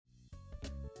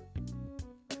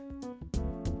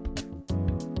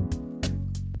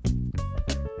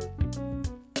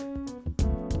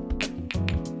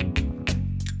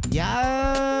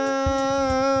Yeah.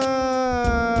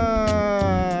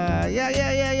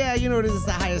 You know, this is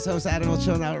the highest host, Animal,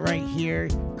 chilling out right here,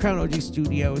 Crown OG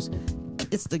Studios.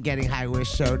 It's the Getting High With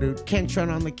show, dude. Ken Trun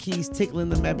on the keys, tickling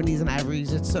the ebonies and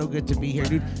ivories. It's so good to be here,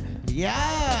 dude. Yeah,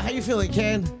 how you feeling,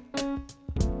 Ken?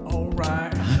 All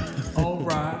right.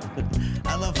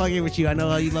 I love fucking with you. I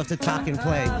know you love to talk and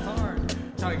play. That's hard.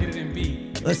 Try to get it in beat.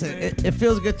 Listen, it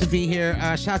feels good to be here.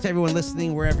 Shout out to everyone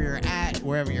listening wherever you're at,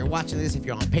 wherever you're watching this. If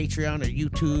you're on Patreon or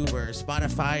YouTube or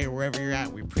Spotify or wherever you're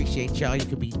at, we appreciate y'all. You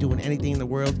could be doing anything in the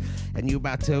world, and you're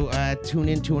about to tune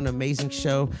into an amazing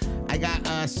show. I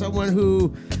got someone who,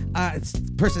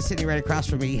 person sitting right across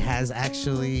from me has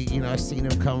actually, I've seen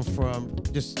him come from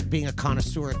just being a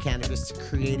connoisseur of cannabis to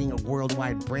creating a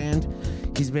worldwide brand.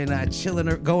 He's been chilling,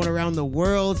 going around the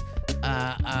world.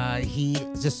 He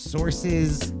just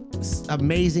sources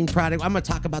amazing product. I'm gonna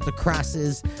talk about the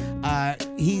crosses.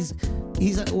 He's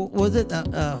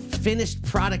a finished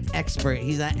product expert.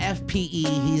 He's a FPE.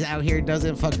 He's out here,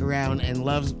 doesn't fuck around, and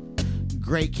loves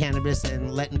great cannabis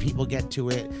and letting people get to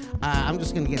it. I'm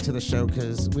just gonna get to the show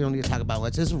because we don't need to talk about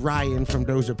much. This is Ryan from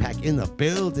Doja Pack in the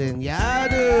building. Yeah,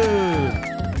 dude.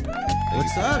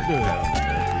 What's up, dude?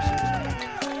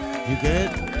 You good?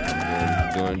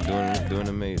 Doing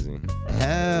amazing.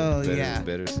 Hell better, yeah.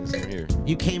 Better since I'm here.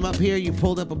 You came up here, you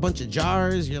pulled up a bunch of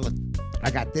jars. You're like,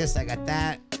 I got this, I got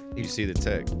that. You see the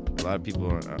tech. A lot of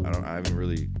people, I haven't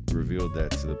really revealed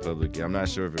that to the public. I'm not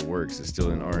sure if it works. It's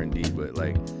still in R&D, but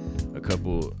like a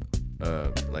couple,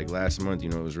 like last month,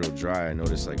 it was real dry. I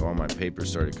noticed like all my papers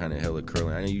started kind of hella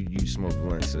curling. I know you smoke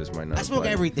blunts, so this might not. I smoke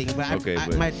everything, but,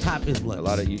 but my top is blunts. A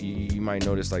lot of you might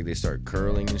notice like they start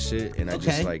curling and shit, and I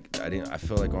just like I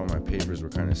felt like all my papers were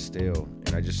kind of stale,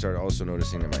 and I just started also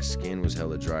noticing that my skin was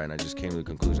hella dry, and I just came to the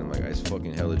conclusion like it's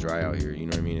fucking hella dry out here. You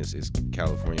know what I mean? It's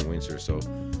California winter, so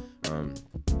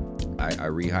I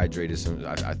rehydrated some.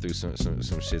 I threw some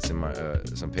shits in my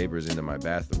some papers into my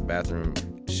bathroom.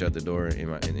 Shut the door in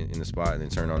the spot and then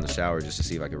turned on the shower just to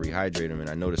see if I could rehydrate them, and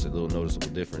I noticed a little noticeable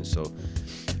difference. So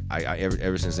I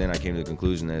ever since then I came to the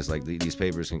conclusion that it's like these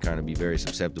papers can kind of be very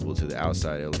susceptible to the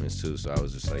outside elements too. So I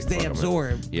was just like, they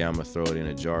absorb. I'm gonna throw it in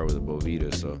a jar with a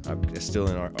Bovita. So it's still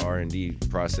in R&D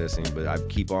processing, but I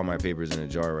keep all my papers in a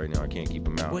jar right now. I can't keep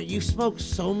them out. But you smoke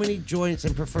so many joints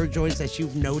and prefer joints that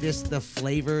you've noticed the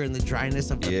flavor and the dryness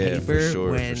of the paper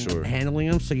when handling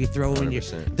them. So you throw in your.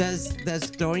 Does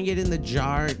throwing it in the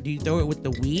jar? Do you throw it with the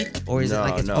weed, or is it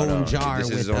like its own jar? This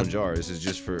is its own jar. This is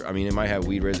just for. I mean, it might have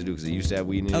weed residue because it used to have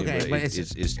weed in it. Okay, but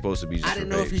it's supposed to be. Just I didn't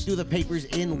know if you threw the papers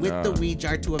in with the weed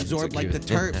jar to absorb like the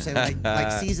terps and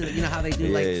like season it. You know how they do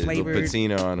like flavored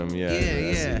patina on them. Yeah.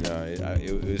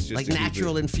 It was just like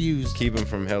natural infused. Keep them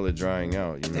from hella drying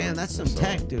out. Damn, that's some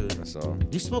tech, dude. That's all.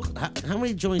 You smoke? How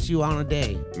many joints you on a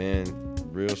day? Man,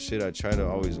 real shit. I try to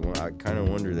always. I kind of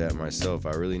wonder that myself.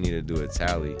 I really need to do a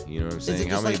tally. You know what I'm saying? Is it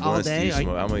just how many like blunts all day? Do you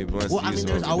smoke? How many blunts? Well, do you smoke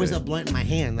there's always a a blunt in my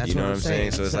hand. That's what I'm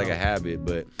saying. So it's like a habit,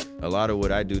 but a lot of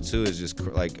what I do too is just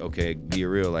like, okay, be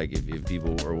real. Like if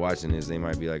people are watching this, they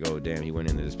might be like, oh damn, he went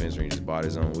in the dispensary and just bought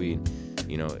his own weed.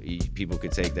 People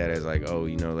could take that as like, oh,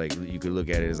 like you could look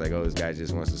at it as like, oh, this guy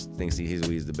just thinks his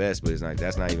weed is the best, but it's not.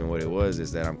 That's not even what it was.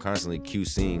 It's that I'm constantly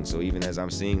QCing. So even as I'm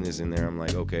seeing this in there, I'm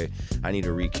like, okay, I need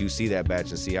to re-QC that batch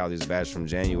and see how this batch from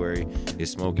January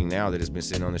is smoking now that it's been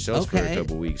sitting on the shelves for a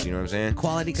couple weeks. You know what I'm saying?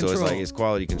 Quality control. So it's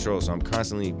quality control. So I'm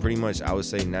constantly, pretty much, I would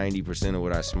say 90% of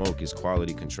what I smoke is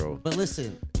quality control. But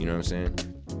listen, you know what I'm saying?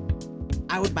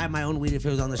 I would buy my own weed if it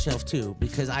was on the shelf too,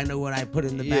 because I know what I put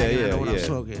in the bag and I know what I'm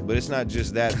smoking. But it's not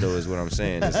just that though, is what I'm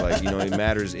saying. It's like, it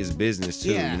matters. It's business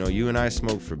too. Yeah. You and I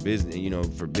smoke for business.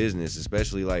 For business,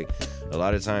 especially like a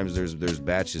lot of times there's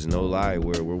batches, no lie,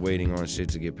 where we're waiting on shit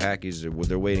to get packaged, or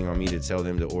they're waiting on me to tell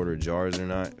them to order jars or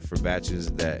not for batches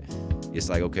that it's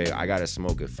like, okay, I gotta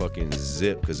smoke a fucking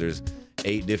zip because there's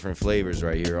 8 different flavors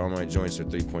right here. All my joints are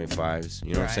 3.5s.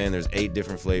 You know what I'm saying? There's 8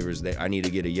 different flavors that I need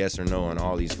to get a yes or no on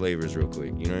all these flavors real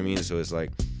quick. You know what I mean? So it's like,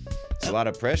 it's a lot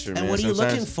of pressure, man. And what are you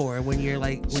looking for when you're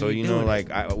like?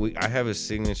 I have a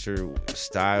signature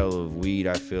style of weed.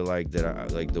 I feel like that I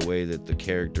like the way that the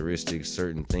characteristics,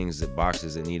 certain things, the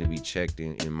boxes that need to be checked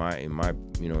in my in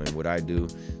what I do.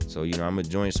 So I'm a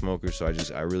joint smoker, so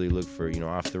I really look for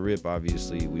off the rip.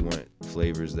 Obviously, we want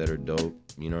flavors that are dope.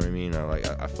 You know what I mean?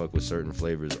 I fuck with certain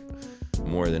flavors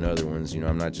more than other ones.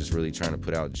 I'm not just really trying to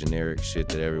put out generic shit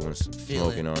that everyone's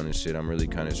smoking on and shit. I'm really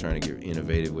kind of trying to get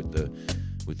innovative with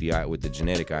the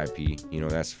genetic IP.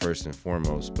 That's first and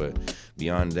foremost. But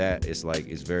beyond that, it's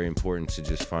very important to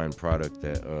just find product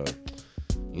that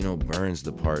burns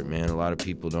the part, man. A lot of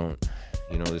people don't.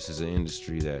 This is an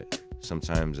industry that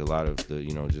sometimes a lot of the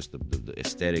just the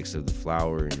aesthetics of the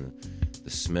flower and the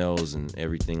smells and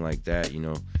everything like that.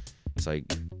 It's like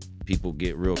people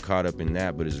get real caught up in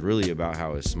that, but it's really about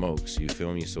how it smokes. You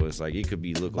feel me? So it's like it could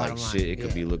be look like shit. It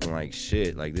could be looking like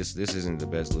shit. Like this isn't the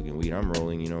best looking weed I'm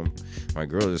rolling. My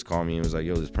girl just called me and was like,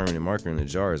 "Yo, this permanent marker in the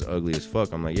jar is ugly as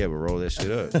fuck." I'm like, "Yeah, but roll that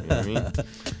shit up." You know what I mean?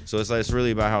 So it's like it's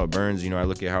really about how it burns. I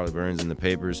look at how it burns in the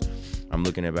papers. I'm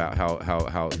looking about how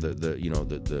the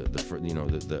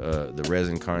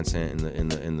resin content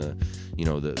and the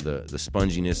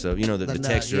sponginess of the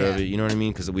texture of it. You know what I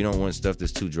mean? Because we don't want stuff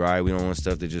that's too dry. We don't want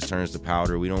stuff that just turns to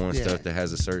powder. We don't want stuff that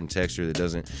has a certain texture that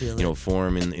doesn't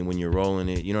form and when you're rolling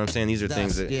it. You know what I'm saying? These are dust.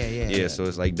 things that so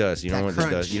it's like dust. You don't want the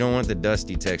dust. You don't want the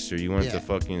dusty texture. You want the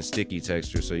fucking sticky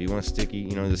texture. So you want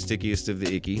sticky. The stickiest of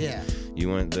the icky. Yeah. You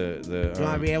want the. You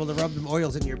want to be able to rub them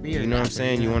oils in your beard. You know what I'm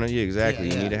saying? You want to exactly.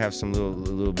 You need to have some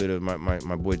little bit of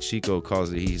my boy Chico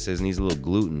calls it. He says needs a little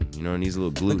gluten. Needs a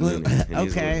little gluten. In it. It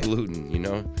needs a little gluten.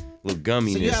 Little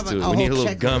gumminess to it. We need a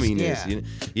little gumminess.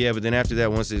 Yeah, but then after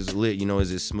that, once it's lit,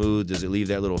 is it smooth? Does it leave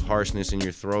that little harshness in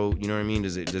your throat? You know what I mean?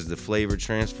 Does the flavor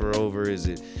transfer over? Is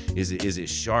it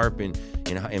sharp and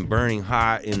burning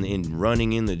hot and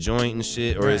running in the joint and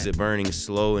shit, or is it burning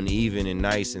slow and even and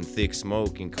nice and thick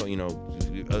smoke and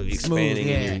expanding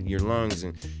in your lungs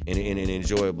and an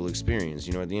enjoyable experience?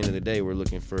 At the end of the day, we're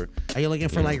looking for. Are you looking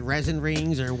for like resin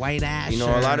rings or white ash? A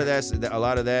lot of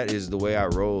that is the way I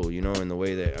roll. And the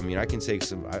way that I can take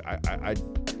some.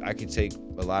 I could take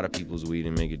a lot of people's weed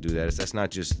and make it do that. That's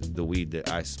not just the weed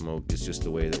that I smoke. It's just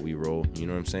the way that we roll. You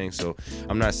know what I'm saying? So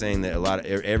I'm not saying that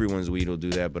everyone's weed will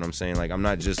do that, but I'm saying like I'm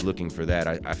not just looking for that.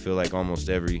 I feel like almost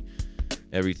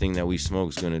everything that we smoke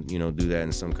is gonna do that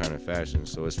in some kind of fashion.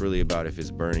 So it's really about if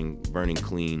it's burning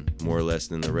clean more or less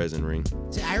than the resin ring.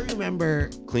 See, I remember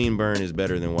clean burn is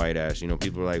better than white ash.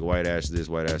 People are like white ash this,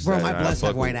 white ash that. Bro, my blunts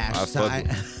have white ash.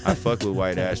 I fuck with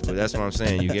white ash, but that's what I'm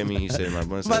saying. You get me? He said my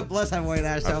blunts. My blunts have white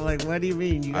ash. So I'm like, what do you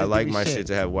mean? I like my shit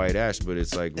to have white ash, but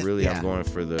it's like really I'm going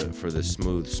for the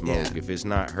smooth smoke. Yeah. If it's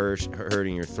not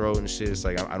hurting your throat and shit, it's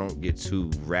like I don't get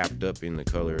too wrapped up in the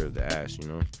color of the ash.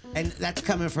 And that's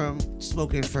coming from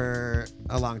smoking for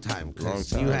a long time. You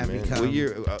have man. become. What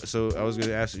year? So I was going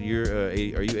to ask you. You're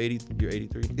 80. Are you 80? You're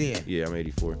 83. Yeah. Yeah, I'm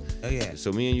 84. Oh yeah.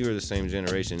 So me and you are the same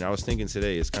generation. I was thinking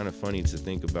today, it's kind of funny to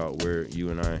think about where you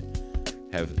and I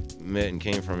have met and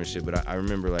came from and shit. But I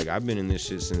remember like I've been in this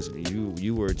shit since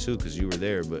you were too, because you were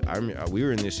there. But we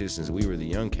were in this shit since we were the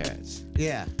young cats.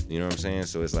 Yeah. You know what I'm saying?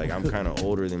 So it's like I'm kind of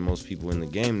older than most people in the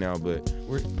game now, but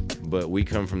we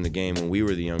come from the game when we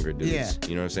were the younger dudes. Yeah.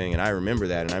 You know what I'm saying? And I remember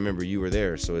that, and I remember you were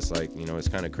there. So it's like, it's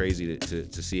kind of crazy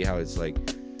to see how it's like,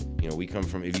 we come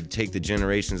from, if you take the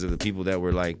generations of the people that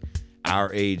were like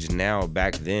our age now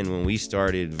back then when we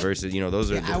started versus,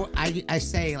 those are I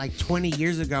say like 20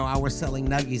 years ago I was selling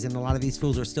nuggies and a lot of these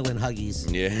fools are still in Huggies.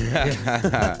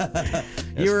 Yeah.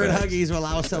 You were in Huggies while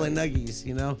I was selling nuggies,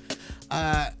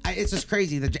 it's just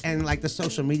crazy. And like the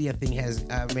social media thing has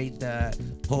made the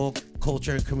whole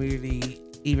culture and community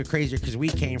even crazier, because we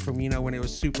came from, when it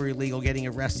was super illegal, getting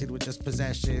arrested with just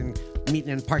possession, meeting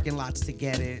in parking lots to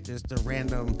get it, just a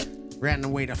random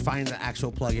way to find the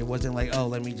actual plug. It wasn't like, oh,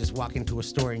 let me just walk into a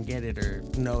store and get it, or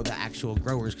know the actual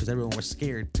growers, because everyone was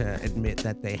scared to admit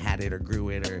that they had it or grew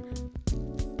it. Or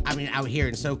out here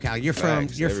in SoCal,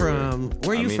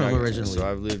 where are you from originally? So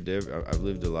I've lived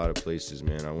a lot of places,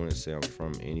 man. I wouldn't say I'm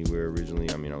from anywhere originally.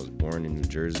 I was born in New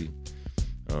Jersey.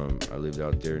 I lived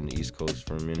out there in the East Coast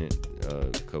for a minute, a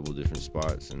couple different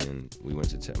spots, and then we went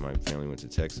to my family went to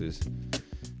Texas.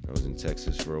 I was in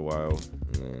Texas for a while,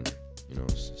 and then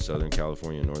Southern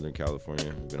California, Northern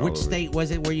California. Which state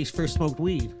was it where you first smoked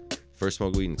weed? First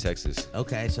smoked weed in Texas.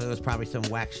 Okay, so it was probably some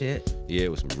whack shit. Yeah, it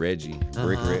was some Reggie,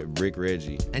 Brick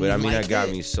Reggie. And but that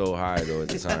got me so high though at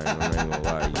the time. I'm not even gonna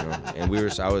lie, And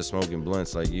I was smoking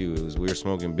blunts like you. We were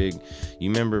smoking big.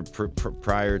 You remember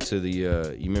prior to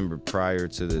the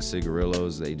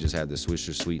cigarillos, they just had the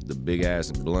Swisher Sweet, the big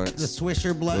ass blunts. The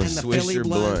Swisher blunt and the Philly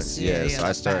blunts. Yeah, so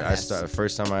I started.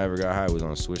 First time I ever got high was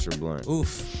on Swisher blunt.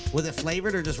 Oof. Was it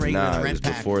flavored or just regular red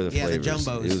pack? It was before the flavors. Yeah, the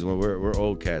jumbos. It was when we're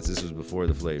old cats. This was before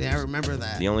the flavors. Yeah, I remember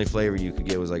that. The only flavor you could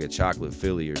get was like a chocolate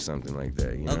Philly or something like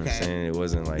that. You know what I'm saying? It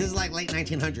wasn't like... This is like late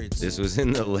 1900s. This was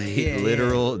in the late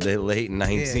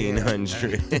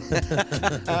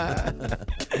 1900s.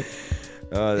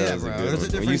 Oh, that was a good one.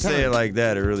 When you say it like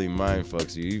that, it really mind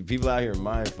fucks you. People out here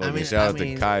mind fucking. Shout out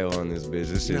to Kyle on this bitch.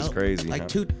 This shit's crazy. Like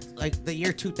the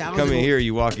year 2000. Come in here,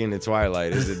 you walk into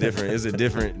Twilight. It's a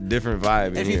different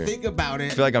vibe in here. If you think about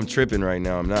it, I feel like I'm tripping right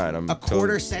now. I'm not. I'm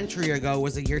quarter century ago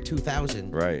was the year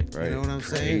 2000. Right. You know what I'm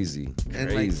saying? Crazy.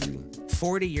 And like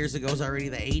 40 years ago is already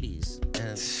the 80s.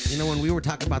 And, you know, when we were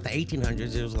talking about the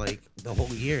 1800s, it was like the whole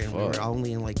year. And we were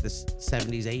only in like the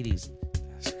 70s, 80s.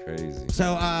 That's crazy.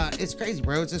 So it's crazy,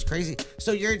 bro. It's just crazy.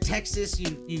 So you're in Texas.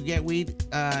 You get weed.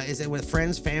 Is it with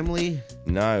friends, family?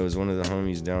 Nah, it was one of the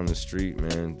homies down the street,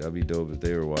 man. That'd be dope if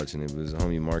they were watching it. It was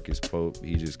homie Marcus Pope.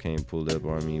 He just came, pulled up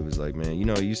on me. He was like, man, you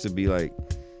know, it used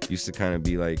to kind of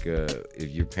be like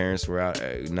if your parents were out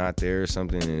not there or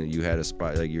something and you had a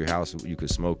spot like your house you could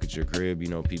smoke at your crib, you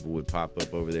know, people would pop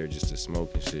up over there just to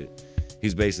smoke and shit.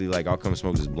 He's basically like, I'll come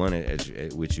smoke this blunt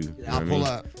with you. I'll pull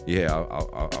up. Yeah,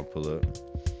 I'll pull up.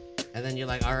 And then you're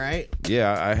like, all right.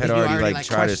 Yeah, I had already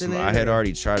tried to. I had or?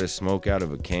 already tried to smoke out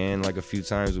of a can like a few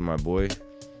times with my boy.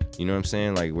 You know what I'm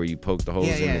saying? Like where you poke the holes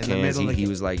in the cans. He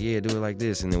was like, yeah, do it like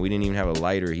this. And then we didn't even have a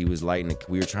lighter. He was lighting.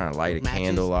 We were trying to light a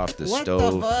candle off the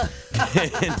stove.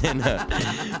 And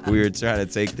then we were trying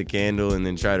to take the candle and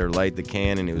then try to light the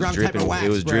can, and it was dripping. Wax, it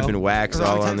was dripping wax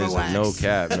all on this. Wax. No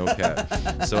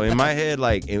cap. So in my head,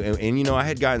 like, and you know, I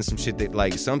had gotten some shit that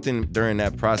like something during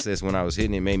that process when I was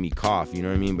hitting it made me cough. You know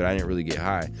what I mean? But I didn't really get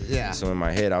high. Yeah. So in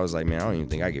my head, I was like, man, I don't even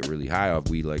think I get really high off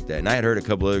weed like that. And I had heard a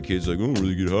couple other kids like, I don't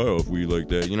really get high off weed like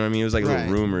that. You know what I mean? It was like little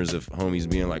rumors of homies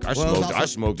being like, I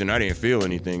smoked and I didn't feel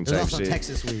anything. It was type also shit.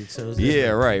 Texas weed, so it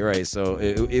was right. So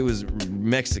it was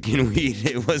Mexican weed.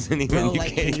 It wasn't even. Bro, you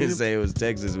like, can't even say it was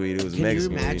Texas weed. It was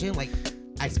Mexican. Can you imagine? weed. Like,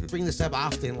 I bring this up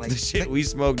often. Like the shit we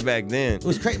smoked back then. It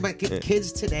was crazy. But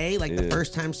kids today, like the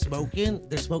first time smoking,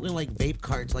 they're smoking like vape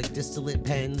carts, like distillate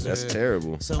pens. That's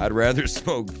terrible. So, I'd rather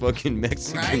smoke fucking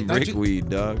Mexican brick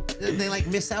weed, dog. They like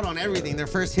miss out on everything. Their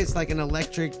first hit's like an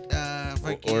electric.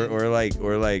 Or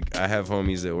like I have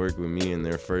homies that work with me and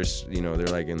their first, you know, they're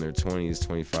like in their 20s,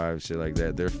 25, shit like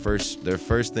that. Their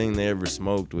first thing they ever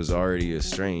smoked was already a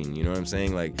strain. You know what I'm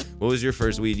saying? Like, what was your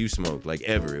first weed you smoked? Like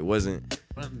ever? It wasn't.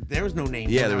 There was no name.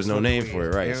 Yeah, there was no name for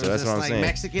it, right? So that's what I'm saying.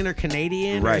 Mexican or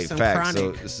Canadian, right? Or some Fact.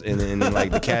 chronic. So and then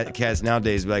like the cats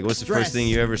nowadays be like, "What's the first thing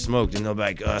you ever smoked?" And they'll be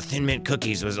like, "Thin Mint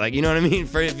cookies." Was like, you know what I mean?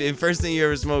 First thing you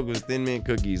ever smoked was Thin Mint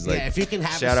cookies. Like, yeah, if you can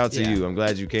have. Shout out to you. I'm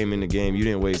glad you came in the game. You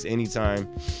didn't waste any time.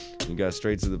 You got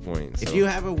straight to the point. So. If you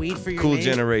have a weed for your cool name,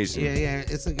 generation. Yeah,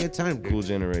 it's a good time, dude. Cool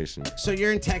generation. So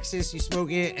you're in Texas, you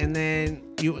smoke it, and then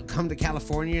you come to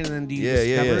California, and then do you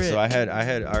discover it? So I had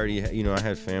already, you know, I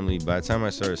had family. By the time I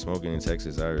started smoking in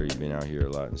Texas, I already been out here a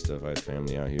lot and stuff. I had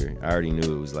family out here. I already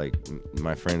knew it was like,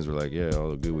 my friends were like, yeah, all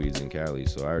the good weed's in Cali.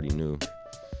 So I already knew.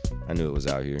 I knew it was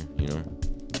out here, you know.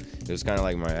 It was kind of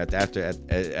like at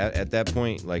that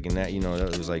point, like in that, you know,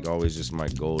 that was like always just my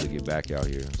goal to get back out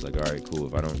here. It's like, all right, cool.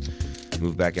 If I don't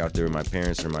move back out there with my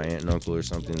parents or my aunt and uncle or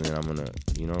something, then I'm gonna,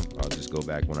 you know, I'll just go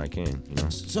back when I can, you know.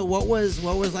 So what was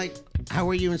like? How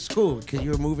were you in school? Because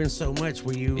you were moving so much.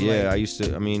 Were you? Yeah, like, I used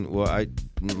to. I mean, well, a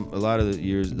lot of the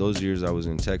years, those years I was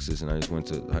in Texas, and I just went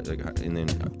to like, and then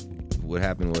what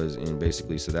happened was, and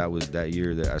basically, so that was that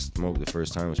year that I smoked the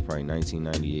first time was probably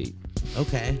 1998.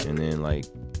 Okay. And then like.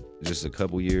 Just a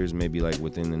couple years, maybe like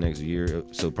within the next year,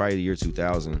 so probably the year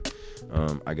 2000,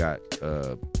 I got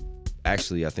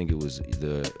actually I think it was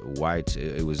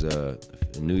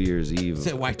New Year's Eve. Is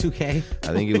it Y2K?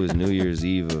 I think it was New Year's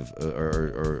Eve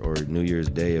or New Year's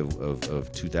Day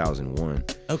of 2001.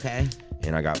 Okay.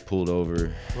 And I got pulled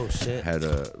over. Oh shit. Had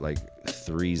like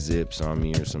 3 zips on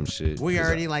me or some shit. Were you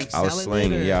already like I was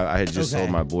slanging? Yeah, I had just okay.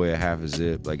 sold my boy a half a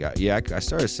zip. Like, I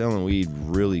started selling weed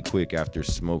really quick after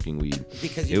smoking weed.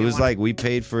 Because it was like we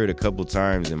paid for it a couple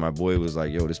times, and my boy was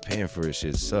like, "Yo, this paying for this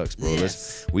shit sucks, bro.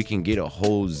 Yes. We can get a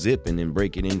whole zip and then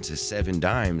break it into 7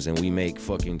 dimes, and we make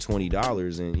fucking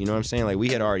 $20." And you know what I'm saying? Like, we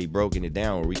had already broken it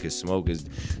down where we could smoke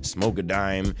a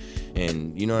dime,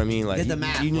 and you know what I mean? Like, did the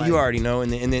math, you already know.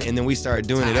 And then we started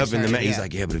doing it up in the math. Yeah. He's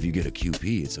like, "Yeah, but if you get a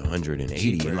QP, it's 180."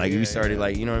 Cheaper, and like we started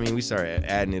like, you know what I mean? We started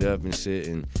adding it up and shit,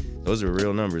 and those are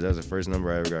real numbers. That was the first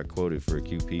number I ever got quoted for a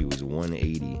QP was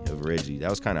 180 of Reggie. That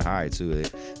was kind of high too.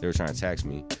 They were trying to tax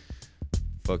me.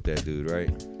 Fuck that dude, right?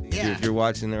 Yeah. If you're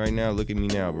watching it right now, look at me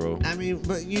now, bro. I mean,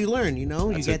 but you learn, you know.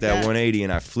 I You took get that 180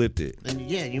 and I flipped it. And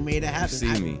yeah, you made it happen.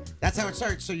 See me. That's how it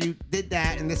starts. So you did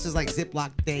that, and this is like Ziploc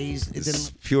days.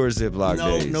 It's pure Ziploc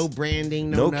days. No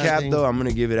branding, no nothing. cap though. I'm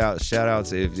gonna give it out. Shout out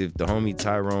to if the homie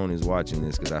Tyrone is watching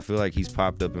this, because I feel like he's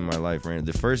popped up in my life. Right?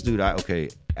 The first dude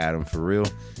Adam, for real.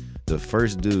 The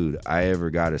first dude I ever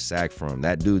got a sack from,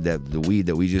 that dude the weed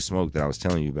that we just smoked that I was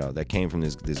telling you about, that came from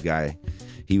this guy.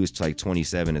 He was like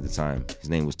 27 at the time. His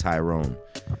name was Tyrone.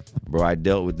 bro. I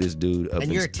dealt with this dude.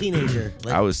 And you're a teenager.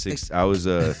 I was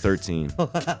 13.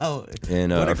 Wow.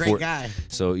 And what a great guy.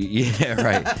 So yeah,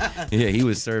 right. Yeah, he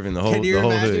was serving the whole Can you the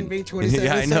whole imagine hood. being 27,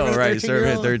 yeah, I know, right?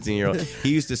 Serving a 13-year-old? 13-year-old. He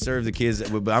used to serve the kids,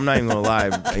 but I'm not even gonna lie.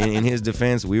 In his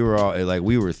defense, we were all like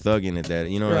we were thugging at that.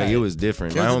 You know, like Right. it was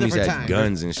different. It was My a homies different had time.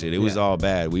 guns and shit. It was all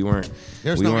bad. We weren't.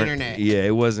 There was we no weren't, internet. Yeah,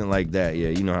 it wasn't like that. Yeah,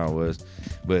 you know how it was.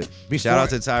 But Before- shout out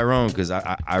to Tyrone because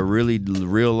I really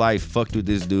real life fucked with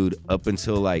this dude up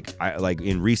until like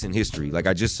in recent history. Like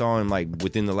I just saw him like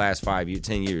within the last 10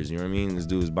 years. You know what I mean? This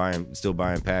dude was still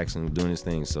buying packs and doing his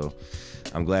thing. So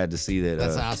I'm glad to see that.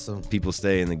 That's awesome. People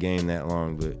stay in the game that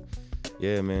long, but.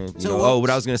 Yeah, man. So what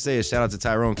I was gonna say is shout out to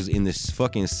Tyrone because in this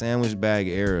fucking sandwich bag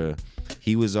era,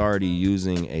 he was already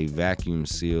using a vacuum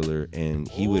sealer and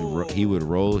he would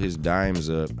roll his dimes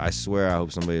up. I swear, I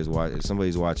hope somebody's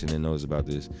watching and knows about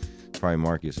this. Probably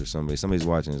Marcus or somebody's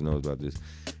watching and knows about this.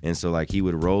 And so like he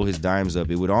would roll his dimes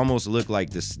up. It would almost look like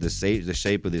the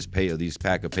shape of these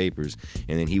pack of papers.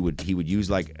 And then he would use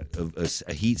like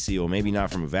a heat seal, maybe not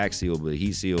from a vac seal, but a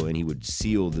heat seal, and he would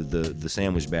seal the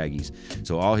sandwich baggies.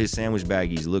 So all his sandwich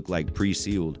baggies looked like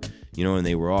pre-sealed. You know, and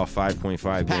they were all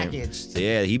 5.5 Packaged. So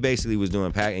yeah, he basically was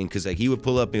doing packing because like he would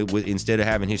pull up instead of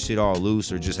having his shit all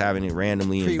loose or just having it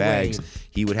randomly in Pre-weighed. bags,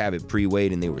 he would have it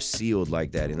pre-weighed and they were sealed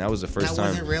like that. And that was the first Now, time.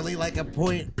 was it really like a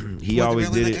point? He was always it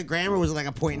really did like it. a gram or was it like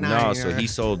a 0.9? No, so or- he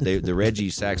sold the Reggie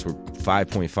sacks were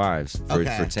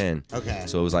 5.5s for 10. Okay.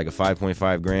 So it was like a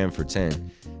 5.5 gram for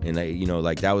 10. And you know,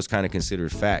 like that was kind of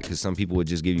considered fat because some people would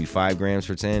just give you 5 grams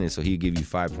for 10, and so he'd give you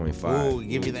 5.5. Ooh,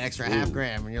 give you the extra half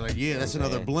gram, and you're like, yeah, that's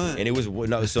another blunt. And it was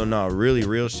really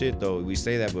real shit though. We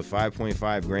say that, but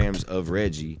 5.5 grams of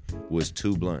Reggie was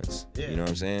 2 blunts. Yeah. You know what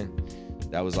I'm saying?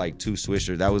 That was like 2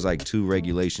 Swisher. That was like 2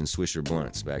 regulation Swisher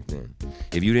blunts back then.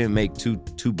 If you didn't make two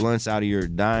blunts out of your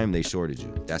dime, they shorted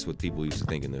you. That's what people used to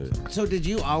think in the hood. So did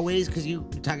you always, because you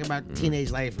talking about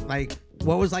teenage life, like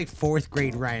what was like 4th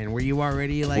grade Ryan? Were you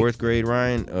already like 4th grade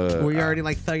Ryan. Were you already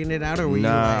like thugging it out, or were you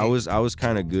Nah, like I was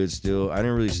kind of good still. I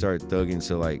didn't really start thugging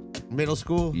till like middle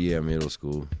school? middle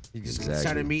school. You just Exactly.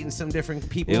 started meeting some different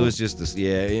people. It was just this,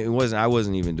 it wasn't. I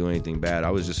wasn't even doing anything bad.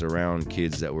 I was just around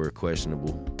kids that were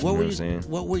questionable. What were I'm saying?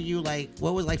 What were you like?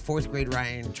 What was like 4th grade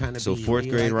Ryan trying to So be? 4th Were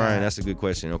you grade like Ryan, that's a good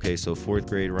question. Okay, so 4th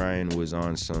grade Ryan was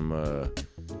on some.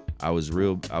 I was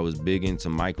big into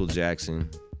Michael Jackson.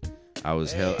 I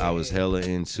was hella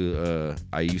into.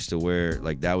 I used to wear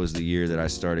like that was the year that I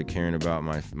started caring about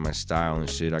my style and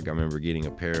shit. Like I remember getting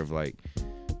a pair of like.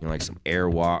 You know, like some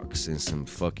Airwalks and some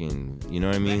fucking, you know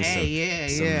what I mean? Hey,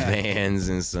 some Vans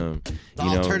and some, The you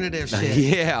know, alternative shit.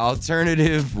 Yeah,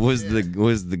 alternative was the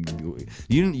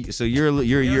you. So you're a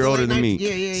year like older than me.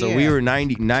 yeah, So yeah. we were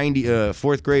 90.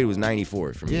 4th grade was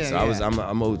 94 for me. Yeah, so yeah.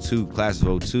 I'm 02, class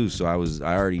of 02. So I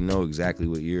already know exactly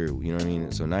what year. You know what I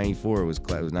mean? So 94 was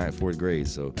 4th grade.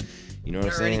 So. You know what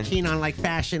You're I'm already saying? keen on like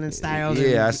fashion and styles. Yeah,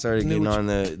 and I started knew getting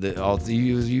what on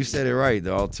you said it right,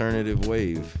 the alternative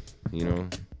wave, you know.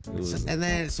 It was, And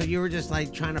then, so you were just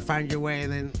like trying to find your way,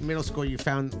 and then middle school you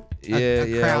found a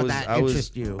yeah, crowd that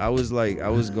interested you. I was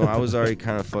already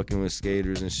kind of fucking with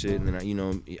skaters and shit, and then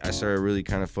I started really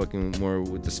kind of fucking more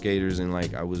with the skaters, and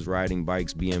like I was riding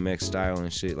bikes BMX style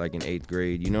and shit like in 8th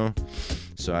grade, you know.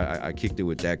 So I kicked it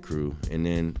with that crew, and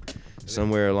then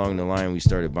somewhere along the line we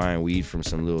started buying weed from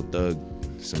some little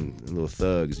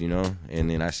thugs, you know, and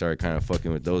then I started kind of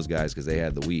fucking with those guys because they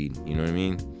had the weed, you know what I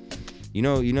mean? You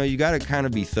know, you gotta kind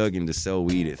of be thugging to sell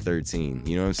weed at 13.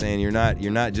 You know what I'm saying? You're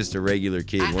not just a regular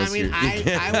kid. I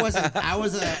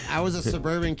was a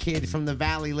suburban kid from the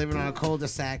valley living on a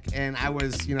cul-de-sac, and I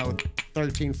was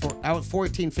 13, 14, I was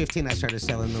 14, 15. I started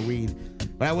selling the weed,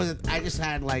 but I just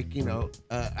had like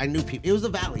I knew people. It was the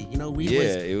valley,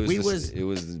 it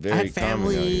was very I had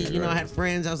family, common out here, I right? had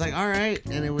friends. I was like, all right,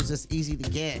 and it was just easy to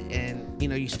get, and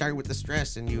you start with the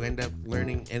stress, and you end up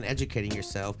learning and educating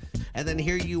yourself, and then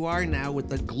here you are now with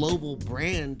the global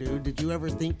brand, dude. Did you ever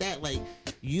think that like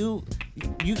you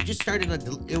just started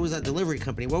it was a delivery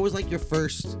company? What was like your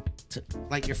first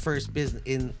business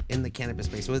in the cannabis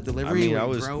space? Was it delivery? I Were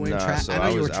you was growing, so I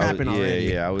know you were trapping already.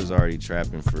 Yeah, I was already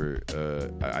trapping for.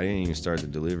 I didn't even start the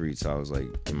delivery till I was like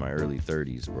in my early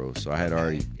 30s, bro. So I had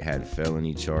already had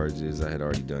felony charges. I had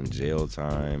already done jail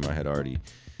time. I had already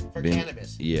For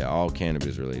cannabis? Yeah, all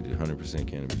cannabis related, 100%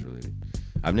 cannabis related.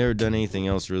 I've never done anything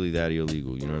else really that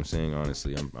illegal. You know what I'm saying?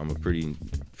 Honestly, I'm a pretty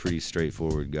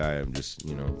straightforward guy. I'm just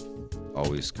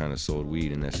always kind of sold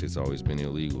weed, and that shit's always been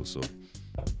illegal. So.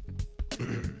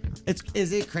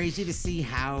 Is it crazy to see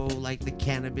how like the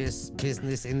cannabis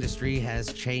business industry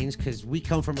has changed? Because we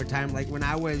come from a time like when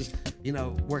I was,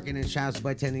 working in shops,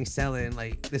 bartending, selling.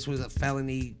 Like this was a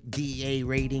felony DEA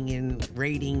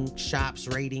raiding shops,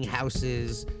 raiding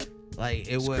houses. Like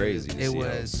it was crazy. It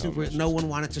was super. No one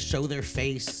wanted to show their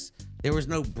face. There was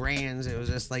no brands. It was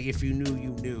just like if you knew, you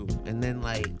knew. And then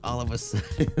like all of a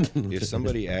sudden, if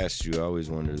somebody asked you, I always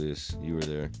wonder this. You were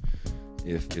there.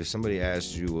 If somebody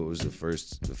asked you what was the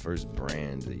first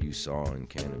brand that you saw in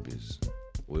cannabis,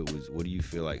 what do you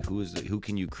feel like? Who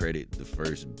can you credit the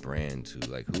first brand to?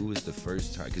 Like who was the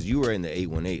first time? Because you were in the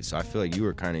 818, so I feel like you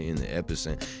were kind of in the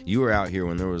epicenter. You were out here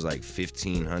when there was like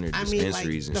 1,500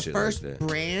 dispensaries and shit like that. The first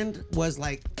brand was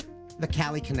like the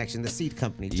Cali Connection, the seed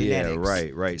company, genetics.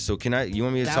 Yeah, right. So you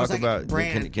want me to talk about?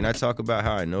 Can I talk about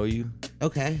how I know you?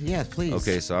 Okay, yeah, please.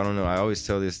 Okay, so I don't know. I always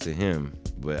tell this to him,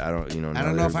 but I don't. I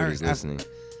don't know if everybody's listening.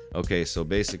 Okay, so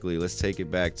basically, let's take it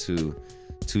back to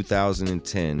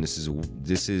 2010.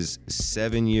 This is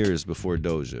 7 years before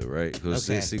Doja, right? Because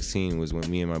 16 was when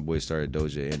me and my boy started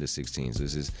Doja, end of 16. So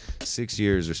this is 6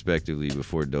 years respectively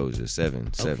before Doja.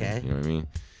 Seven. Okay. You know what I mean?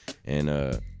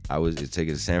 And I was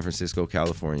taken to San Francisco,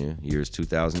 California, years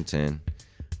 2010.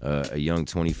 A young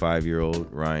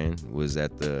 25-year-old Ryan was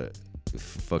at the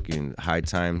fucking High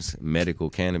Times Medical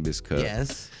Cannabis Cup.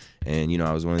 Yes. And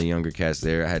I was one of the younger cats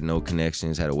there. I had no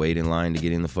connections. Had to wait in line to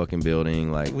get in the fucking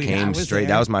building. Like came straight.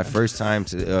 That was my first time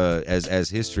to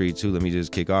as history too. Let me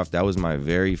just kick off. That was my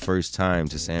very first time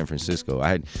to San Francisco. I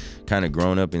had kind of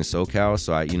grown up in SoCal,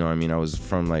 so I was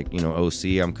from like OC.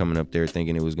 I'm coming up there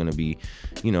thinking it was gonna be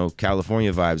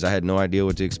California vibes. I had no idea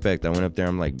what to expect. I went up there.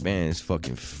 I'm like, man, it's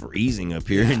fucking freezing up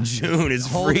here in June. It's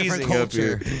freezing up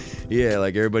here. Yeah,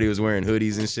 like everybody was wearing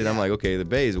hoodies and shit. I'm like, okay, the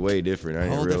Bay is way different. I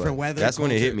didn't realize. Different weather. That's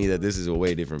when it hit me that this is a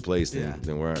way different place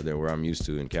than where I'm used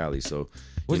to in Cali. So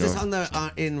was this on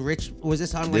the in Rich? Was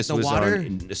this on like the water?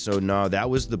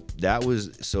 That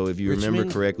was so if you Richmond?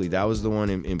 remember correctly, that was the one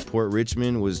in Port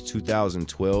Richmond was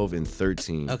 2012 and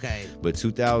 13. Okay. But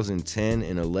 2010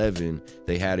 and 11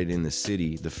 they had it in the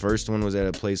city. The first one was at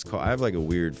a place called. I have like a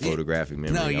weird photographic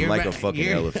memory. No, I'm like a fucking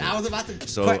elephant. I was about to.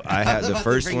 So I had the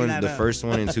first one. The first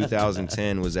one in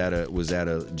 2010 was at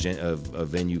a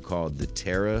venue called the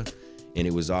Terra. And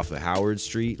it was off of Howard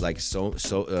Street, like Soma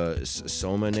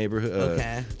neighborhood.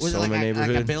 Okay. Was Soma it like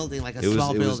neighborhood. like a building, like a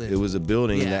small building? It was a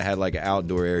building that had like an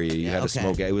outdoor area. You had to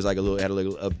smoke. It was like had a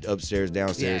little upstairs,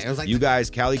 downstairs. Yeah, it was like you guys,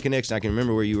 Cali Connection. I can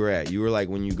remember where you were at. You were like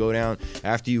when you go down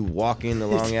after you walk in the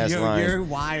long ass line. You're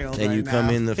wild. And right you now.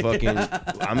 come in the fucking.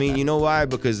 I mean, you know why?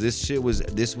 Because this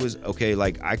was okay.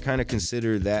 Like I kind of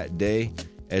consider that day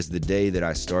as the day that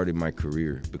I started my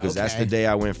career, because that's the day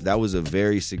I went. That was a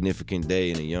very significant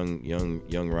day in a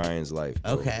young Ryan's life.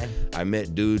 Bro. Okay. I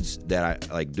met dudes that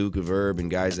I like, Duke of Herb, and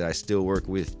guys that I still work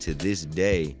with to this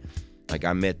day. Like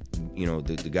I met,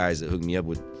 the guys that hooked me up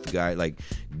with the guy, like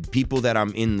people that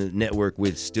I'm in the network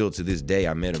with still to this day.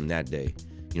 I met them that day.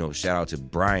 Shout out to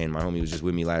Brian, my homie was just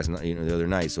with me last night, the other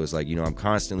night. So it's like, I'm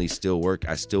constantly I still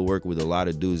work with a lot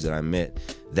of dudes that I met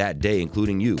that day,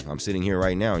 including you. I'm sitting here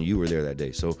right now and you were there that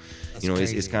day. So,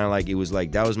 it's kind of like, it was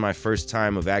like, that was my first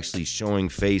time of actually showing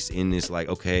face in this, like,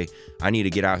 okay, I need to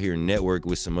get out here and network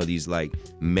with some of these like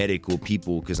medical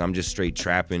people, because I'm just straight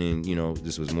trapping. And,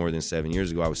 this was more than 7 years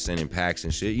ago. I was sending packs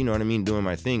and shit, you know what I mean? Doing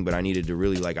my thing, but I needed to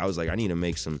really I was like, I need to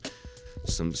make some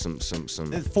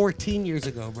 14 years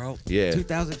ago, bro. Yeah.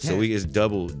 2010. So it's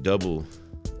double.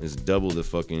 It's double the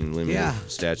fucking limit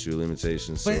statute of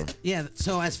limitations. So. But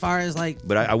so as far as like,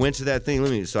 but I went to that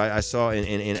thing. So I saw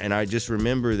and I just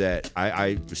remember that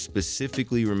I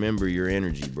specifically remember your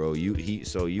energy, bro.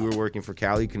 So you were working for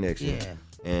Cali Connection. Yeah.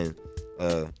 And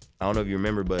I don't know if you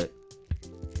remember, but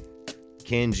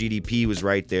Ken GDP was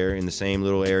right there in the same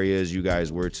little area as you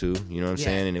guys were too. You know what I'm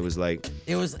saying? And it was like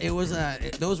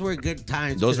those were good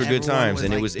times. Those were good times,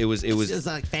 and like, it was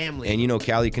like family. And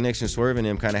Cali Connection, Swerve and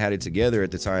them kind of had it together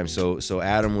at the time. So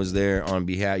Adam was there on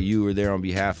behalf. You were there on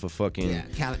behalf of fucking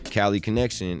Cali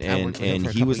Connection, and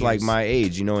he was like my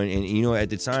age, and at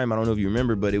the time, I don't know if you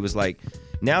remember, but it was like.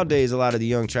 Nowadays, a lot of the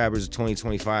young trappers are 20,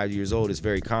 25 years old. It's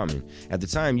very common. At the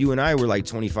time, you and I were like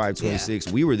 25, 26.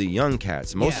 Yeah. We were the young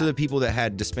cats. Most of the people that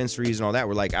had dispensaries and all that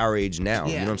were like our age now.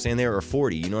 Yeah. You know what I'm saying? They were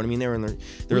 40. You know what I mean? They're a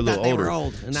little older. They were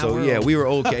old. And so we were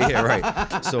old. Yeah,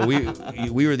 right. So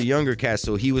we were the younger cats.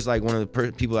 So he was like one of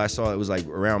the people I saw that was like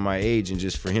around my age, and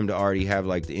just for him to already have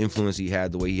like the influence he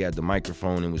had, the way he had the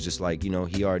microphone, and was just like,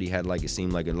 he already had like, it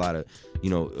seemed like a lot of,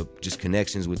 just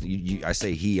connections with you. I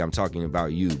say he, I'm talking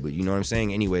about you, but you know what I'm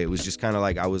saying? Anyway, it was just kind of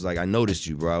like, I noticed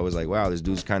you, bro. I was like, wow, this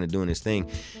dude's kind of doing his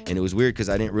thing. And it was weird because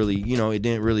I didn't really, it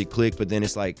didn't really click. But then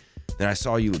it's like, Then I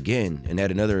saw you again and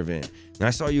at another event. And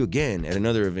I saw you again at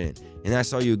another event. And I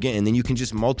saw you again. And then you can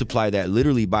just multiply that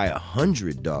literally by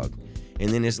 100, dog. And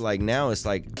then it's like, now it's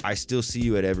like, I still see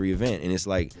you at every event. And it's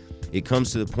like, it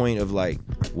comes to the point of like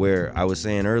where I was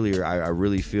saying earlier, I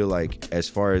really feel like as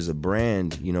far as a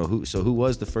brand, you know, who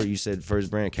was the first, you said first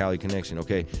brand, Cali Connection.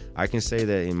 Okay. I can say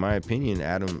that in my opinion,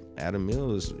 Adam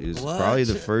Mills is probably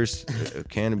the first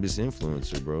cannabis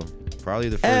influencer, bro. Probably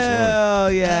the first one.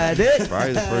 Hell yeah, dude.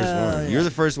 Probably the first one. You're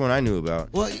the first one I knew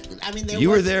about. Well, I mean, you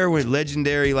were there with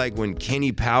legendary, like when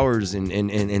Kenny Powers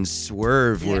and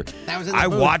Swerve were. That was in the I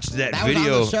booth. watched that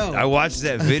video. Was on the show. I watched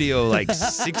that video like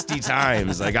 60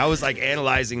 times. Like I was like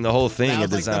analyzing the whole thing at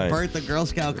the time. That was like the birth of Girl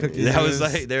Scout cookies. That was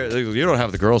like, you don't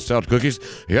have the Girl Scout cookies?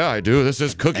 Yeah, I do. This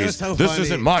is cookies. So this funny.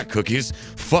 isn't my cookies.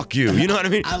 Fuck you. You know what I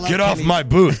mean? I Get love off Kenny. my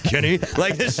booth, Kenny.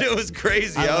 Like this shit was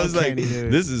crazy. I was like, Kenny,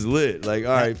 dude. this is lit. Like,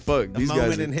 all right, fuck. These moment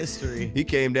guys. in history. He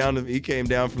came down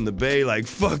from the Bay like,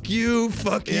 fuck you.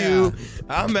 You.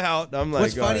 I'm out. I'm like,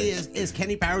 what's funny all right. is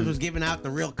Kenny Powers was giving out the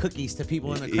real cookies to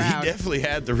people in the He crowd. definitely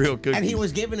had the real cookies. And he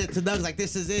was giving it to Doug like,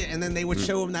 this is it. And then they would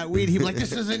show him that weed. He'd be like,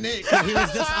 this isn't it. 'Cause he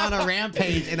was just on a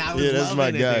rampage. And I was that's loving my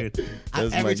it, guy. dude.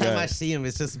 That's Every my time guy. I see him,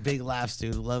 it's just big laughs,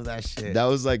 dude. Love that shit. That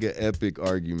was like an epic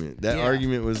argument. That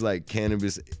argument was like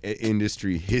cannabis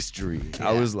industry history. Yeah.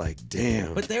 I was like,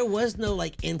 damn. But there was no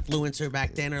like influencer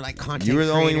back then or like content You were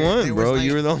the only creator. one, There bro. was, like,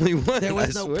 You were the only one. There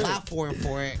was I no swear. platform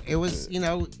for it. It was, you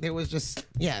know, there was just,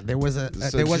 there was So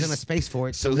there wasn't a just- space for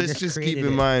it. So we let's just keep created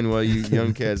in it. mind while you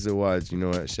young cats that watch, you know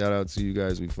what? Shout out to you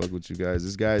guys. We fuck with you guys.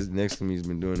 This guy's next to me has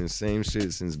been doing the same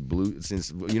shit since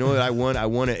you know what I won? I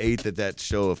won an eighth at that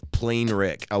show of Plane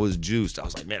Wreck. I was juiced. I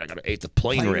was like, man, I got an eighth of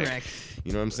Plane Plane Wreck. Wreck.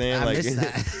 You know what I'm saying? I like miss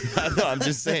that. I know, I'm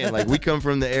just saying, like we come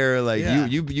from the era, like Yeah.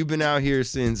 you've been out here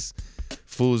since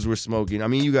fools were smoking. I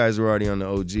mean, you guys were already on the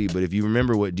OG, but if you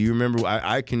remember do you remember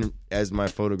I can, as my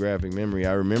photographic memory,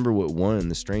 I remember what won.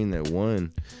 The strain that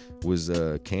won was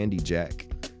Candy Jack.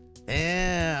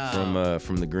 Yeah.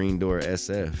 From the Green Door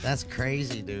SF. That's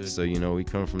crazy, dude. So you know we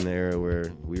come from the era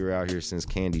where we were out here since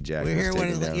Candy Jack. We're was here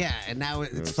when taken down. and now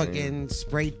it's what I'm fucking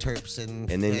spray terps and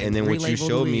then what you relabeled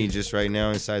showed me weed. just right now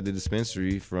inside the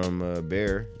dispensary from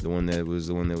Bear, the one that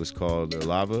was called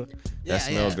Lava. Yeah, That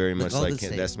smelled yeah. very The much Golden like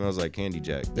State. that smells like Candy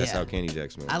Jack. That's Yeah. how Candy Jack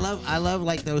smells. I love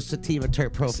like those sativa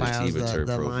terp profiles, Sativa terp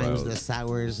the limes, profiles. the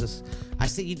sours. I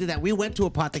see you do that. We went to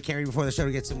Apothecary before the show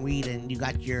to get some weed, and you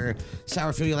got your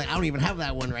sour fuel. You're like, I don't even have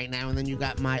that one right now. And then you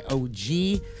got my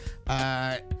OG.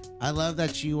 I love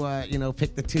that you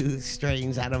picked the two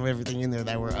strains out of everything in there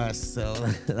that were us. So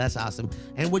that's awesome.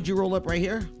 And would you roll up right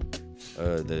here?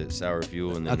 The sour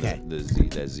fuel and then Okay.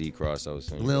 that Z cross I was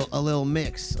saying. A little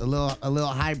mix, a little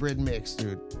hybrid mix,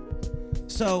 dude.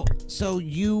 So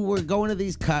you were going to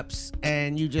these cups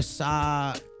and you just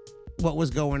saw what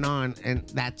was going on, and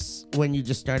that's when you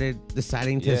just started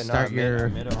deciding to start I your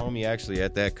met a homie actually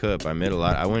at that cup. I met a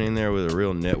lot. I went in there with a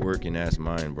real networking ass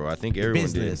mind, bro. I think everyone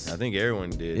Business. did. I think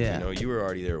everyone did. Yeah. You know, you were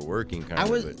already there working kind I of.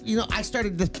 was, but I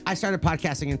started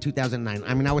podcasting in 2009.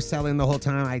 I mean, I was selling the whole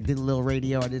time. I did a little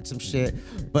radio. I did some shit,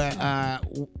 but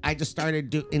I just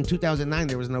started in 2009.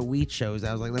 There was no weed shows.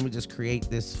 I was like, let me just create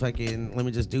this let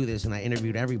me just do this. And I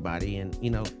interviewed everybody, and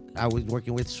I was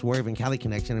working with Swerve and Cali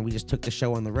Connection, and we just took the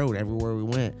show on the road everywhere we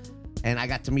went. And I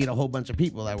got to meet a whole bunch of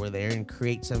people that were there and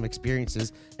create some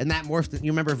experiences. And that morphed.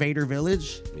 You remember Vader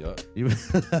Village? yeah. You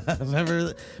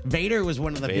remember Vader was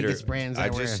one of the Vader, biggest brands. I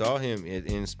that just were, saw him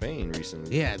in Spain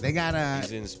recently. Yeah, they got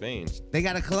He's in Spain.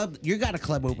 a club. You got a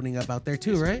club opening up out there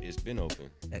too, right? It's been open.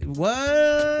 What?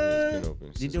 It's been open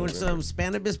You since doing November. some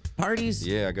Spanibus parties?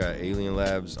 Yeah, I got Alien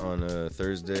Labs on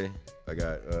Thursday. I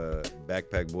got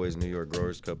Backpack Boys New York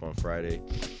Growers Cup on Friday.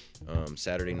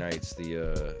 Saturday nights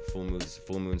the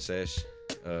full moon sesh.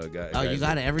 You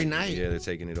got it every night. Yeah, they're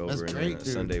taking it over. That's and great, then dude.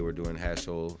 Sunday we're doing Hash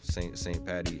Hole Saint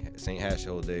Hash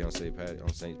Hole Day on St.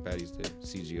 Patty's Day,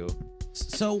 CGO.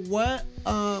 So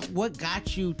what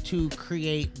got you to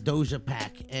create Doja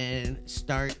Pack and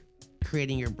start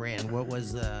creating your brand? What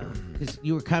was because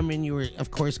you were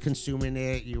of course consuming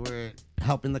it, you were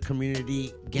helping the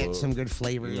community get some good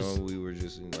flavors. You know, we were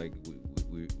just like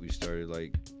we started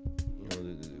like, you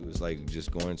know, it was like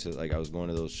just going to, like, I was going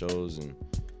to those shows and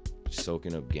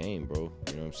soaking up game, bro.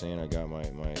 You know what I'm saying? I got my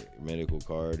medical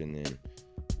card, and then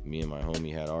me and my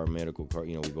homie had our medical card.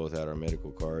 You know, we both had our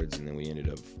medical cards, and then we ended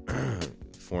up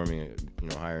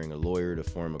hiring a lawyer to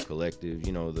form a collective.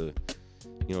 You know,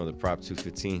 the Prop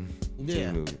 215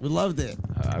 Yeah, movie. we loved it.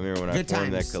 I remember when I Good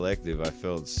formed times. that collective, I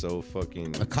felt so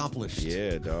fucking Accomplished.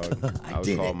 Yeah, dog. I would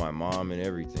did call it. my mom and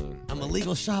everything. I'm a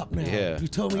legal shop now. Yeah. You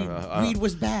told me weed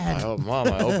was bad. Mom,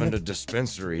 I opened a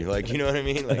dispensary. Like, you know what I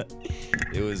mean? Like,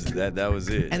 it was that was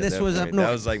it. And At this that was up point. north?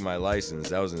 That was like my license.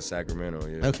 That was in Sacramento.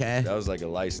 Yeah. Okay. That was like a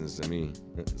license to me.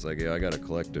 It's like, yeah, I got a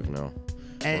collective now.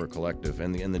 Or a collective.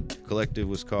 And the collective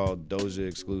was called Doja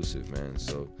Exclusive, man.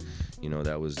 So,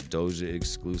 that was Doja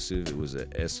Exclusive. It was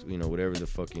whatever the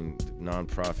fucking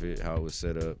nonprofit, how it was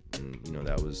set up. And,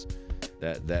 that was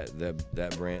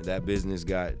that brand, that business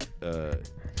got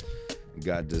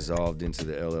dissolved into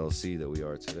the LLC that we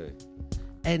are today.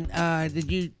 And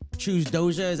did you choose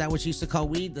Doja? Is that what you used to call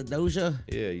weed, the Doja?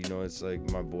 Yeah, it's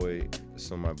like my boy.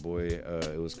 So my boy,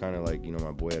 it was kind of like,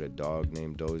 my boy had a dog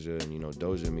named Doja, and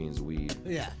Doja means weed.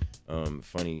 Yeah.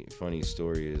 Funny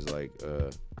story is like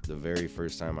the very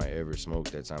first time I ever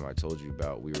smoked, that time I told you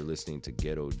about, we were listening to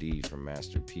Ghetto D from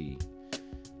Master P,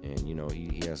 and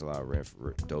he has a lot of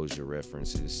Doja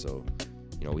references. So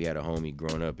we had a homie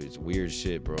growing up. It's weird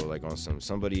shit, bro. Like on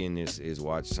somebody in this is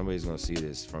somebody's gonna see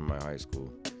this from my high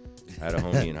school. I had a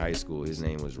homie in high school. His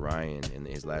name was Ryan, and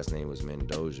his last name was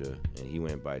Mendoza, and he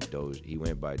went by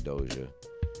Doja,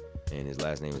 and his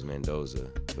last name was Mendoza,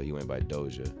 but he went by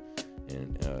Doja,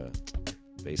 and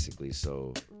basically,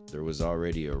 so there was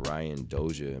already a Ryan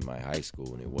Doja in my high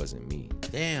school, and it wasn't me.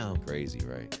 Damn. Crazy,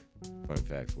 right? Fun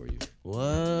fact for you. What?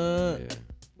 Yeah.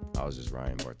 I was just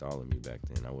Ryan Bartholomew back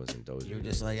then. I wasn't Doja. You were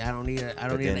just like, I don't need an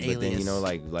alias. But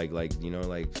then,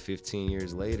 like 15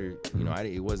 years later,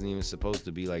 it wasn't even supposed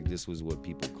to be like this was what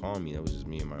people call me. That was just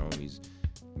me and my homies'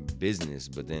 business.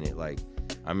 But then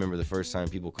I remember the first time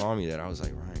people called me that, I was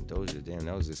like, Ryan Doja, damn,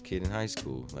 that was this kid in high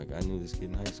school. Like, I knew this kid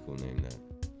in high school named that.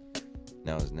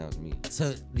 Now it's me.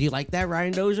 So do you like that,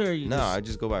 Ryan Doja? Or I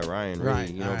just go by Ryan.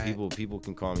 Really. Right. People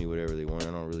can call me whatever they want.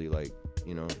 I don't really I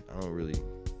don't really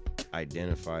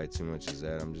identify too much as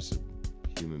that. I'm just a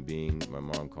human being. My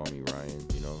mom called me Ryan,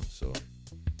 so.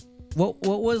 What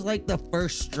was like the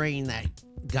first strain that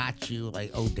got you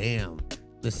like, oh damn,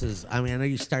 this is, I know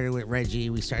you started with Reggie.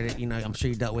 We started, I'm sure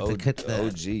you dealt with the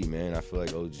OG, man. I feel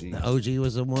like OG. The OG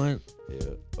was the one?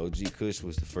 Yeah. OG Kush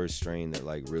was the first strain that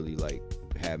really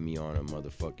had me on a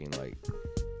motherfucking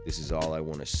this is all I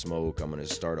want to smoke. I'm going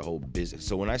to start a whole business.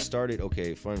 So when I started,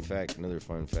 okay, another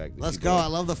fun fact. Let's go. I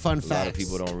love the fun facts. A lot of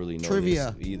people don't really know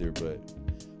Trivia. this either, but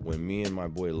when me and my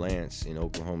boy Lance in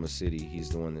Oklahoma City, he's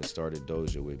the one that started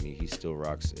Doja with me. He still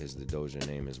rocks as the Doja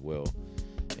name as well.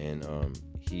 And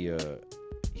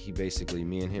he basically,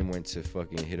 me and him went to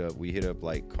fucking hit up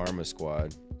like Karma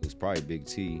Squad. It was probably Big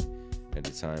T at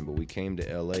the time, but we came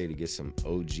to LA to get some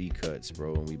OG cuts,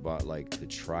 bro, and we bought like the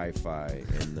Tri-Fi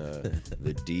and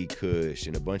the D Kush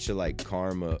and a bunch of like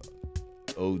Karma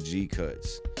OG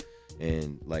cuts.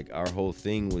 And like our whole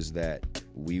thing was that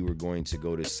we were going to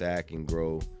go to SAC and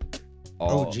grow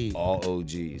all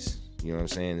OGs. You know what I'm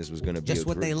saying? This was going to be just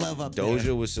what they love up there.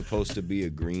 Doja was supposed to be a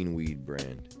green weed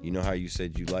brand. You know how you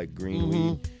said you like green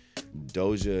weed?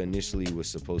 Doja initially was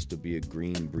supposed to be a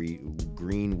green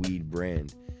weed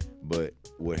brand. But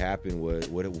what happened was,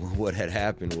 what had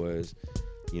happened was,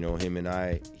 him and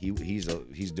I,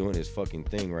 he's doing his fucking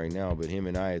thing right now. But him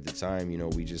and I at the time,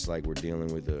 we just were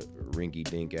dealing with a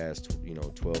rinky-dink ass,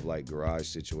 12 light garage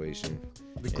situation.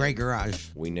 The gray garage.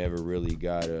 We never really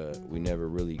got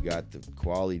the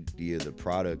quality of the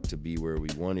product to be where we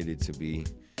wanted it to be.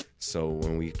 So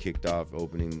when we kicked off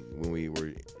when we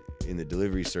were in the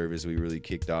delivery service, we really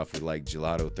kicked off with like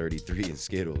Gelato 33 and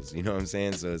Skittles, you know what I'm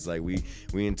saying? So it's like we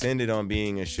intended on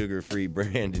being a sugar-free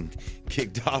brand and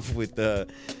kicked off with the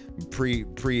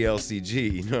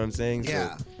pre-LCG, you know what I'm saying?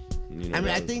 Yeah. So,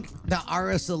 I think the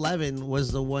RS11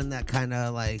 was the one that kind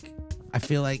of I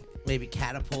feel like maybe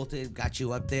catapulted, got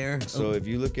you up there. So if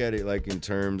you look at it in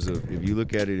terms, do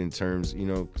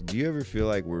you ever feel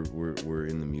like we're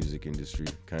in the music industry,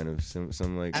 kind of some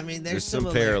there's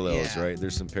some parallels, right?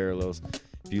 There's some parallels.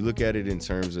 If you look at it in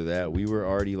terms of that, we were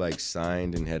already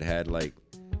signed and had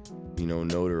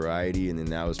notoriety, and then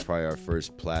that was probably our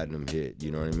first platinum hit.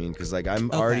 You know what I mean? Because I had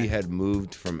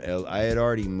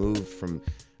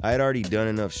already done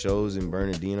enough shows in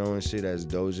Bernardino and shit as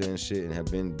Doja and shit, and have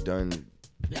been done.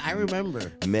 I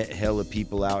remember. Met hella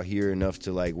people out here enough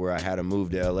to where I had to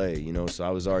move to LA, so I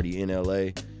was already in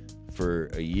LA for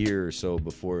a year or so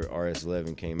before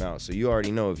RS11 came out. So you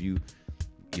already know if you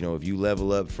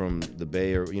level up from the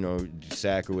Bay or,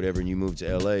 SAC or whatever, and you move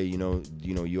to LA,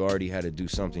 you already had to do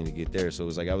something to get there. So it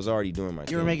was I was already doing my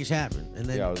thing. You were making shit happen. And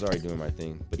then, I was already doing my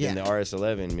thing. But then the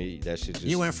RS11, that shit just...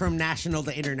 You went from national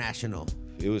to international.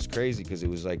 it was crazy because it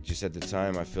was like just at the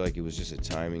time I feel like it was just a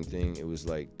timing thing. It was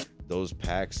like those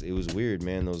packs, it was weird,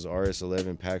 man. Those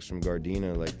RS11 packs from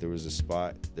Gardena, like there was a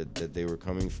spot that they were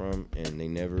coming from and they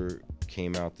never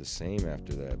came out the same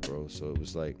after that, bro. So it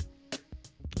was like,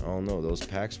 I don't know, those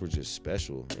packs were just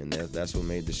special, and that's what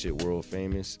made the shit world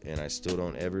famous. And I still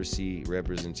don't ever see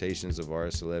representations of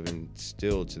RS11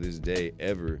 still to this day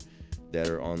ever that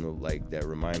are on the like that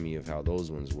remind me of how those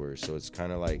ones were. So it's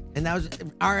kind of like, And that was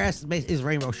RS is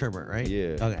Rainbow Sherbet, right?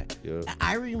 Yeah. Okay. Yeah.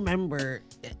 I remember,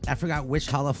 I forgot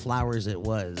which Hall of Flowers it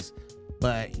was,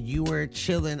 but you were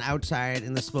chilling outside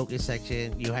in the smoking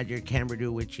section. You had your camera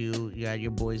dude with you. You had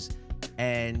your boys,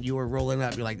 and you were rolling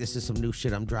up. You're like, "This is some new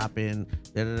shit I'm dropping."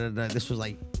 Da, da, da, da. This was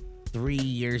like 3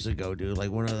 years ago, dude.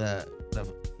 Like one of the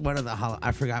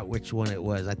I forgot which one it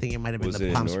was. I think it might have been was the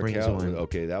it Palm NorCal? Springs one.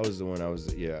 Okay, that was the one I was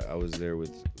there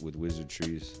with Wizard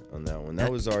Trees on that one.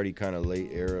 That was already kind of late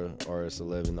era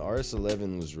RS11. The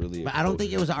RS11 was really, But I don't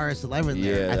think it was RS11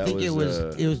 there. Yeah, I that think was,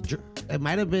 it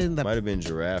might have been the might have been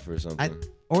Giraffe or something.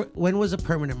 or when was a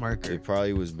permanent marker? It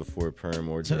probably was before Perm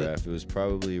or So Giraffe. It was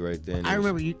probably right then. I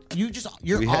remember you're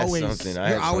We had always something. I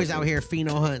had always something. out here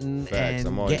pheno hunting Facts. I'm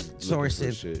and always get looking for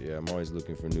sourcing. shit. Yeah, I'm always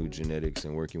looking for new genetics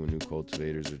and working with new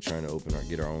cultivators or trying to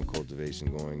get our own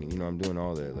cultivation going. And I'm doing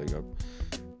all that. Like I'm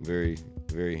very,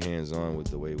 very hands-on with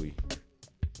the way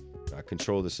I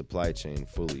control the supply chain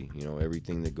fully.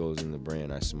 Everything that goes in the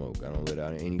brand, I smoke. I don't let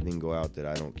anything go out that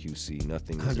I don't QC.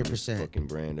 Nothing is in this 100%. fucking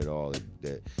brand at all.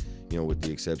 That with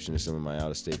the exception of some of my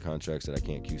out-of-state contracts that I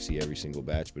can't QC every single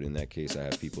batch. But in that case, I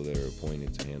have people that are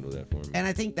appointed to handle that for me. And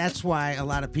I think that's why a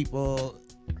lot of people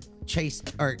chase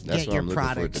or That's get why your I'm looking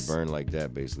products. for it to burn like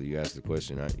that. Basically, you asked the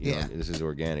question. This is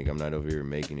organic. I'm not over here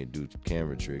making it do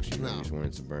camera tricks. I just want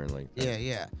it to burn like that.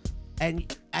 Yeah.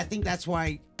 And I think that's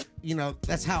why,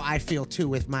 that's how I feel too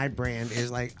with my brand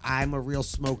is like, I'm a real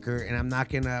smoker and I'm not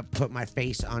going to put my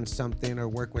face on something or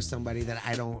work with somebody that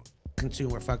I don't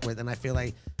consume or fuck with. And I feel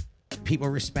like people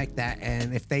respect that.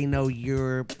 And if they know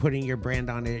you're putting your brand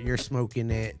on it, you're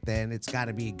smoking it, then it's got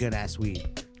to be good ass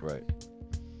weed. Right.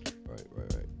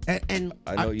 And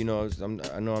I know,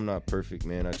 I know I'm not perfect,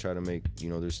 man. I try to make,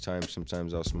 there's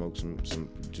sometimes I'll smoke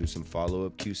do some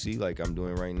follow-up QC like I'm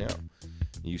doing right now.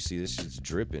 You see this shit's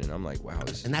dripping, and I'm like, wow,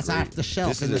 this is And that's great. off the shelf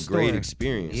This in is the a great store.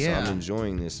 experience. Yeah. So I'm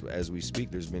enjoying this as we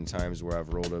speak. There's been times where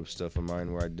I've rolled up stuff of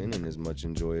mine where I didn't as much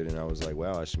enjoy it, and I was like,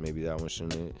 wow, maybe that one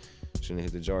shouldn't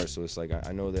hit the jar. So it's like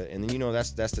I know that, and then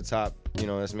that's the top.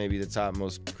 That's maybe the top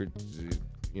most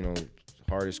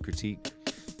hardest critique.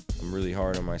 I'm really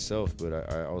hard on myself,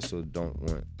 but I also don't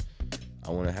want. I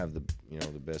want to have the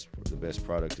best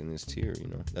product in this tier.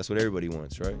 That's what everybody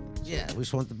wants, right? yeah, we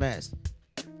just want the best.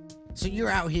 So you're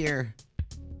out here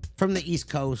from the East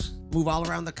Coast, move all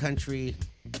around the country,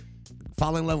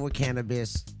 fall in love with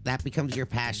cannabis. That becomes your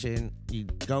passion. You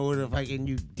go to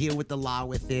you deal with the law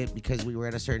with it because we were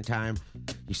at a certain time.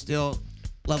 You still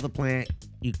love the plant.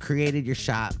 You created your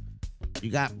shop.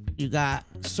 You got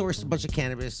sourced a bunch of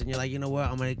cannabis, and you're like, you know what?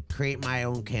 I'm gonna create my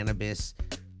own cannabis.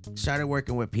 Started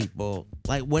working with people.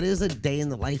 Like, what is a day in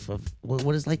the life of?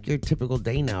 What is like your typical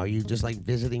day now? Are you just like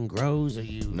visiting grows? Are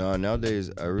you? No, nowadays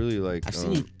I really like. I've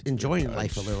seen you enjoying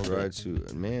life a little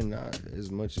bit. Man, not as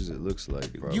much as it looks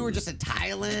like. Probably. You were just in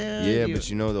Thailand. Yeah,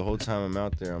 but the whole time I'm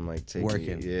out there, I'm like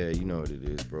Working. Yeah, you know what it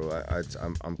is, bro.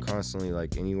 I'm constantly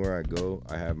like anywhere I go,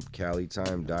 I have Cali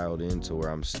time dialed in to where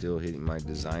I'm still hitting my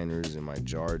designers and my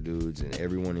jar dudes and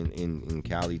everyone in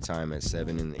Cali time at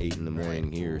 7 and 8 in the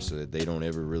morning here, so that they don't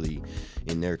ever really,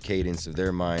 in their cadence of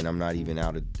their mind, I'm not even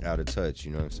out of touch.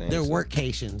 You know what I'm saying? They're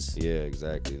workations. Yeah,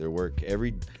 exactly.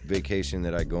 Every vacation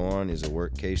that I go on is a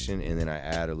workcation, and then I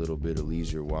add a little bit of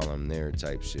leisure while I'm there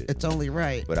type shit. It's only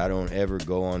right. But I don't ever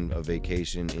go on a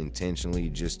vacation intentionally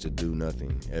just to do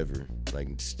nothing, ever. Like,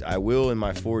 I will in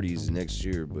my 40s next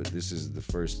year, but this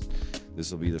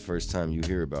will be the first time you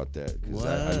hear about that, because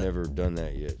I've never done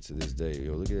that yet to this day.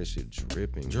 Yo, look at that shit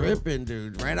dripping,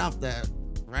 dude, right off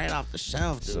the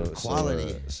shelf, dude.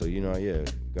 Quality. So you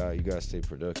gotta stay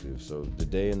productive. So the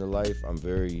day in the life, I'm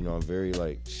very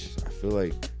like, I feel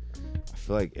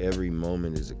like every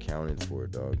moment is accounted for,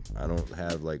 dog. I don't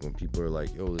have like when people are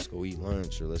like, yo, let's go eat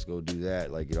lunch or let's go do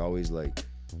that. Like, it always like,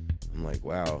 I'm like,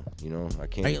 wow, I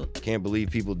can't believe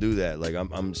people do that. Like,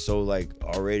 I'm so like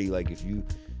already like, if you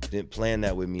didn't plan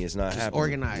that with me, it's not happening.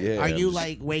 Organized. Yeah, Are you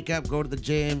like wake up, go to the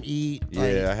gym, eat? Yeah,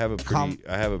 like, I have a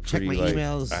check my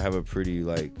emails. I have a pretty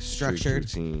like strict Structured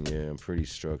routine. Yeah, I'm pretty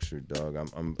structured, dog.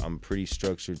 I'm pretty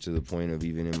structured to the point of,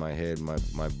 even in my head,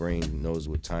 my brain knows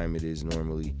what time it is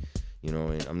normally. You know,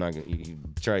 and I'm not gonna, you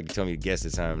try to tell me to guess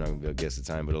the time, I'm not gonna be able to guess the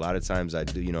time, but a lot of times I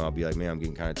do, you know, I'll be like, man, I'm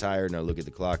getting kind of tired, and I look at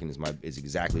the clock, and it's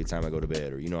exactly the time I go to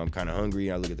bed, or, you know, I'm kind of hungry,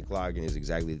 and I look at the clock, and it's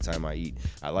exactly the time I eat.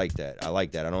 I like that.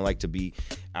 I don't like to be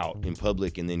out in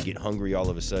public and then get hungry all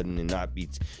of a sudden and not be,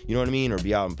 you know what I mean, or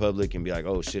be out in public and be like,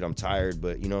 oh shit, I'm tired,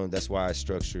 but, you know, that's why I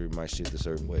structure my shit a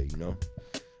certain way, you know?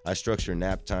 I structure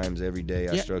nap times every day.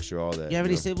 I structure all that. You have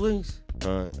any siblings?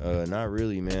 Not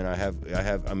really, man. I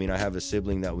have a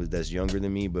sibling that's younger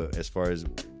than me, but as far as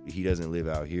he doesn't live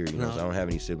out here, you know, so I don't have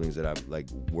any siblings that I like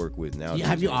work with now.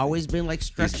 Have you always been like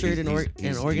structured and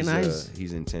organized?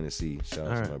 He's in Tennessee. Shout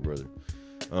out to my brother.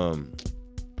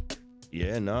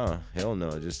 Yeah, nah, hell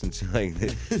no. Just until like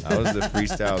I was the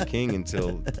freestyle king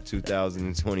until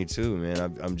 2022,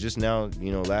 man. I'm just now,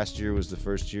 you know, last year was the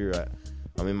first year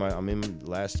I'm in the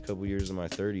last couple years of my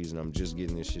 30s, and I'm just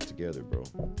getting this shit together, bro.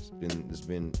 It's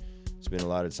been a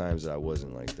lot of times that I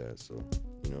wasn't like that. So,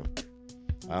 you know,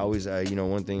 you know,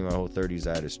 one thing in my whole 30s,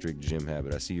 I had a strict gym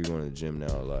habit. I see you're going to the gym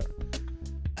now a lot.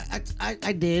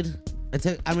 I did.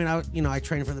 I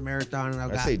trained for the marathon, and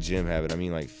I say gym habit. I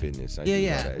mean like fitness. I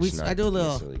do a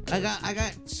little. I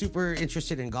got super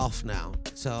interested in golf now,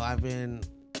 so I've been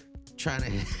trying to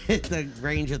hit the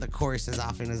range of the course as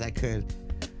often as I could.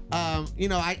 You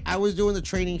know, I was doing the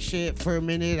training shit for a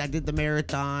minute. I did the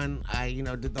marathon. I, you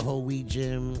know, did the whole weed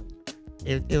gym.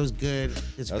 It was good.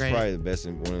 That's great. Probably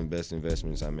one of the best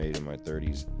investments I made in my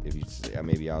 30s. If you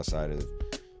maybe outside of,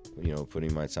 you know,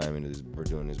 putting my time into this,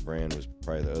 doing this brand, was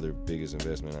probably the other biggest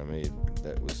investment I made.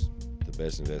 That was the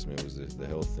best investment, was the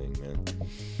health thing, man.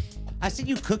 I see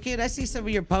you cooking. I see some of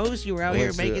your posts. You were out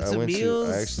here making some meals.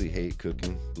 I actually hate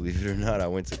cooking, believe it or not. I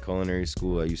went to culinary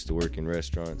school. I used to work in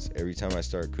restaurants. Every time I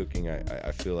start cooking,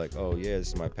 I feel like, oh yeah, this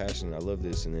is my passion. I love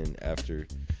this. And then after,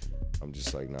 I'm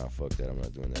just like, nah, fuck that. I'm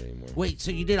not doing that anymore. Wait, so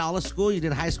you did all of school? You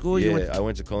did high school? Yeah, I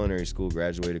went to culinary school,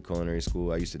 graduated culinary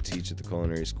school. I used to teach at the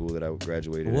culinary school that I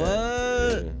graduated what?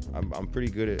 at. Yeah, I'm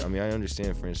pretty good at, I mean, I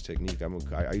understand French technique.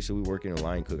 I used to be working a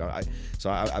line cook.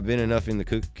 I've been enough in the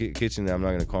kitchen that I'm not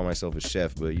going to call myself a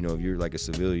chef, but, you know, if you're like a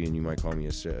civilian, you might call me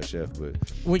a chef. But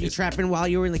were you trapping while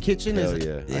you were in the kitchen? Hell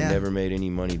yeah. I never made any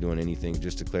money doing anything.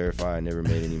 Just to clarify, I never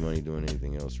made any money doing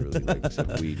anything else, really, like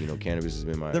except weed. You know, cannabis has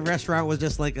been my... The restaurant was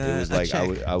just like a... It was like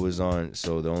check. I was on,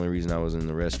 so the only reason I was in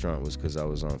the restaurant was because I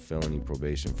was on felony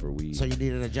probation for weed. So you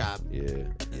needed a job. Yeah.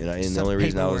 And the only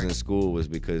reason I was in school was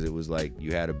because it was like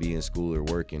you had to be in school or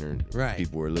working, or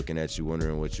people were looking at you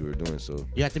wondering what you were doing. So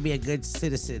you have to be a good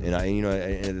citizen. And you know,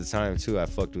 at the time too, I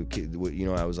fucked with kids. You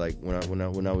know, I was like, when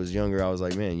I was younger, I was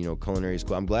like, man, you know, culinary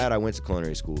school. I'm glad I went to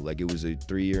culinary school. Like, it was a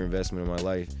 3-year investment in my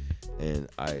life, and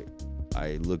I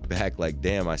look back like,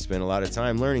 damn, I spent a lot of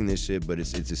time learning this shit, but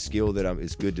it's a skill that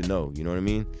it's good to know. You know what I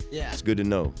mean? Yeah. It's good to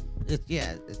know.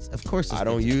 Of course. I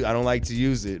don't like to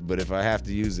use it, but if I have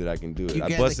to use it, I can do it.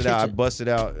 I busted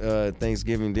out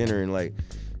Thanksgiving dinner, and like,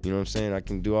 you know what I'm saying? I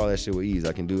can do all that shit with ease.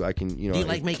 I can, you know. Do you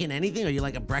like making anything? Or you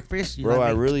like a breakfast? I'm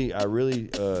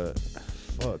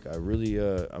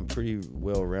pretty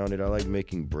well rounded. I like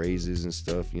making braises and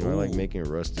stuff. You know, I like making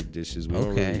rustic dishes. We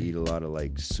don't really eat a lot of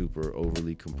like super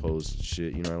overly composed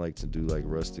shit. You know, I like to do like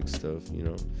rustic stuff. You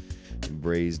know,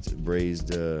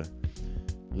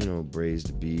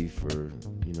 braised beef, or,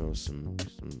 you know, some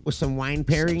with some wine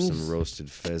pairings, some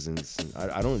roasted pheasants.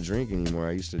 And I don't drink anymore.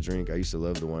 I used to drink. I used to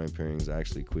love the wine pairings. I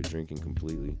actually quit drinking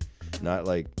completely. Not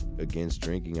like against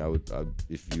drinking.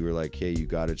 If you were like, hey, you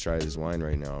got to try this wine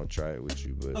right now, I'll try it with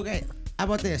you. But okay, how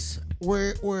about this?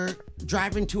 We're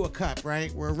driving to a cup,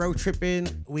 right? We're road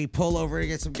tripping. We pull over to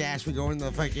get some gas. We go in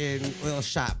the fucking little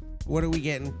shop. What are we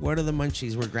getting? What are the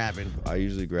munchies we're grabbing? I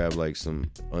usually grab like some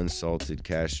unsalted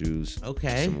cashews.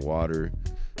 Okay. Some water.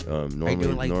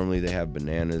 Normally they have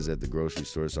bananas at the grocery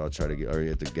store, so I'll try to get, or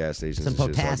at the gas station. Some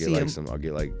potassium. I'll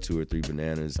get like 2 or 3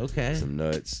 bananas. Okay. Some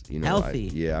nuts. You know,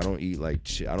 healthy. I don't eat like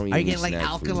shit. I don't eat. Are you getting like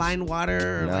alkaline foods.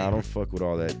 Water? Nah, I don't fuck with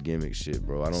all that gimmick shit,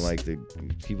 bro. I don't like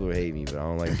people hate me, but I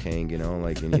don't like Kangen. I don't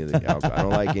like any of the I don't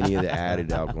like any of the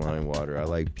added alkaline water. I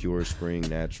like pure spring,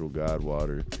 natural God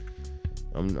water.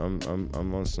 I'm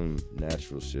on some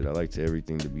natural shit. I like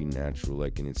everything to be natural,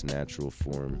 like in its natural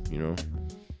form, you know?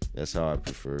 That's how I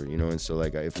prefer, you know? And so,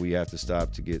 like, if we have to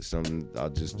stop to get something, I'll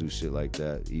just do shit like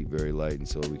that, eat very light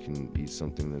until we can eat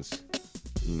something that's,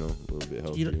 you know, a little bit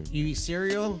healthier. You eat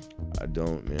cereal? I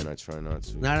don't, man. I try not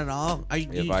to. Not at all?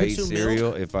 If I eat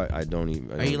cereal, I don't eat.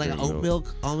 Are you like oat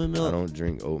milk, almond milk? I don't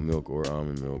drink oat milk or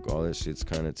almond milk. All that shit's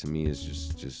kind of, to me, is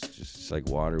just like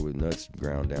water with nuts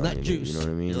ground down Nut in juice. it. You know what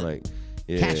I mean? Like,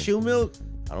 yeah. Cashew milk?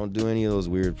 I don't do any of those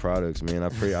weird products, man.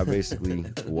 I basically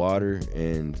water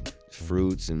and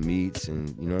fruits and meats, and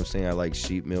you know what I'm saying. I like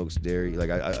sheep milks, dairy. Like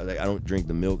I don't drink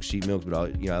the milk, sheep milks, but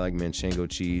I like Manchego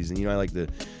cheese, and I like the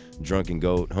Drunken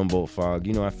Goat, Humboldt Fog.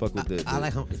 I fuck with the I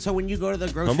like so when you go to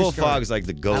the grocery Humboldt store, Fog is like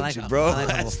the goat, bro. I like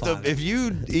Humboldt Fog. If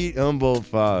you eat Humboldt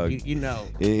Fog, you know.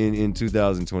 In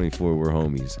 2024, we're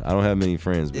homies. I don't have many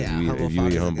friends, but if you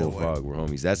eat Humboldt Fog, we're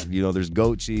homies. That's there's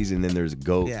goat cheese and then there's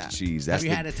goat cheese. That's have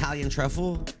you had Italian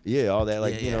truffle? Yeah, all that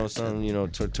some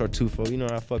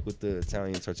tartufo. I fuck with the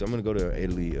Italian tartufo. I'm gonna go to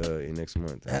Italy next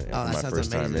month. My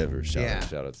first time ever.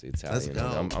 Shout out to Italian. Let's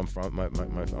go. I'm from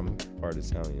I'm part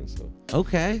Italian, so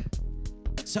okay.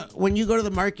 So when you go to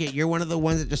the market, you're one of the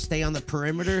ones that just stay on the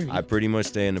perimeter? I pretty much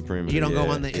stay in the perimeter. You don't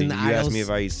go in the You aisles? ask me if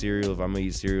I eat cereal. If I'm going to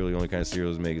eat cereal, the only kind of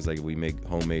cereal we make is like if we make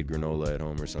homemade granola at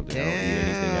home or something. I don't eat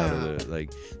anything out of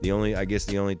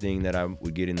the only thing that I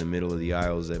would get in the middle of the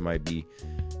aisles that might be,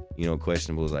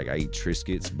 questionable is like I eat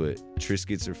Triscuits, but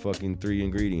Triscuits are fucking 3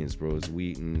 ingredients, bro. It's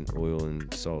wheat and oil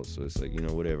and salt. So it's like,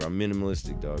 whatever. I'm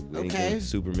minimalistic, dog. Anything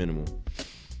super minimal.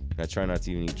 I try not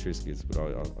to even eat Triscuits, but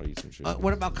I'll eat some Triscuits.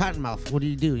 What about Cottonmouth? What do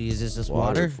you do? Is this just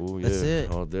water? Fool, That's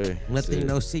it. All day. Nothing,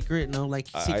 no secret, no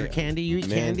secret candy. You eat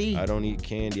candy? I don't eat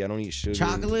candy. I don't eat sugar.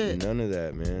 Chocolate? None of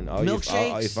that, man.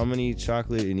 Milkshakes? If I'm gonna eat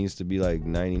chocolate, it needs to be like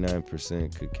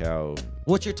 99% cacao.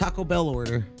 What's your Taco Bell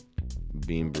order?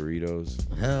 Bean burritos.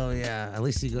 Hell yeah! At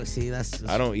least you go see that's.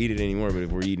 I don't eat it anymore, but if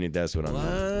we're eating it, that's what I'm doing. You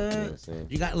know what I'm saying?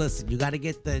 You got to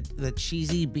get the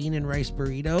cheesy bean and rice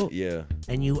burrito. Yeah.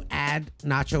 And you add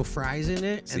nacho fries in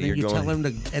it, So and then you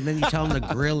tell them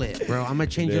to grill it, bro. I'm gonna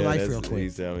change your life real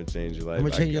quick. I'm gonna change your life. I'm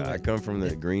gonna change your life. I come from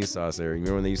the green sauce area.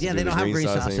 Remember when they used to do they the don't have green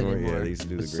sauce anymore. Yeah, they used to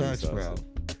do the green sauce. Bro.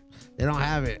 They don't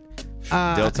have it.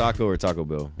 Del Taco or Taco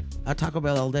Bell? Taco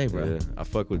Bell all day, bro. Yeah, I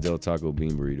fuck with Del Taco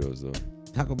bean burritos though.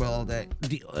 Taco Bell all day.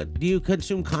 Do you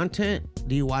consume content?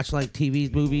 Do you watch like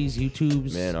TVs, movies,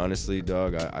 YouTubes? Man, honestly,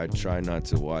 dog, I try not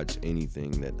to watch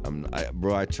anything that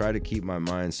I try to keep my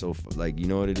mind so you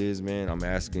know what it is, man. I'm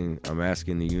asking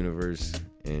the universe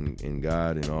and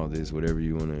God and all this, whatever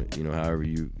you want to, however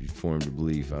you form the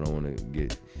belief. I don't want to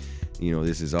get,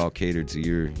 this is all catered to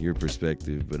your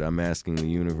perspective, but I'm asking the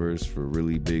universe for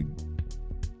really big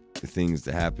things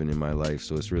to happen in my life.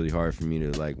 So it's really hard for me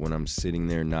to, when I'm sitting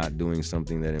there not doing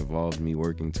something that involves me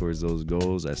working towards those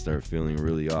goals, I start feeling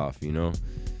really off,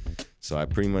 So I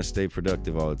pretty much stay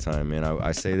productive all the time, man.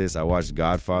 I say this, I watched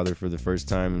Godfather for the first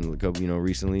time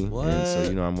recently. What? And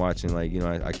so, I'm watching,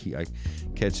 I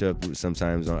catch up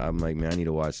sometimes. I'm like, man, I need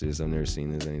to watch this. I've never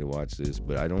seen this. I need to watch this.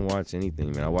 But I don't watch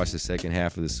anything, man. I watch the second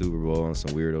half of the Super Bowl on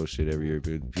some weirdo shit every year.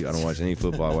 I don't watch any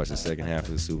football. I watch the second half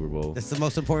of the Super Bowl. That's the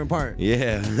most important part.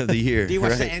 Yeah, of the year. Do you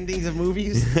watch the endings of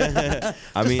movies?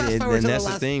 I mean, and that's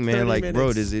the thing, man.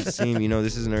 Bro, does it seem,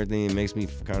 this is another thing that makes me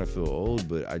kind of feel old,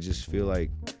 but I just feel like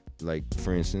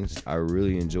for instance, I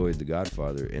really enjoyed The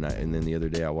Godfather, and then the other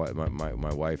day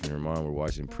my wife and her mom were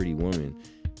watching Pretty Woman,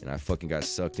 and I fucking got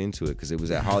sucked into it because it was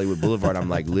at Hollywood Boulevard. I'm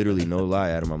like, literally, no lie,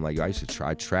 Adam. I'm like, I used to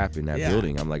try trap in that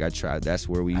building. I'm like, that's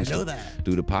where we used to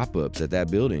do the pop-ups at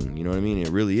that building. You know what I mean? It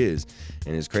really is,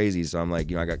 and it's crazy. So I'm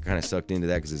like, I got kind of sucked into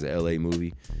that because it's an LA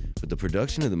movie. But the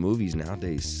production of the movies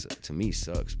nowadays, to me,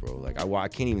 sucks, bro. I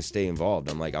can't even stay involved.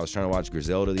 I'm like, I was trying to watch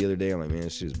Griselda the other day. I'm like, man,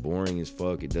 this shit's boring as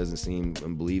fuck. It doesn't seem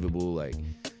unbelievable. How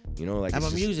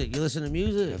about music? You listen to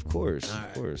music? Of course. I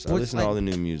listen to all the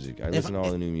new music.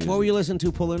 What were you listening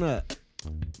to pulling up?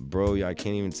 Bro, I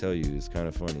can't even tell you. It's kind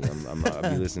of funny. I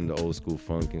be listening to old school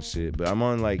funk and shit. But I'm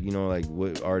on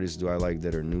what artists do I like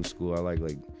that are new school? I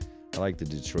like the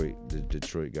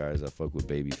Detroit guys. I fuck with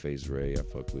Babyface Ray. I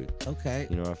fuck with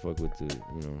I fuck with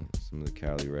some of the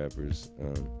Cali rappers.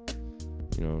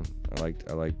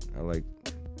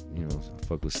 I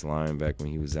fuck with Slime back when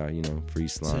he was out. Free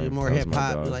Slime. So you're more hip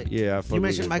hop. Yeah, I fuck. You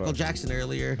mentioned with Michael Jackson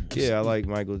earlier. Yeah, I like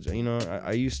Michael.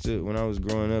 I used to, when I was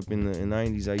growing up in the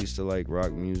 '90s, I used to like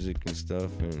rock music and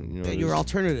stuff, and you were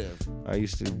alternative. I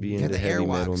used to be into heavy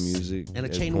metal music and a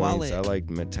chain wallet. I like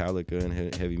Metallica and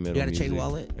heavy metal. You got a music. chain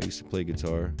wallet? I used to play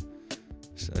guitar.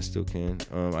 I still can.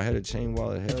 I had a chain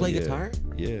wallet. You play guitar?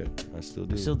 Yeah, I still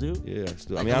do. You still do? Yeah, I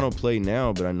still. I don't play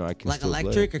now, but I know I can still play. Like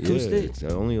electric, acoustic? Yeah, it's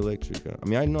only electric.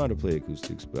 I know how to play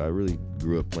acoustics, but I really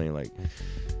grew up playing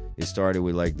it started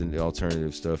with the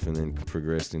alternative stuff and then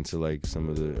progressed into some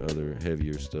of the other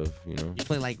heavier stuff, You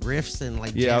play riffs and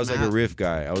I was a riff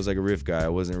guy. I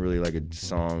wasn't really a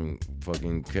song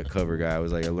fucking cover guy. I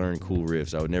was I learned cool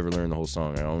riffs. I would never learn the whole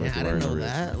song. I only I didn't know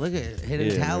that. Look at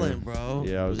hidden talent, man. Bro.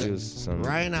 Yeah, I was just some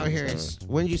Ryan out here.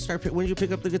 When did you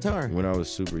pick up the guitar? When I was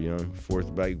super young,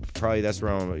 probably that's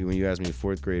around when you asked me if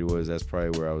 4th grade was. That's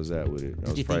probably where I was at with it.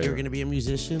 Did you think you were gonna be a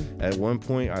musician? At one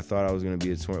point, I thought I was gonna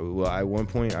be at one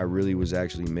point I really was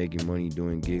actually making money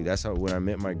doing gigs. That's how when I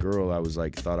met my girl, I was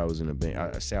like thought I was in a band.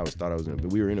 I thought I was in a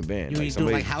band. We were in a band. You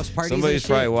doing like house parties? Somebody's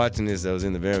probably watching this that was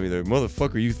in the band. Be like,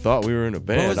 motherfucker, you thought we were in a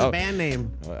band. What was the band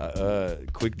name?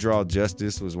 Quick Draw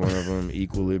Justice was one of them.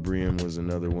 Equilibrium was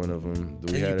another one of them.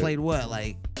 And you played what,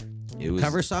 like? It was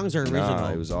cover songs or original? Nah,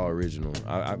 it was all original.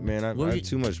 I have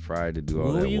too much pride to do all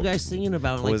that. What were you guys singing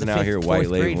about? I wasn't out here white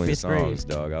labeling songs,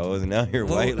 dog. I wasn't out here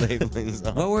white labeling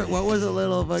songs. What was a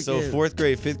little fucking... So 4th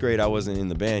grade, 5th grade, I wasn't in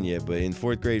the band yet, but in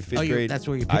 4th grade, 5th grade, that's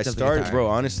where you picked I up started, the guitar. bro.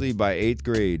 Honestly, by 8th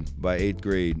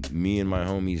grade, me and my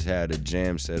homies had a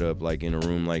jam set up like in a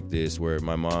room like this, where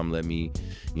my mom let me,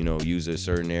 use a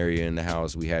certain area in the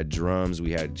house. We had drums,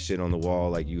 we had shit on the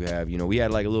wall like you have. We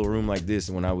had like a little room like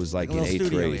this when I was like in 8th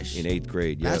grade. In 8th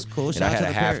grade, yeah. That's cool. And I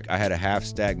had a half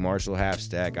stack, Marshall half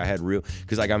stack. I had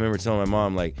because like I remember telling my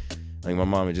mom like my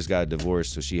mom had just got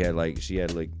divorced, so she had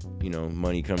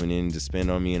money coming in to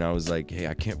spend on me, and I was like, hey,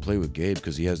 I can't play with Gabe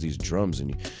because he has these drums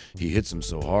and he hits them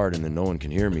so hard and then no one can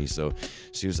hear me. So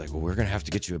she was like, well, we're gonna have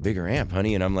to get you a bigger amp,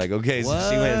 honey. And I'm like, okay. So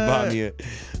she went and bought me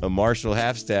a Marshall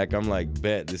half stack. I'm like,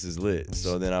 bet, this is lit.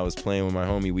 So then I was playing with my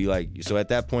homie. So at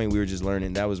that point we were just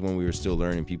learning. That was when we were still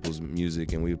learning people's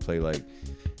music, and we would play like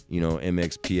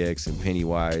MXPX and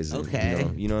Pennywise. And, okay.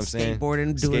 You know what I'm saying?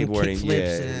 Doing kickflips,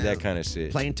 yeah, that kind of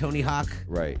shit. Playing Tony Hawk.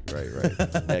 Right.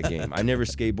 That game. I never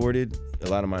skateboarded. A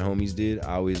lot of my homies did.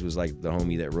 I always was like the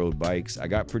homie that rode bikes. I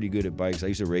got pretty good at bikes. I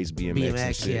used to race BMX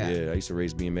and shit. Yeah, I used to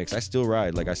race BMX. I still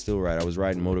ride. I was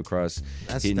riding motocross,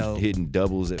 hitting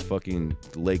doubles at fucking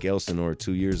Lake Elsinore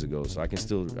 2 years ago. So I can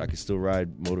still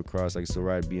ride motocross. I can still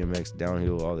ride BMX,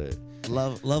 downhill, all that.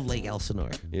 Love Lake Elsinore.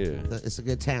 Yeah, it's a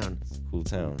good town. It's a cool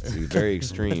town. It's very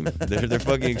extreme. They're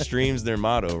fucking extremes. Their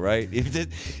motto, right?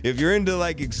 If you're into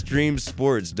like extreme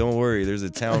sports, don't worry. There's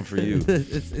a town for you.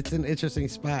 It's an interesting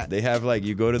spot. They have like if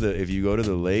you go to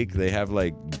the lake, they have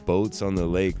like boats on the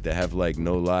lake that have like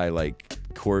no lie like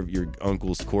your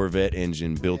uncle's Corvette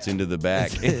engine built into the back.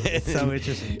 It's so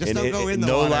interesting. Just don't go in the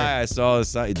water. No lie, I saw a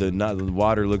sign. The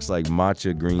water looks like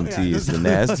matcha green tea. It's the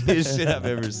nastiest shit I've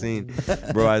ever seen.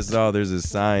 Bro, I saw there's a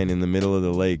sign in the middle of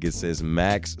the lake. It says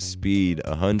max speed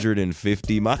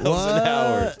 150 miles an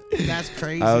hour. That's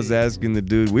crazy. I was asking the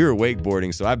dude, we were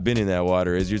wakeboarding, so I've been in that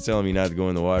water. As you're telling me not to go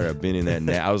in the water, I've been in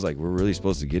that. I was like, we're really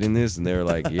supposed to get in this? And they were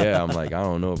like, yeah. I'm like, I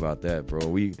don't know about that, bro.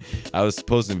 I was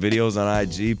posting videos on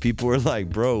IG. People were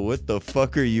like, bro, what the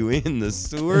fuck are you in the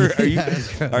sewer? Are you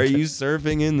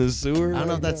surfing in the sewer? I don't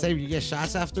know if that's safe. You get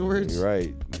shots afterwards.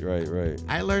 Right.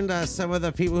 I learned some of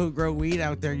the people who grow weed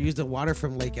out there use the water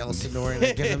from Lake Elsinore and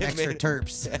give them extra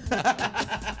terps.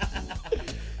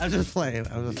 I'm just playing.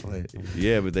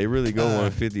 Yeah, but they really go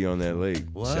 150 on that lake.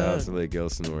 What? Shout out to Lake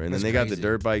Elsinore. And then they got the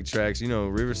dirt bike tracks.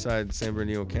 Riverside, San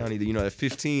Bernardino County.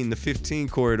 The 15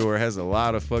 corridor has a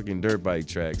lot of fucking dirt bike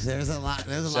tracks. There's a lot.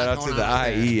 Shout out to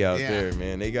the IE out there,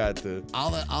 man. They got all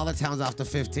the towns off the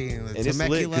 15. And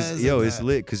it's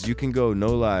lit because you can go,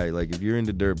 no lie. Like if you're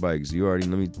into dirt bikes, all the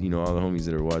homies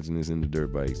that are watching this into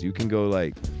dirt bikes, you can go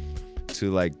like to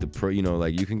like the pro,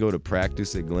 you can go to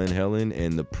practice at Glen Helen,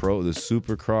 and the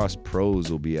Supercross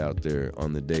pros will be out there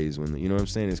on the days when you know what I'm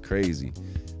saying. It's crazy.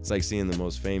 It's like seeing the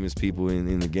most famous people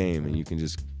in the game, and you can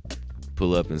just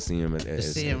pull up and see them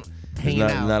there's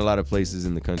not a lot of places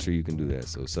in the country you can do that.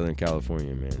 So Southern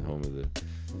California, man, home of the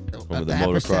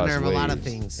motocross epicenter of a waves. lot of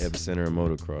things. Epicenter of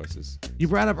motocrosses. You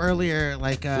brought up earlier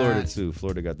like Florida too.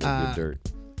 Florida got that good dirt.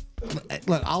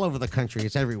 Look, all over the country,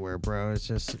 it's everywhere, bro. It's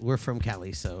just we're from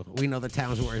Cali, so we know the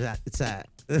towns where it's at.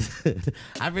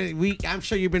 I'm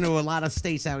sure you've been to a lot of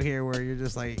states out here where you're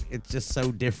just like, it's just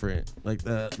so different. Like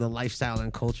the lifestyle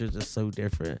and culture is just so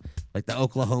different. Like the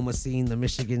Oklahoma scene, the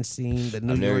Michigan scene, the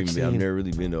New York scene. I've never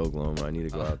really been to Oklahoma. I need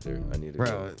to go out there.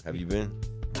 Go. Have you been?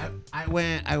 I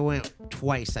went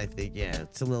twice, I think. Yeah,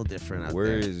 it's a little different out there.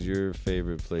 Where is your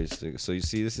favorite place to go? So you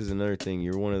see, this is another thing.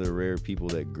 You're one of the rare people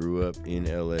that grew up in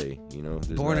LA.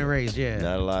 Born and raised. Yeah,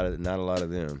 not a lot of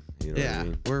them. You know what I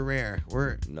mean? We're rare.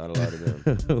 We're not a lot of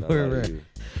them. We're rare.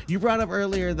 You brought up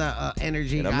earlier the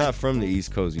energy. And I'm not from the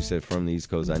East Coast. You said from the East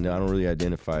Coast. I know I don't really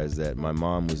identify as that. My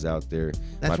mom was out there.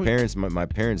 My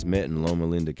parents met in Loma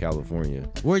Linda, California.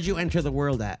 Where'd you enter the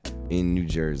world at? In New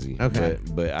Jersey. Okay.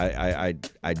 But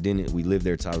I didn't. We lived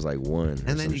there till I was like 1.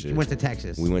 And then you went to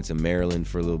Texas. We went to Maryland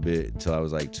for a little bit till I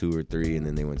was like 2 or 3, and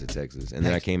then they went to Texas. And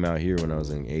then I came out here when I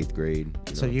was in 8th grade.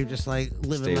 So you just like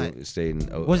living stayed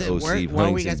in was it OC, work?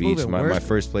 Huntington Beach. My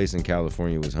first place in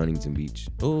California was Huntington Beach.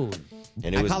 Ooh.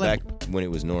 And it was back when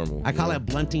it was normal. I call it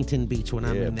Bluntington Beach when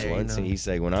I'm in there. Bluntington. He's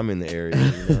like when I'm in the area. You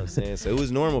know what I'm saying? So it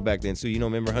was normal back then too. You know,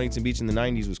 remember Huntington Beach in the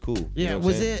 '90s was cool. Yeah. You know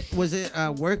was it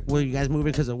work? Were you guys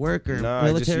moving because of work or Nah,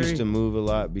 military? I just used to move a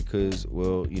lot because,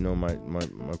 well, you know, my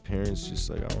parents just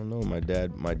like, I don't know.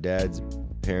 My dad's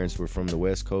parents were from the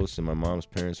West Coast and my mom's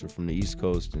parents were from the East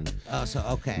Coast, and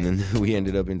okay. And then we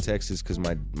ended up in Texas because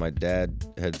my dad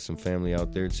had some family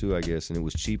out there too, I guess, and it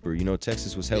was cheaper. You know,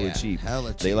 Texas was hella cheap.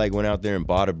 They like went out there and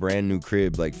bought a brand new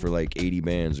crib like for like 80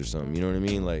 bands or something. You know what I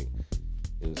mean? Like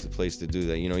it was the place to do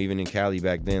that. You know, even in Cali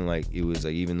back then, like it was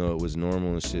like even though it was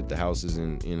normal and shit, the houses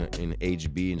in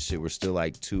HB and shit were still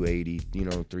like 280. You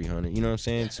know, 300. You know what I'm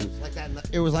saying?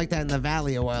 It was like that in the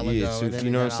Valley a while ago.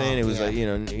 You know what I'm saying? It was like you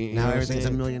know. Now everything's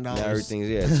 $1 million. Now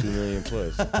everything's $2 million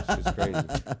plus. It's crazy.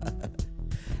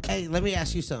 Hey, let me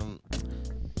ask you something.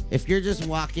 If you're just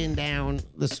walking down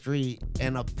the street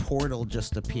and a portal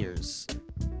just appears,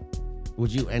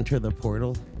 would you enter the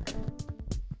portal?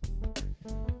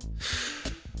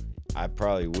 I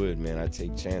probably would, man. I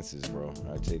take chances, bro.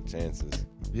 I take chances.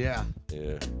 Yeah.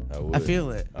 Yeah, I would. I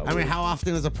feel it. I mean, how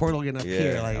often is a portal gonna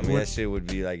appear? Yeah, I mean, that shit would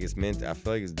be like, it's meant. I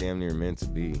feel like it's damn near meant to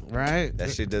be. Right.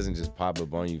 That shit doesn't just pop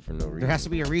up on you for no reason. There has to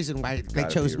be a reason why they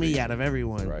chose me out of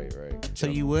everyone. Right. So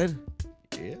you would?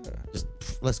 Yeah. Just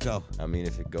let's go. I mean,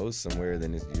 if it goes somewhere,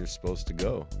 then you're supposed to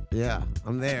go. Yeah,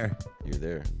 I'm there. You're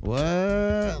there.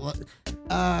 What?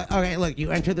 Okay, look,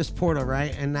 you enter this portal,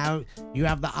 right? And now you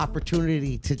have the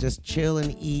opportunity to just chill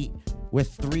and eat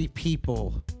with 3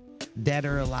 people, dead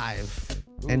or alive.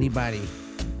 Oof. Anybody,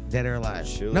 dead or alive.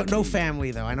 No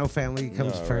family though. I know family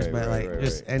comes first, but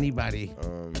just anybody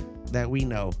that we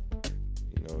know.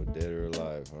 You know, dead or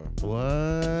alive, huh?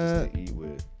 What? Just to eat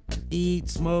with. Eat,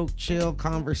 smoke, chill,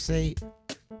 conversate.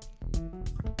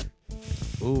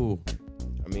 Ooh.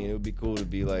 I mean, it would be cool to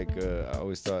be like, I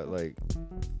always thought like,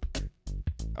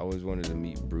 I always wanted to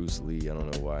meet Bruce Lee. I don't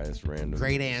know why. It's random.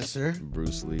 Great answer.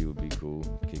 Bruce Lee would be cool.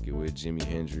 Kick it with Jimi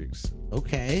Hendrix.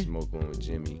 Okay. Smoke one with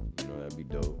Jimmy. You know, that'd be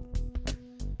dope.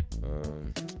 I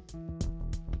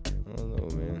don't know,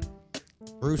 man.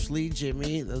 Bruce Lee,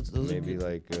 Jimmy. Those maybe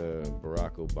like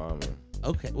Barack Obama.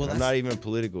 Okay, well, I'm not even a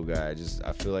political guy.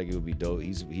 I feel like it would be dope.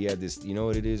 He had this. You know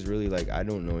what it is? Really, like I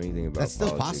don't know anything about. That's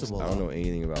still politics. possible. I don't know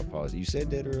anything about politics. You said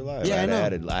dead or alive. Yeah, I know.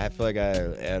 I feel like I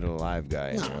added a live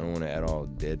guy. No. I don't want to add all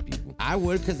dead people. I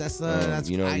would, because that's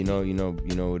you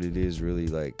know what it is. Really,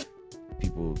 like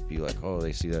people be like, oh,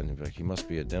 they see that and be like, he must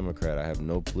be a Democrat. I have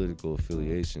no political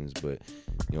affiliations, but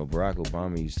you know, Barack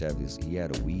Obama used to have this. He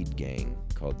had a weed gang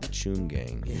called the Chum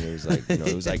Gang. And it was like, you know,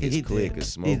 it was like his clique of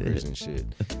smokers and shit.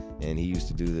 And he used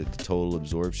to do the total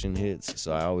absorption hits.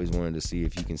 So I always wanted to see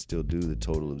if he can still do the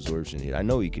total absorption hit. I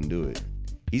know he can do it.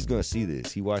 He's gonna see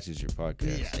this. He watches your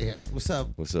podcast. Yeah. What's up?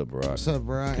 What's up, Barack? What's up,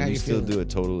 Barack? Can you still do a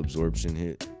total absorption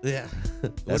hit? Yeah.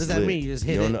 What does that mean? You just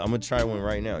hit it? I'm gonna try one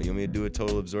right now. You want me to do a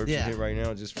total absorption hit right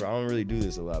now? I don't really do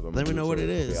this a lot. But let me know what it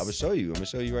is. I'm gonna show you. I'm gonna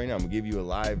show you right now. I'm gonna give you a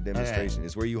live demonstration. Okay.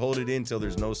 It's where you hold it in till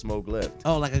there's no smoke left.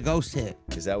 Oh, like a ghost hit.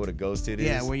 Is that what a ghost hit is?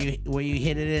 Yeah, where you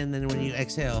hit it in, and then when you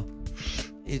exhale,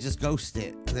 you just ghost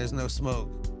it. There's no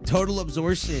smoke. Total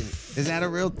absorption. Is that a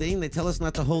real thing? They tell us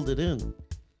not to hold it in,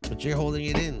 but you're holding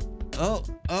it in. Oh,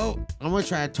 I'm gonna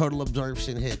try a total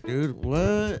absorption hit, dude.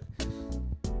 What?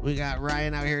 We got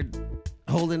Ryan out here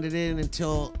holding it in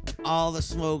until all the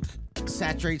smoke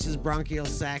saturates his bronchial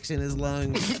sacs in his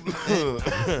lungs.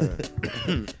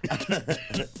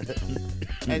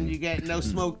 And you get no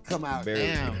smoke come out. Barely.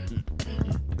 Damn.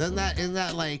 Isn't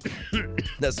that like...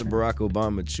 That's a Barack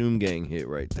Obama Chum Gang hit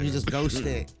right there. You just ghost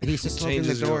it. He's just smoking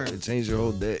the door. It changed your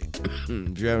whole day.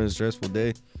 If you're having a stressful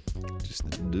day,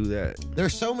 just do that.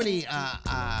 There's so many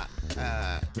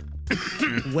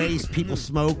ways people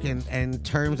smoke and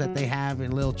terms that they have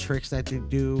and little tricks that they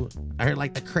do. I heard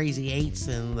like the crazy eights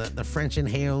and the French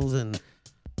inhales and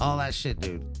all that shit,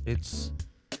 dude. It's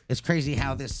crazy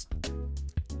how this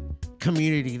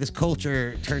community, this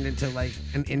culture turned into like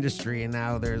an industry, and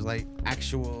now there's like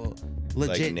actual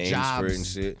legit like jobs for it and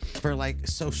shit. For like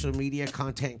social media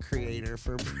content creator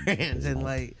for brands, and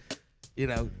like, you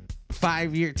know,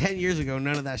 10 years ago,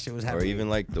 none of that shit was happening. Or even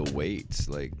like the weights,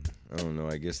 like I don't know,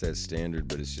 I guess that's standard,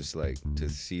 but it's just like to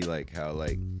see like how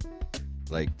like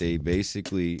they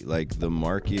basically like the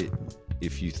market.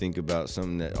 If you think about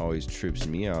something that always trips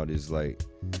me out is like,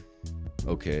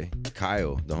 okay,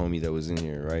 Kyle, the homie that was in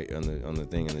here, right, on the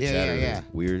thing in the chat. Yeah.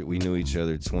 We knew each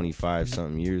other 25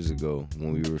 something years ago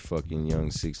when we were fucking young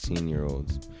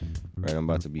 16-year-olds, right? I'm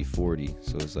about to be 40,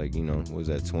 so it's like, you know, what was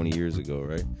that, 20 years ago,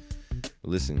 right?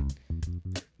 Listen,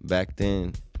 back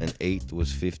then an eighth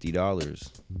was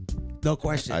 $50. No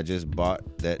question. I just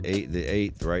bought the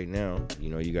eighth right now. You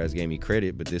know, you guys gave me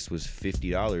credit, but this was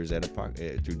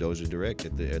 $50 through Doja Direct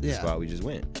at the spot we just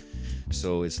went.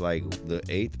 So it's like the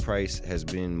eighth price has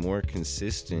been more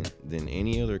consistent than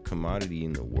any other commodity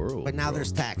in the world. But now bro.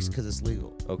 there's tax because it's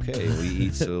legal. Okay, we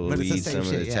eat some of the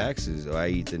shit, taxes. I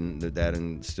eat that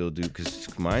and still do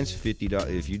because mine's $50.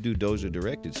 If you do Doja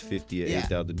Direct, it's 50 at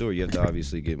eighth out the door. You have to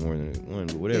obviously get more than one,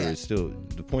 but whatever. It's still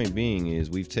the point being is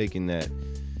we've taken that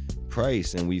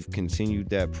price and we've continued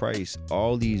that price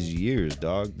all these years,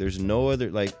 dog. There's no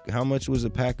other how much was a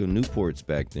pack of Newports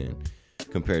back then?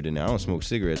 Compared to now, I don't smoke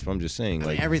cigarettes, but I'm just saying,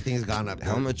 everything's gone up.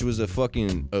 How much was a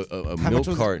fucking milk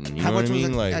carton? You know what I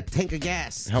mean? A tank of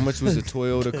gas. How much was a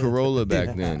Toyota Corolla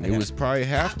back then? It was probably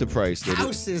half the price.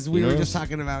 Houses we were just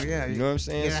talking about, You know what I'm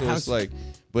saying? So it's like,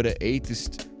 but an eighth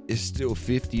is still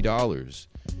 $50.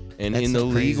 And That's in the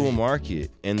so crazy. legal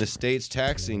market, and the state's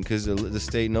taxing because the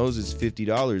state knows it's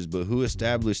 $50, but who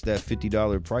established that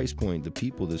 $50 price point? The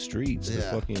people, the streets. The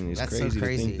fucking, it's That's crazy so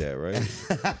crazy to think that, right?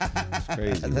 It's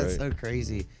crazy, That's right? so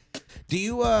crazy. Do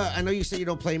you, I know you said you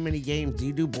don't play many games. Do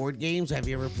you do board games? Have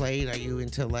you ever played? Are you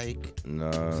into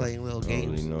playing little games? I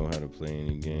don't really know how to play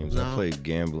any games. No? I play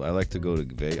gamble. I like to go to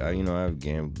Vegas. I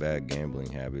have bad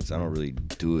gambling habits. I don't really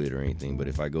do it or anything, but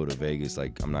if I go to Vegas,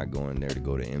 I'm not going there to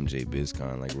go to MJ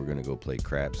BizCon. We're going to go play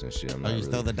craps and shit.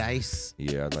 Throw the dice?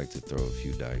 Yeah, I'd like to throw a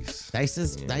few dice. Dice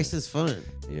is fun.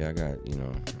 Yeah,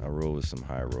 I roll with some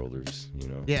high rollers,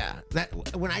 Yeah,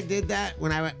 when I did that,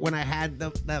 when I had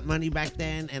that money back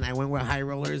then, and I went with high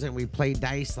rollers and we played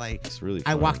dice, it's really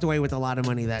I fun. walked away with a lot of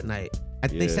money that night.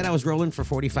 They said I was rolling for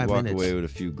 45 minutes. Walk away with a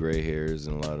few gray hairs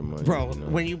and a lot of money. Bro,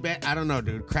 when you bet, I don't know,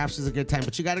 dude. Craps is a good time,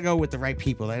 but you got to go with the right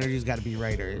people. The energy's got to be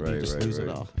right, or you just lose it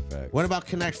all. Facts. What about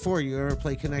Connect 4? You ever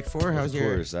play Connect 4? Of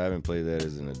course, I haven't played that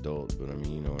as an adult, but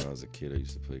when I was a kid, I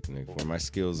used to play Connect 4. My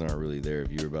skills aren't really there.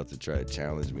 If you were about to try to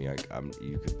challenge me,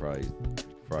 you could probably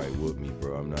whoop me,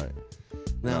 bro. I'm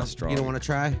not strong. You don't want to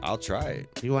try? I'll try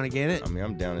it. You want to get it?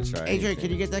 I'm down to try. Adrian,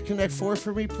 can you get that Connect 4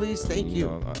 for me, please? Thank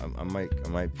you. I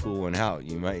might pull one out.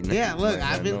 You might. Yeah, look,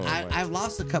 I've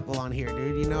lost a couple on here,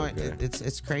 dude.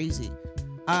 It's crazy.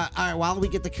 All right, while we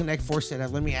get the Connect 4 set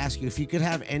up, let me ask you, if you could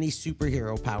have any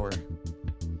superhero power,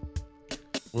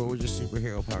 what would your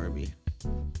superhero power be?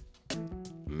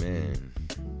 Man.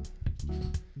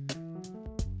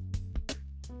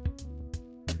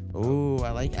 Oh,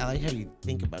 I like how you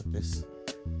think about this.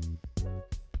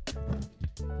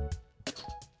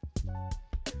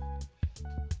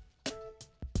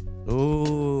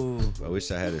 Ooh. I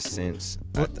wish I had a sense.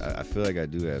 I feel like I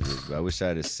do have this, but I wish I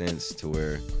had a sense to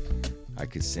where I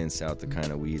could sense out the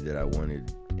kind of weed that I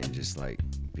wanted and just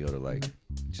be able to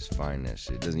just find that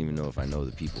shit. Doesn't even know if I know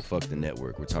the people. Fuck the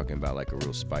network. We're talking about a real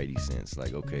spidey sense.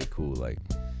 Okay, cool.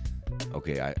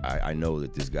 Okay, I know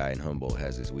that this guy in Humboldt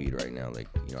has this weed right now.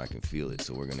 I can feel it.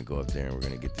 So we're gonna go up there and we're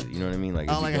gonna get the. You know what I mean?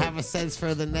 Have a sense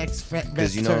for the next best.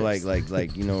 Because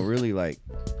really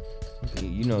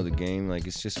the game.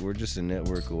 We're just a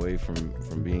network away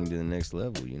from being to the next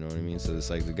level. You know what I mean? So it's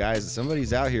the guys.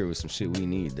 Somebody's out here with some shit we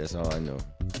need. That's all I know.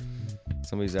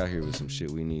 Somebody's out here with some shit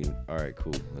we need. All right,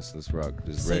 cool. Let's rock.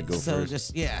 Does Red go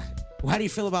first? How do you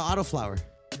feel about Autoflower?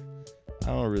 I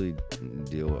don't really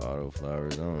deal with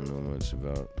autoflowers. I don't know much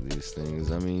about these things.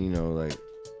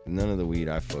 None of the weed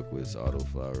I fuck with is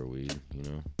autoflower weed.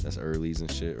 That's earlies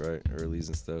and shit, right? Earlies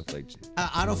and stuff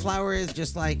Autoflower is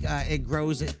just it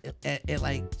grows it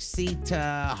seed to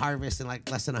harvest in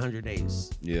less than 100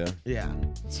 days. Yeah.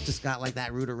 It's just got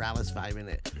that Ruderalis vibe in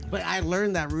it. But I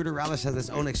learned that Ruderalis has its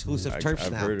own exclusive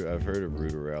terps now. I've heard of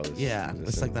Ruderalis. Yeah,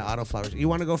 it's the Autoflowers. You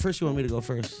want to go first? You want me to go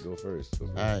first? Go first. All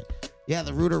right. Yeah,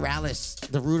 the Ruderalis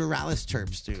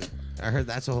terps, dude. I heard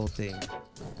that's a whole thing.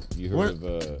 Have you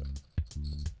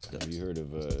heard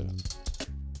of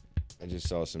I just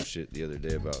saw some shit the other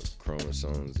day about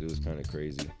chromosomes. It was kind of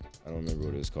crazy. I don't remember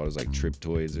what it was called. It was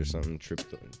triptoids or something.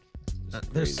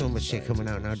 There's so much shit coming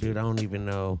out now, dude. I don't even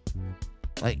know.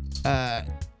 The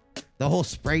whole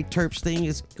spray terps thing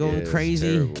is going crazy.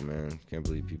 It's terrible, man. Can't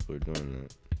believe people are doing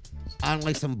that.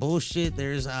 On some bullshit,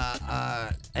 there's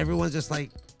everyone's just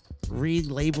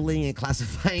relabeling and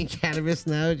classifying cannabis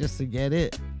now just to get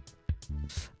it.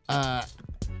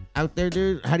 Out there,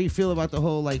 dude, how do you feel about the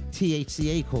whole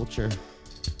THCA culture?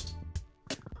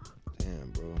 Damn,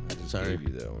 bro, I just gave you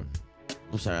that one.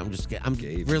 I'm sorry, I'm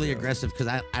really aggressive because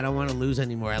I don't want to lose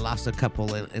anymore. I lost a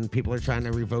couple and people are trying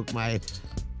to revoke my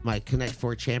Connect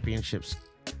 4 championships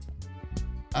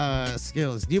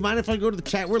skills. Do you mind if I go to the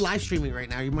chat? We're live streaming right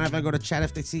now. You mind if I go to chat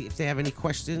if they have any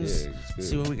questions? Yeah, it's good.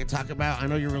 See what we can talk about. I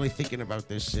know you're really thinking about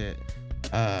this shit.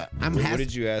 What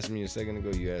did you ask me a second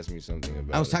ago? You asked me something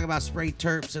about. I was talking about spray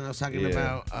terps, and I was talking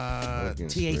about Fucking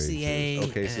THCA.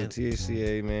 Okay, so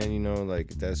THCA, man, you know,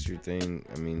 like if that's your thing.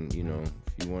 I mean, you know,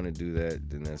 if you want to do that,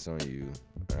 then that's on you.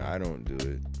 I don't do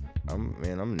it.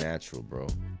 I'm natural, bro. You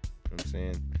know what I'm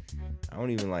saying? I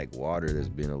don't even like water that's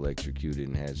been electrocuted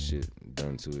and had shit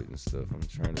done to it and stuff. I'm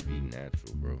trying to be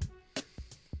natural, bro.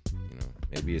 You know,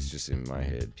 maybe it's just in my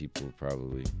head. People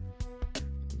probably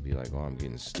be like, oh, I'm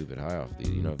getting stupid high off these.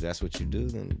 You know, if that's what you do,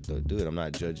 then do it. I'm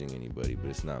not judging anybody, but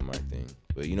it's not my thing.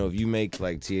 But, you know, if you make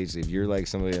like THC, if you're like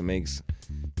somebody that makes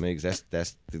that's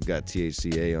got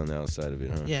THCA on the outside of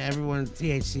it, huh? Yeah, everyone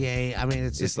THCA. I mean,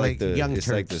 it's just like the young it's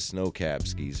terps. like the snow cap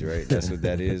skis, right? That's what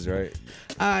that is, right?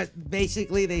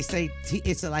 Basically, they say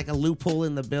it's like a loophole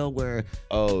in the bill where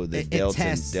the Delta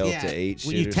tests, 8 shit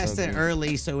when you or test something? it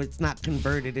early, so it's not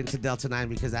converted into Delta 9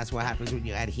 because that's what happens when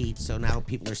you add heat. So now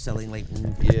people are selling like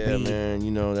weed man, you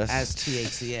know that's as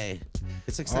THCA.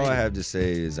 It's exciting. all I have to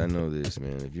say is I know this,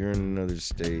 man. If you're in another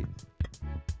state,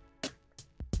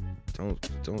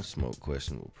 don't smoke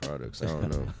questionable products. I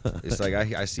don't know. It's like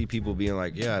I see people being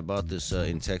like, yeah, I bought this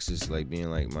in Texas, like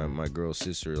being like my girl's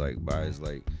sister like buys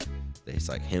like it's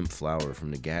like hemp flour from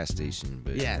the gas station,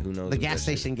 but who knows? The gas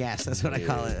station gas. That's what I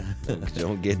call it.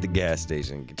 Don't get the gas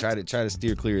station. Try to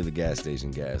steer clear of the gas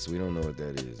station gas. We don't know what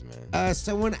that is, man.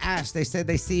 Someone asked. They said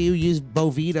they see you use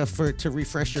Bovita to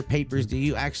refresh your papers. Do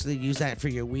you actually use that for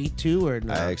your weed too, or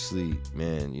no? I actually,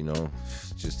 man, you know,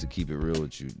 just to keep it real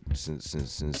with you, since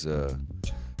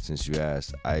you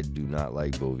asked, I do not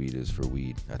like Bovitas for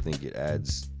weed. I think it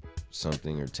adds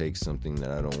something or takes something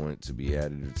that I don't want it to be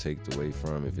added or taken away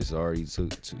from. If it's already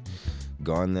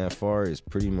gone that far, it's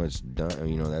pretty much done.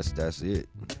 You know, that's it.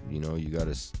 You know, you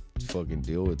gotta fucking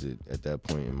deal with it at that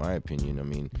point, in my opinion. I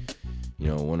mean, you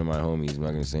know, one of my homies, I'm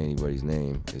not gonna say anybody's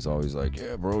name, is always like,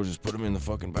 yeah, bro, just put him in the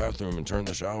fucking bathroom and turn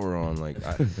the shower on. Like,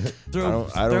 I don't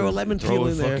throw a lemon peel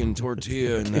in there. Fucking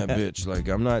tortilla in that bitch. Like,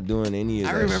 I'm not doing any of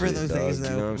that. I remember shit, those dog. days though.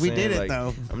 You know what I'm We saying? did it like,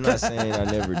 though. I'm not saying I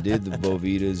never did the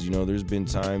Bovitas. You know, there's been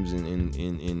times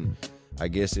in I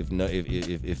guess if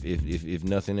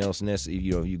nothing else necessary,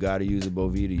 you know, if you got to use a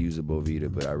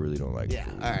Bovita, but I really don't like it. Yeah,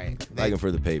 all right. I like them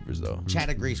for the papers though. Chad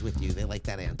agrees with you. They like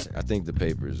that answer. I think the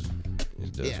papers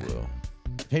does well.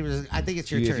 Papers. I think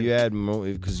it's your If turn. you add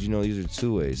because you know these are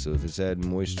two-way, so if it's adding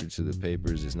moisture to the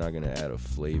papers, it's not gonna add a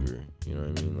flavor. You know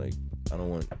what I mean? Like, I don't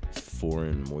want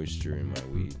foreign moisture in my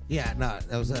weed. Yeah, no,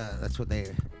 that's what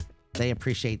they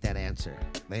appreciate that answer.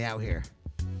 They out here.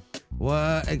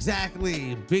 What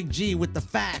exactly? Big G with the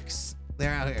facts.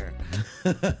 They're out here.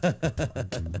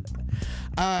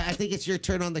 I think it's your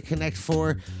turn on the Connect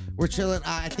 4. We're chilling.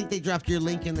 I think they dropped your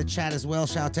link in the chat as well.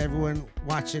 Shout out to everyone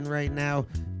watching right now.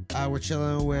 We're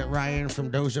chilling with Ryan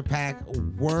from Doja Pack,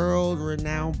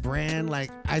 world-renowned brand.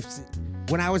 Like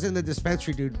when I was in the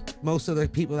dispensary, dude, most of the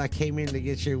people that came in to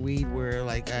get your weed were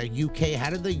like UK.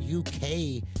 How did the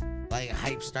UK like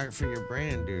hype start for your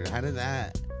brand, dude? How did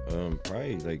that?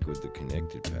 Probably like with the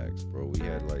connected packs, bro. We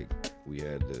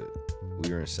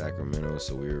were in Sacramento,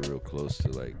 so we were real close to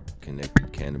like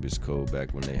Connected Cannabis Co.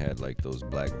 back when they had like those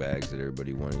black bags that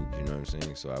everybody wanted. You know what I'm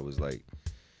saying? So I was like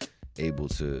able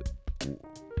to,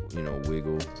 you know,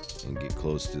 wiggle and get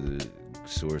close to the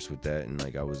source with that, and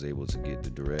like I was able to get the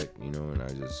direct, you know, and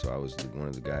I was one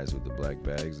of the guys with the black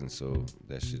bags, and so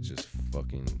that shit just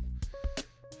fucking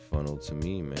funneled to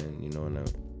me, man. You know,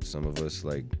 and some of us,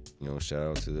 like, you know, shout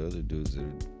out to the other dudes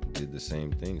that did the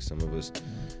same thing. Some of us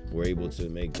were able to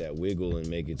make that wiggle and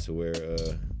make it to where,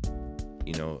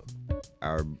 you know,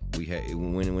 we had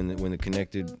when the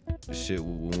connected shit,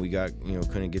 when we got, you know,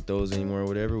 couldn't get those anymore or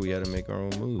whatever, we had to make our own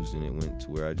moves, and it went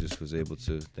to where I just was able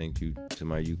to, thank you to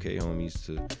my UK homies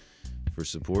for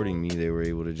supporting me. They were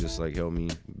able to just like help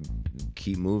me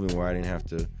keep moving where I didn't have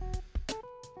to.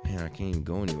 Man, I can't even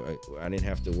go anywhere. I didn't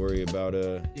have to worry about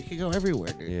You can go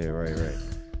everywhere, dude. Yeah, right.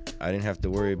 I didn't have to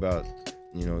worry about,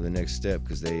 you know, the next step,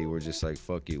 because they were just like,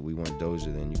 fuck it, we want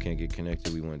Doja. Then you can't get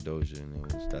connected, we want Doja.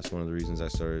 And that's one of the reasons I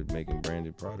started making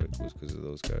branded product, was because of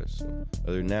those guys. So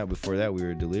other than that, before that, we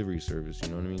were a delivery service, you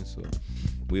know what I mean? So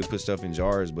we would put stuff in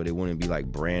jars, but it wouldn't be like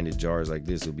branded jars like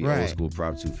this. It would be old school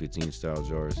Prop 215 style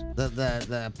jars.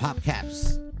 The pop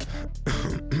caps.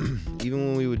 Even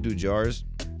when we would do jars,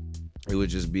 it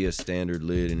would just be a standard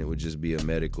lid, and it would just be a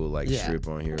medical like strip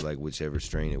on here, like whichever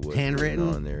strain it was handwritten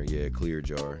on there. Yeah, clear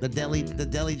jar. The deli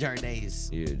jar days.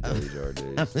 Yeah, deli jar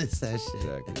days. I miss that shit.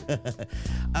 Exactly.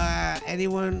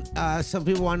 Anyone? Some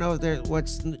people want to know if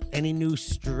what's any new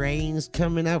strains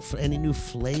coming out, for any new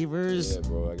flavors. Yeah,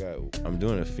 bro. I'm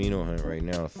doing a pheno hunt right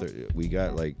now. We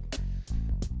got like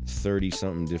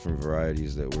 30-something different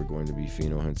varieties that we're going to be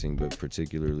pheno hunting, but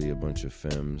particularly a bunch of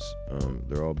femmes.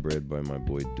 They're all bred by my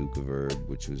boy Duke of Herb,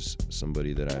 which was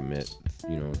somebody that I met,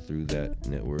 through that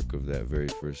network of that very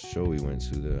first show we went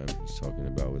to that I was talking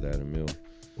about with Adam Mill.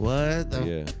 What?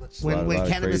 Yeah. When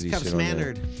cannabis cups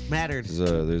mattered.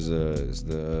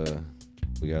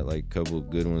 We got like a couple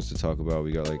good ones to talk about.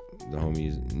 We got like the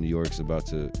homies New York's about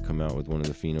to come out with one of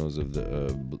the phenos of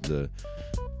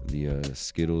the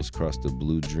Skittles crossed the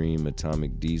Blue Dream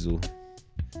Atomic Diesel.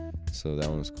 So that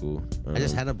one's cool. I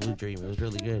just had a Blue Dream. It was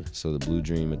really good. So the Blue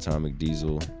Dream Atomic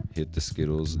Diesel hit the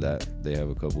Skittles. That they have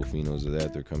a couple phenos of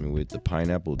that they're coming with. The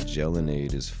Pineapple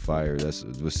Gelinade is fire.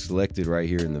 It was selected right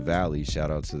here in the Valley.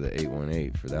 Shout out to the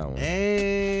 818 for that one.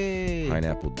 Hey!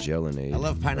 Pineapple Gelinade. I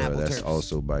love pineapple That's terps.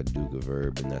 also by Duke of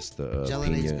Herb, and that's the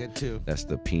Gelinade's Pina, good too. That's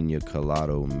the Pina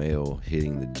Colado male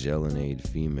hitting the Gelinade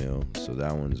female. So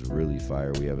that one's really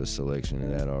fire. We have a selection of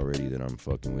that already that I'm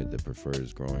fucking with that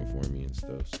prefers growing for me and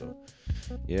stuff. So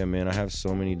yeah, man, I have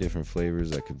so many different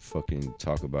flavors. I could fucking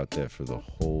talk about that for the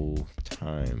whole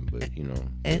time, but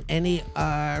Any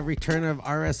return of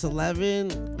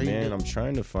RS11? Man, I'm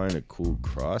trying to find a cool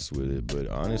cross with it, but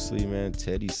honestly, man,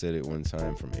 Teddy said it one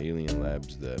time from Alien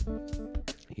Labs that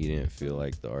he didn't feel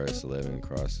like the RS11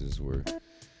 crosses were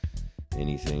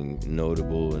anything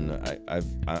notable, and I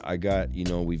got,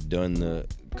 we've done the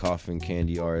Coffin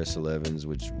Candy RS11s,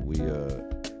 which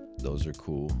those are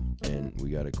cool, and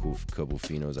we got a cool couple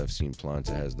phenos. I've seen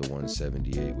Planta has the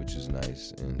 178, which is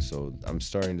nice, and so I'm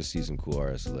starting to see some cool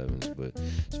RS11s. But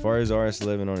as far as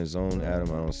RS11 on its own, Adam,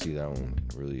 I don't see that one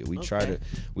really. We try to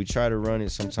run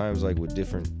it sometimes like with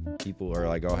different people, or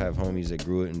like I'll have homies that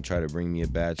grew it and try to bring me a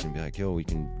batch and be like, yo, we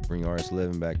can bring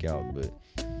RS11 back out, but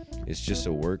it's just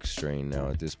a work strain now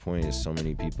at this point. Is so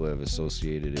many people have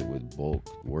associated it with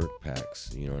bulk work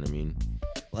packs. You know what I mean?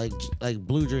 Like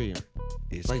Blue Dream.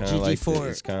 It's like kinda GG4.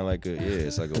 It's kind of like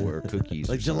it's like a or cookies.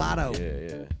 Like or something. gelato.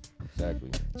 Yeah, exactly.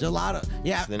 Gelato.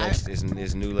 Yeah. The next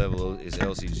is new level is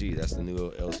LCG. That's the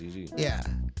new LCG. Yeah.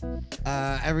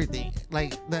 Everything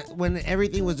like that when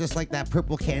everything was just like that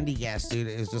purple candy gas, dude.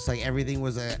 It was just like everything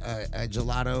was a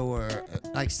gelato or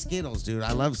like Skittles, dude.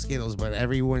 I love Skittles, but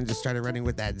everyone just started running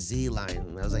with that Z line.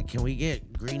 And I was like, can we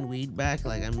get green weed back?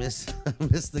 Like I miss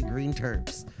the green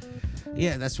terps.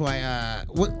 Yeah, that's why.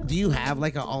 What do you have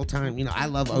like an all-time? I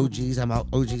love OGs. I'm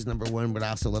OGs #1, but I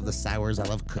also love the sours. I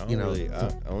love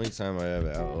only time I have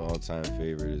an all-time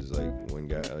favorite is like when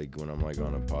I'm like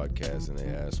on a podcast and they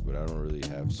ask, but I don't really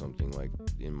have something like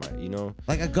in my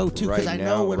like a go-to because I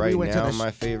know when we went to the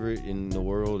my favorite in the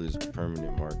world is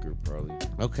Permanent Marker probably.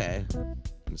 Okay.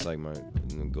 It's like my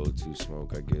go-to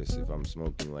smoke, I guess. If I'm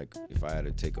smoking, like, if I had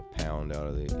to take a pound out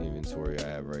of the inventory I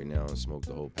have right now and smoke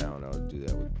the whole pound, I would do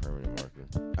that with Permanent Marker.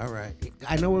 All right.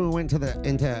 I know when we went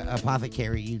into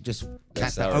Apothecary, you just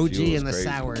got the OG and the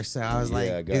sour. So I was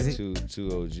like, I got two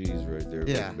OGs right there.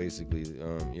 Yeah. Basically,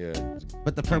 yeah.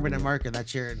 But the Permanent Marker,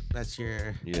 that's your.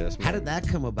 Yeah. How did that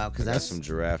come about? Because that's some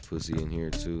giraffe pussy in here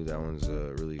too. That one's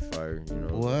really fire.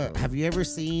 What? Have you ever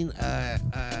seen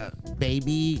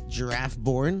baby giraffe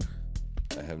born?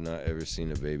 I have not ever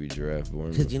seen a baby giraffe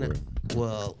born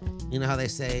before. You know how they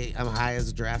say I'm high as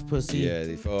a giraffe pussy? Yeah,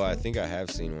 I think I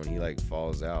have seen one. He like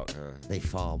falls out, huh? They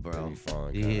fall, bro. They be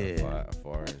falling kind of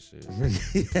far and shit.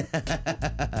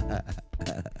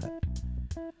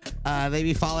 They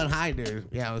be falling high, dude.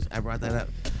 Yeah, I brought that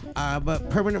up.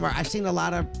 But Permanent Marker, I've seen a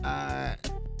lot of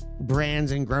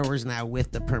brands and growers now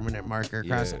with the Permanent Marker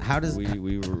cross. Yeah, How does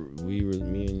we were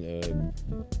me and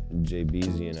Jay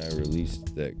Beasy and I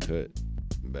released that cut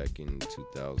back in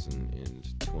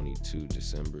 2022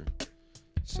 December.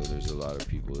 So there's a lot of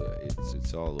people that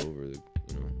it's all over the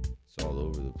it's all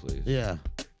over the place. Yeah.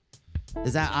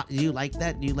 Is that do you like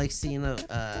that? Do you like seeing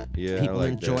people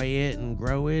like enjoy it and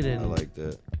grow it? And I like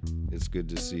that. It's good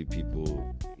to see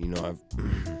people.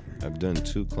 I've done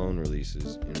 2 clone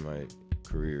releases in my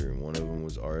career, and one of them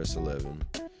was RS11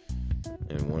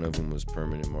 and one of them was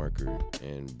Permanent Marker,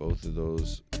 and both of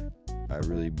those I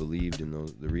really believed in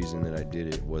those. The reason that I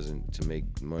did it wasn't to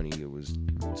make money, it was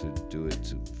to do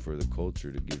it for the culture,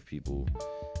 to give people.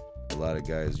 A lot of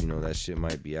guys, that shit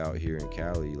might be out here in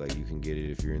Cali, like you can get it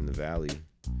if you're in the Valley,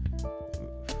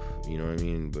 you know what I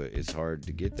mean, but it's hard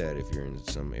to get that if you're in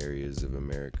some areas of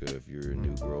America. If you're a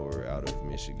new grower out of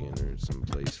Michigan or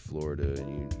someplace, Florida,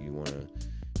 and you want to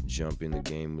jump in the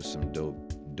game with some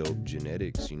dope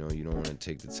genetics, you don't want to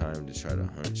take the time to try to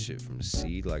hunt shit from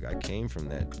seed. Like I came from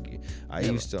that. I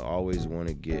used to always want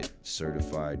to get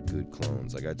certified good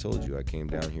clones. Like I told you, I came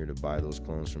down here to buy those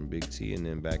clones from Big T, and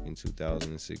then back in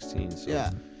 2016. So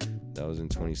That was in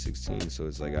 2016. So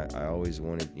it's like I always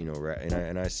wanted, you know,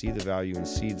 and I see the value in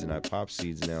seeds, and I pop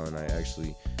seeds now, and I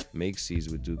actually make seeds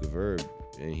with Duke of Herb,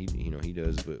 and he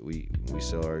does, but we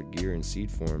sell our gear in seed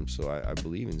form. So I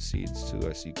believe in seeds too.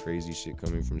 I see crazy shit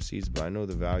coming from seeds, but I know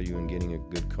the value in getting a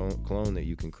good clone that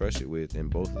you can crush it with, and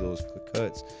both of those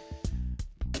cuts.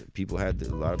 A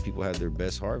lot of people had their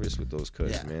best harvest with those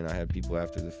cuts, man. I had people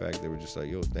after the fact that were just like,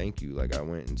 yo, thank you. Like, I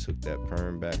went and took that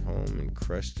perm back home and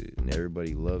crushed it, and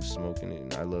everybody loved smoking it,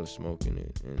 and I love smoking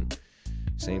it. And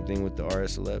same thing with the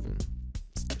RS11.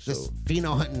 Just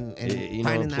pheno hunting and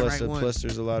finding that right one. Plus,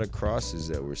 there's a lot of crosses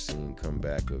that we're seeing come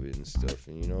back of it and stuff,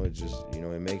 and it just,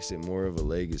 it makes it more of a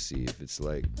legacy. If it's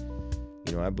like,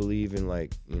 I believe in,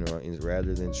 like,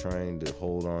 rather than trying to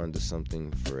hold on to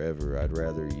something forever, I'd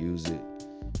rather use it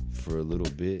for a little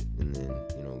bit and then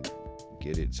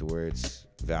get it to where it's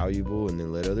valuable, and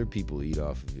then let other people eat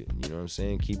off of it. You know what I'm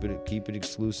saying? Keep it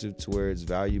exclusive to where it's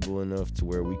valuable enough to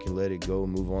where we can let it go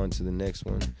and move on to the next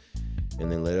one,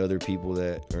 and then let other people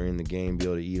that are in the game be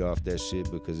able to eat off that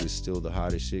shit, because it's still the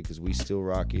hottest shit, because we still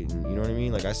rock it. And you know what I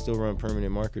mean? Like, I still run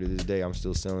permanent marker to this day. I'm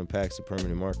still selling packs of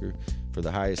permanent marker for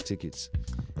the highest tickets.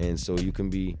 And so you can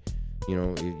be,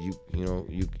 you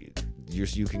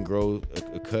can grow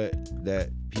a cut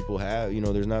that people have.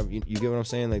 There's not, you get what I'm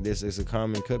saying? Like, this is a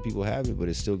common cut, people have it, but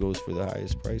it still goes for the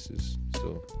highest prices.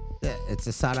 So yeah, it's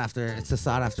a sought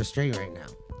after strain right now.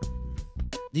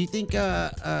 Do you think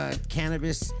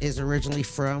cannabis is originally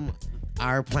from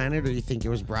our planet, or do you think it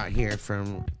was brought here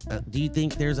from? Do you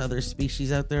think there's other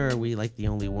species out there, or are we like the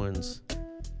only ones?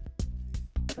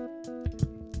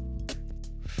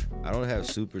 I don't have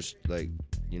super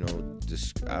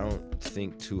I don't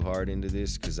think too hard into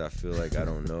this, because I feel like I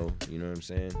don't know. You know what I'm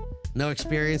saying? No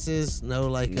experiences, no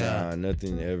like. Nah,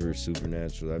 nothing ever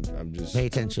supernatural. I'm just pay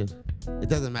attention. It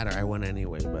doesn't matter. I won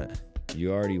anyway, but.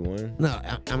 You already won? No,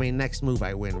 I mean, next move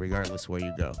I win regardless where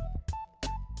you go.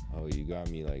 Oh, you got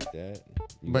me like that?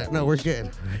 But no, we're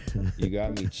good. You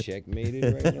got me checkmated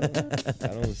right now?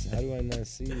 How do I not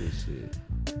see this shit?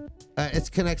 It's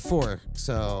Connect 4,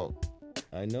 so...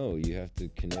 I know, you have to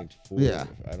connect 4. Yeah.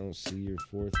 I don't see your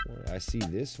 4th one. I see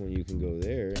this one, you can go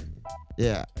there.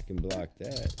 Yeah. I can block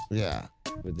that. Yeah.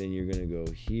 But then you're going to go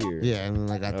here. Yeah, and then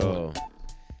I got the... Oh.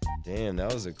 Damn,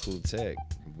 that was a cool tech.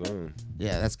 Boom.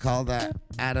 Yeah, that's called that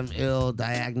Adam Ill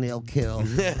diagonal kill.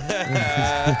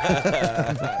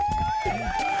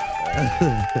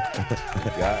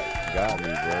 got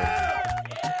me, bro.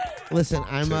 Listen,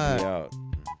 I'm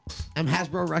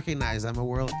Hasbro recognized. I'm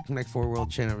a Connect 4 world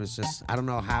champ. It's just, I don't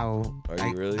know how. Are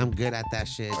you really? I'm good at that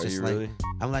shit. It's Are just you like, really?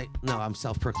 I'm like, no, I'm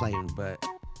self-proclaimed, but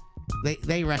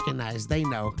they recognize, they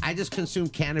know. I just consume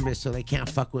cannabis, so they can't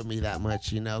fuck with me that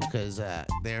much, because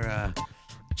they're a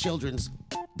children's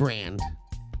brand,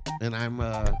 and I'm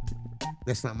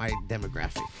that's not my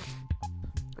demographic.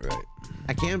 Right.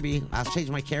 I can be. I'll change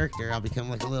my character. I'll become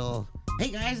like a little, hey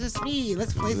guys, it's me.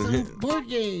 Let's play some board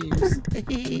games. Do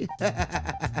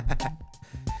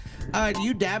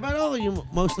you dab at all, or you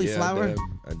mostly flower?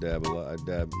 I dab a lot. I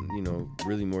dab,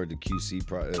 really more the QC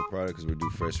product, because we do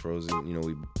fresh frozen.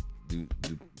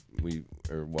 We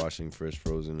are washing fresh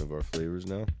frozen of our flavors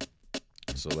now.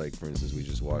 So, like, for instance, we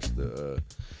just washed the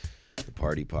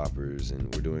party poppers,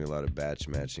 and we're doing a lot of batch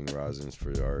matching rosins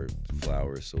for our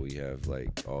flour. So we have like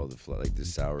all the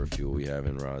sour fuel we have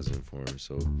in rosin form.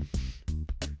 So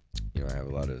I have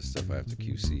a lot of stuff I have to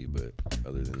QC, but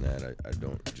other than that, I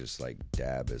don't just like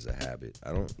dab as a habit.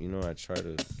 I don't, I try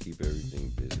to keep everything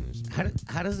business.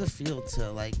 How does it feel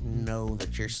to like know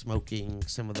that you're smoking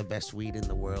some of the best weed in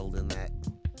the world, and that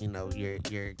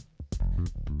you're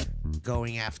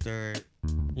going after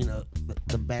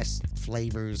the best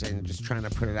flavors and just trying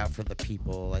to put it out for the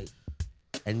people, like,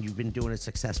 and you've been doing it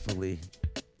successfully,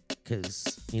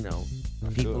 because I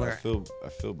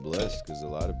feel blessed, because a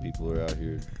lot of people are out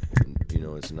here.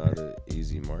 It's not an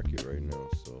easy market right now,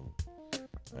 so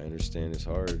I understand it's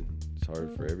hard. It's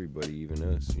hard for everybody, even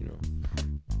us.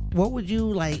 What would you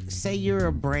like? Say you're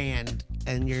a brand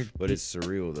and you're. But it's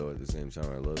surreal though. At the same time,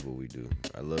 I love what we do.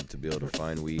 I love to be able to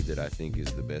find weed that I think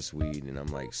is the best weed, and I'm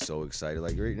like so excited.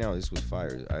 Like right now, this was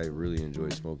fire. I really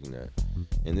enjoyed smoking that.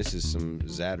 And this is some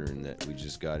Zattern that we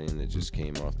just got in, that just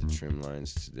came off the trim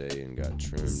lines today and got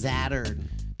trimmed. Zattern.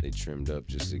 They trimmed up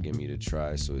just to get me to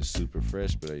try, so it's super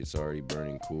fresh, but it's already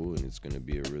burning cool, and it's gonna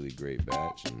be a really great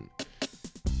batch. And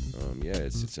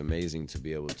it's amazing to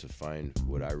be able to find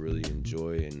what I really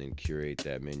enjoy and then curate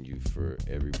that menu for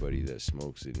everybody that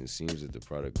smokes it. And it seems that the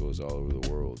product goes all over the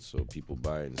world, so people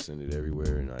buy it and send it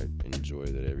everywhere, and I enjoy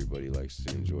that everybody likes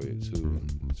to enjoy it too.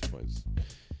 And it's fun. It's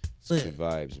good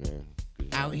vibes, man. Good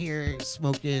out here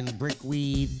smoking brick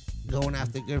weed, going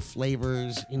after good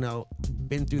flavors, you know,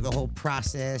 been through the whole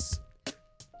process,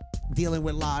 dealing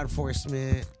with law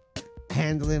enforcement,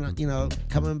 handling, you know,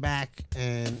 coming back,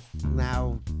 and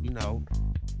now, you know,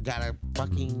 got a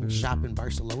fucking shop in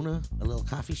Barcelona, a little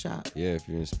coffee shop. Yeah, if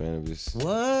you're in Spanish, just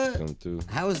What? come through.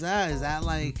 How is that? Is that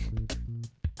like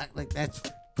that's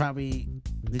probably,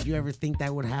 did you ever think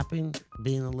that would happen?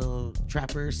 Being a little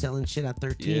trapper, selling shit at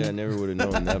 13? Yeah, I never would have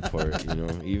known that part, you know.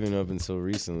 Even up until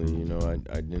recently, you know,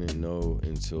 I didn't know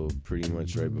until pretty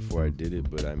much right before I did it.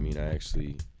 But I mean, I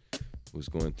actually was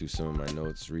going through some of my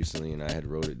notes recently, and I had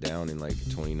wrote it down in like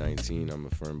 2019. I'm a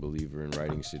firm believer in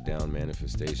writing shit down,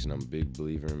 manifestation. I'm a big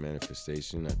believer in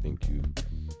manifestation. I think you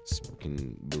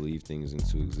can believe things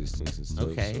into existence and stuff.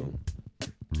 Okay. So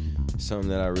something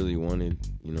that I really wanted,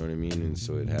 you know what I mean? And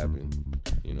so it happened,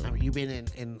 you know. I mean, you've been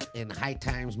in High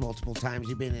Times multiple times.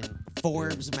 You've been in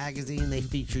Forbes magazine. They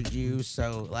featured you.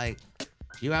 So, like,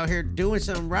 you out here doing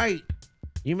something right.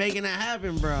 You making it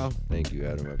happen, bro. Thank you,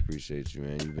 Adam. I appreciate you,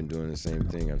 man. You've been doing the same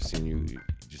thing. I've seen you,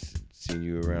 just seen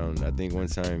you around. I think one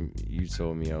time you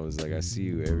told me, I was like, I see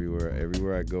you everywhere.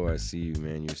 Everywhere I go, I see you,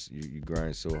 man. You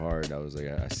grind so hard. I was like,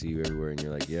 I see you everywhere, and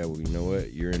you're like, yeah. Well, you know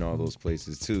what? You're in all those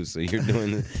places too. So you're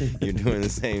doing the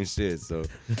same shit. So,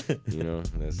 you know,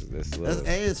 that's love.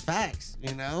 Hey, it's facts.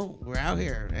 You know, we're out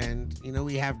here, and you know,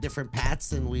 we have different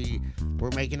paths, and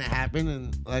we're making it happen.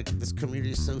 And like, this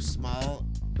community is so small,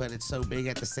 but it's so big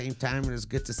at the same time, and it's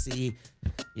good to see,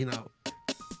 you know,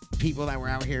 people that were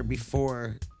out here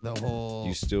before the whole.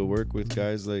 You still work with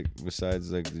guys like,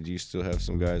 besides like, did you still have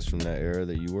some guys from that era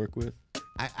that you work with?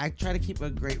 I try to keep a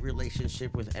great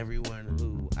relationship with everyone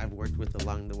who I've worked with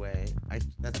along the way.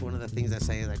 That's one of the things I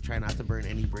say, is I try not to burn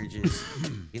any bridges.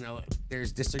 You know,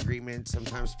 there's disagreement.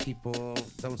 Sometimes people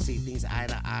don't see things eye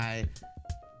to eye.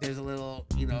 There's a little,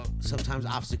 you know, sometimes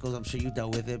obstacles. I'm sure you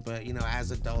dealt with it, but you know, as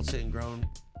adults and grown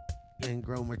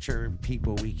mature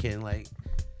people, we can like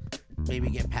maybe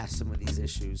get past some of these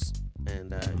issues.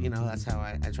 And you know, that's how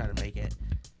I try to make it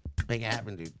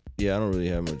happen, dude. Yeah, I don't really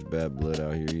have much bad blood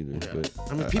out here either. Yeah. But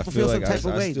I mean, people feel some type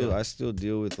of way. I still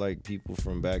deal with like people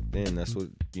from back then. That's what,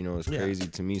 you know, it's crazy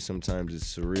to me. Sometimes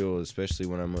it's surreal, especially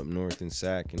when I'm up north in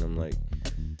Sac and I'm like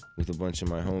with a bunch of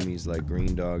my homies like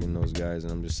Green Dog and those guys,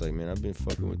 and I'm just like, man, I've been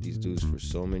fucking with these dudes for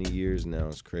so many years now.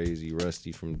 It's crazy.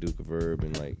 Rusty from Duke of Herb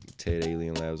and like Ted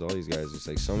Alien Labs, all these guys. It's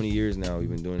like so many years now we've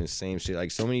been doing the same shit.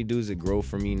 Like so many dudes that grow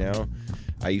from me now.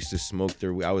 I used to smoke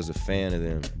their weed. I was a fan of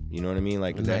them. You know what I mean?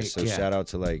 Like that. So shout out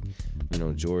to like, you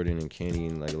know, Jordan and Kenny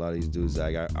and like a lot of these dudes.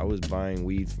 Like I was buying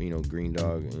weed from, you know, Green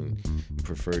Dog and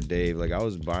Preferred Dave. Like I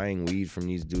was buying weed from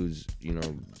these dudes, you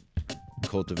know,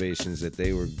 cultivations that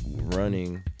they were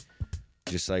running.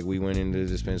 Just like we went into the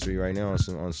dispensary right now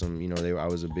on some, you know, I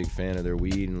was a big fan of their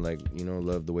weed and like, you know,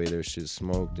 loved the way their shit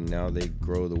smoked. And now they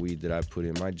grow the weed that I put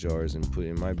in my jars and put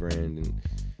in my brand and,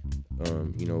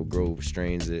 you know, grow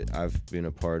strains that I've been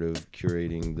a part of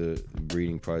curating the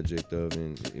breeding project of,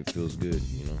 and it feels good,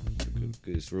 you know.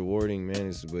 It's rewarding,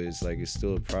 man. But it's like it's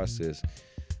still a process.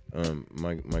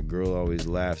 My girl always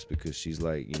laughs because she's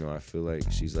like, you know, I feel like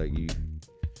she's like you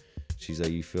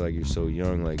feel like you're so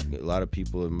young. Like a lot of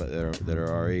people that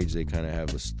are our age, they kind of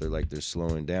have they're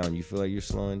slowing down. You feel like you're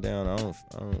slowing down. I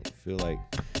don't feel like.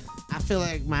 I feel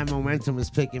like my momentum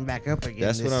is picking back up again.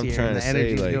 That's what I'm trying to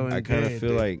say. Like I kind of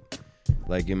feel like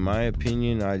in my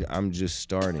opinion, I'm just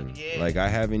starting. Yeah. Like I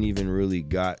haven't even really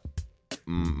got.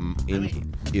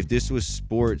 If this was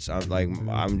sports,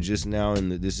 I'm just now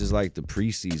this is like the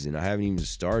preseason. I haven't even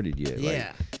started yet.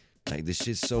 Yeah. Like this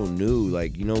shit's so new.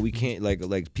 Like, you know, we can't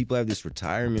like people have this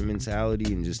retirement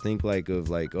mentality and just think like of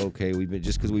like, okay,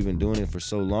 just because we've been doing it for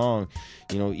so long,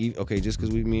 you know, okay, just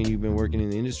because me and you've been working in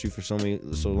the industry for so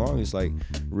long, it's like,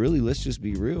 really, let's just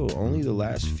be real. Only the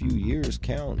last few years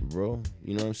count, bro.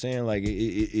 You know what I'm saying? Like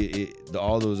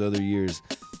all those other years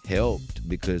helped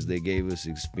because they gave us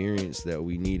experience that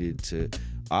we needed to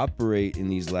operate in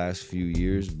these last few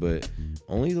years, but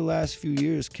only the last few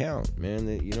years count, man.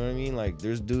 You know what I mean? Like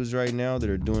there's dudes right now that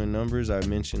are doing numbers. I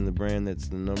mentioned the brand that's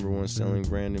the #1 selling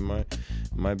brand in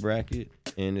my bracket,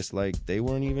 and it's like they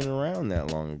weren't even around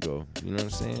that long ago. You know what I'm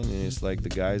saying? And it's like the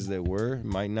guys that were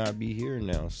might not be here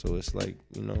now. So it's like,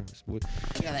 you know,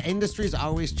 the industry's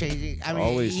always changing. I mean,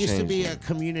 always it used to be changing. a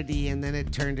community, and then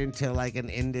it turned into like an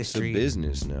industry. It's a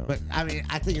business now. But I mean,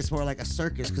 I think it's more like a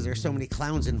circus because there's so many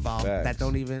clowns involved that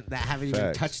haven't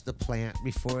even touched the plant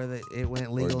before it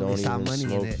went legal and they saw money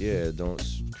smoke, in it. Yeah, don't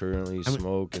currently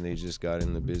smoke, and they just got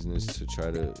in the business to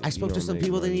try to. I spoke to some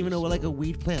people that didn't even know what like a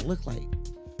weed plant looked like.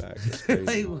 Facts, that's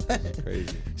crazy. Like, That's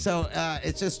crazy. So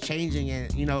it's just changing,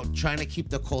 and you know, trying to keep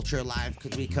the culture alive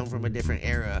because we come from a different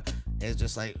era. It's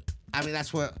just like, I mean,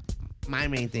 that's what my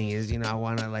main thing is. You know, I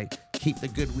want to like keep the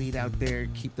good weed out there,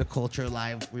 keep the culture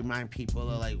alive, remind people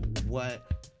of like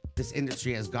what this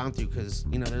industry has gone through. Because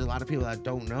you know, there's a lot of people that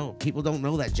don't know. People don't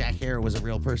know that Jack Harrow was a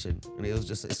real person, and it's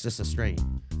just a strain.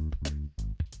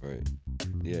 Right.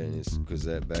 Yeah, and it's because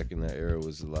that back in that era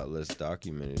was a lot less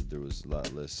documented. There was a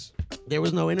lot less. There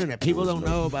was no internet. People don't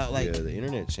know about like. Yeah, the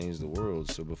internet changed the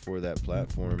world. So before that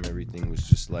platform, everything was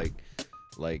just like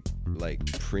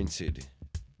printed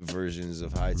versions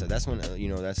of High Times. That's when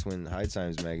that's when High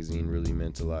Times magazine really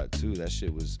meant a lot too. That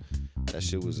shit was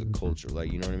a culture.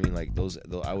 Like, you know what I mean? Like those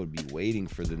I would be waiting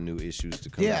for the new issues to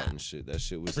come out and shit. That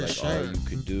shit was like all you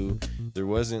could do. There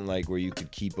wasn't like where you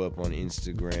could keep up on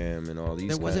Instagram and all these.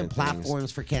 There wasn't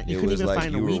platforms for You couldn't even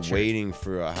find a WeChat. You were waiting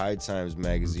for a High Times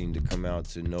magazine to come out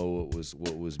to know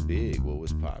what was big, what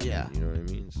was popular. Yeah. You know what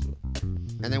I mean? So.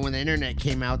 And then when the internet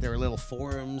came out, there were little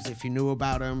forums. If you knew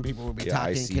about them, people would be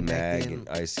talking, connecting.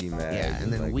 IC Mag. Yeah,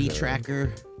 and then like,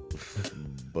 Tracker.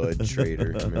 Bud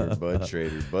Trader. Remember Bud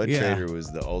Trader? Bud Trader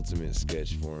was the ultimate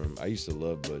sketch for him. I used to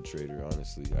love Bud Trader,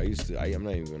 honestly. I'm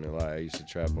not even gonna lie. I used to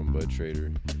trap on Bud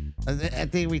Trader. I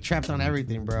think we trapped on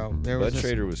everything, bro. Bud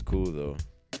Trader was cool though.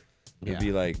 It'd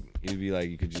be like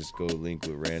you could just go link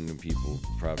with random people.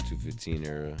 Prop 215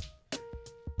 era.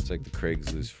 It's like the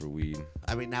Craigslist for weed.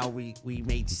 I mean, now we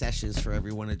made sessions for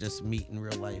everyone to just meet in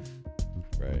real life.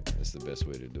 Right, that's the best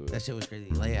way to do it. That shit was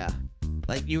crazy. Like, yeah,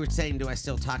 like you were saying, do I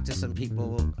still talk to some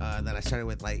people that I started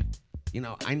with? Like, you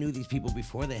know, I knew these people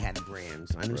before they had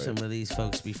brands. I knew some of these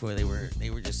folks before they were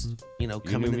just, you know,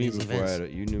 coming to these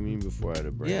events. You knew me before I had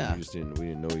a brand. Yeah. We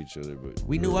didn't know each other, but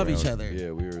we knew of each other.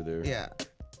 Yeah, we were there. Yeah.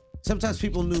 Sometimes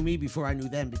people knew me before I knew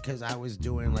them because I was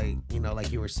doing like, you know,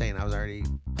 like you were saying, I was already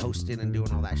hosting and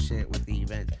doing all that shit with the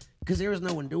event because there was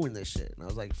no one doing this shit. And I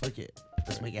was like, fuck it.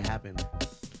 Let's make it happen.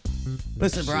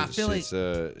 Listen, bro, I feel like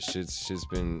shit's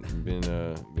been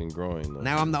growing though.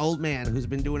 Now I'm the old man who's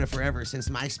been doing it forever since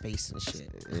MySpace and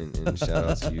shit. And shout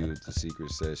out to you with the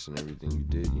Secret Session, everything you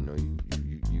did. You know,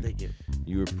 you Thank you.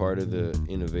 You were part of the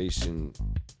innovation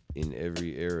in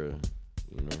every era.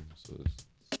 You know, so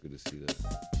it's good to see that.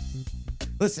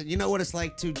 Listen, you know what it's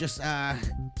like to just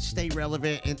stay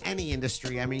relevant in any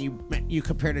industry. I mean, you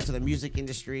compared it to the music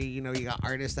industry. You know, you got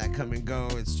artists that come and go.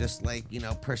 It's just like, you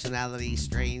know, personality,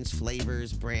 strains,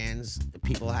 flavors, brands.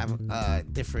 People have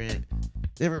different,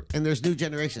 and there's new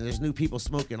generations. There's new people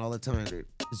smoking all the time, dude.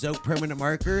 Zope permanent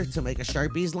marker to make a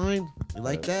Sharpies line. You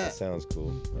like that? That sounds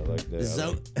cool. I like that.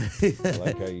 Zope. I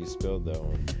like how you spelled that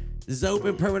one. Zope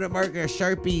and permanent marker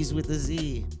Sharpies with a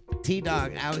Z.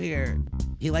 T-Dog out here.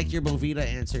 He liked your Bovita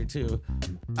answer too.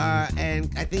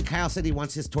 And I think Kyle said he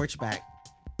wants his torch back.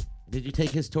 Did you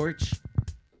take his torch?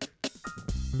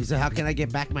 He said, how can I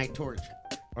get back my torch?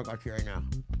 I'll go to you right now.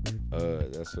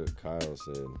 That's what Kyle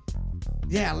said.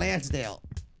 Yeah, Lansdale.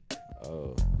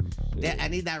 Oh, shit. Yeah, I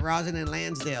need that rosin in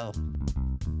Lansdale.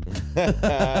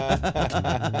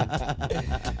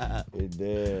 It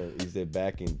did. He said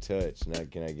back in touch. Now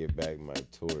can I get back my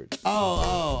torch?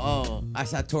 Oh. I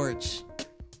saw torch.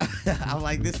 I'm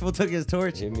like, this fool took his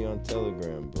torch. Hit me on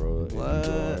Telegram, bro.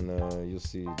 What? You'll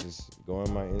see. Just go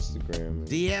on my Instagram. And,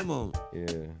 DM him.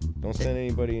 Yeah. Don't send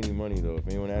anybody any money though. If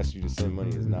anyone asks you to send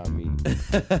money, it's not me.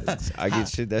 I get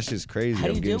shit. That shit's crazy. How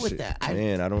do you deal with shit. that?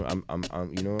 Man, I don't.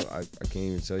 I'm. You know, I can't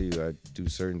even tell you. I do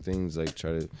certain things like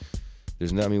try to.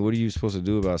 There's not. I mean, what are you supposed to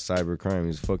do about cybercrime?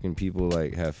 These fucking people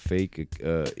like have fake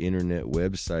internet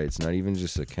websites, not even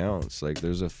just accounts. Like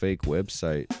there's a fake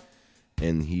website,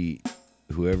 and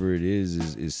whoever it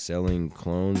is selling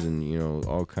clones and, you know,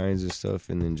 all kinds of stuff,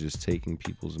 and then just taking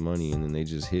people's money, and then they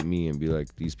just hit me and be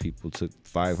like, these people took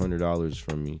 $500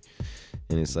 from me.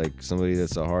 And it's like somebody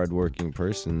that's a hardworking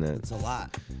person that's a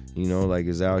lot, you know, like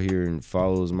is out here and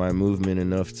follows my movement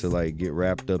enough to like get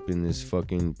wrapped up in this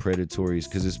fucking predatory,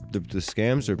 because the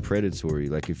scams are predatory.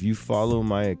 Like if you follow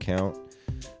my account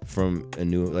from a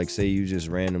new, like say you just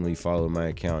randomly follow my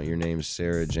account, your name's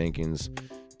Sarah Jenkins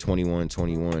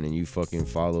 2121, and you fucking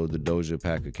follow the Doja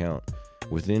Pack account,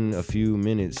 within a few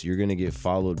minutes you're gonna get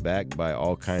followed back by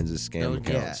all kinds of scam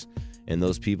accounts. And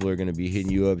those people are gonna be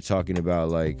hitting you up talking about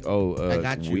like, I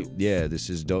got you.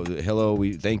 This is hello,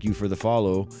 we thank you for the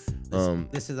follow.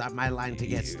 This is my line to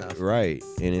get stuff. Right.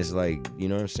 And it's like, you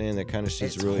know what I'm saying? That kind of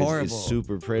shit's It's really horrible. it's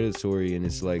super predatory, and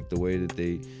it's like the way that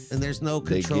and there's no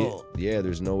control.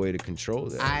 There's no way to control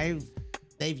that.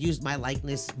 they've used my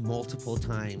likeness multiple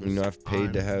times. You know, I've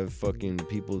paid to have fucking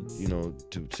people, you know,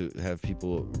 to have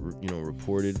people, you know,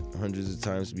 reported hundreds of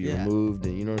times to be removed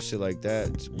and, you know, shit like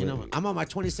that. You know, I'm on my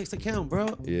 26th account, bro.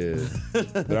 Yeah.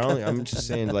 But I'm just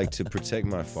saying, like, to protect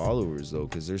my followers, though,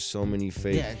 because there's so many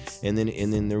fake. Yeah, and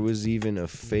then there was even a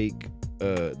fake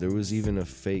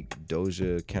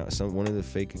Doja account. One of the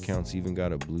fake accounts even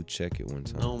got a blue check at one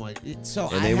time. Oh my! So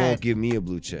and they won't give me a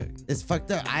blue check. It's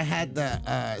fucked up. I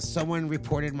had someone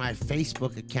reported my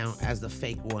Facebook account as the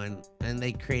fake one, and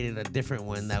they created a different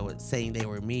one that was saying they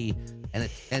were me,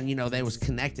 and you know they was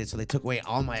connected, so they took away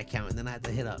all my account, and then I had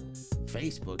to hit up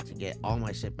Facebook to get all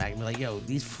my shit back and be like, yo,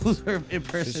 these fools are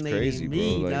impersonating crazy,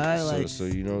 me, bro. like, so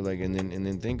you know, like, and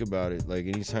then think about it. Like,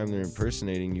 anytime they're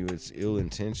impersonating you, it's ill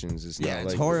intentions. It's not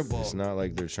it's like horrible. It's not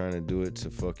like they're trying to do it to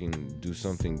fucking do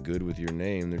something good with your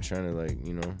name. They're trying to, like,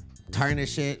 you know,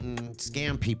 tarnish it and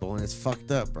scam people, and it's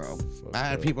fucked up, bro. I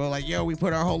had up. people like, yo, we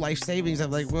put our whole life savings.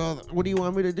 I'm like, well, what do you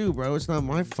want me to do, bro? It's not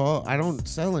my fault. I don't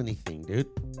sell anything, dude,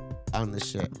 on this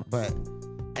shit. But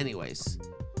anyways,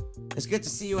 it's good to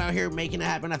see you out here making it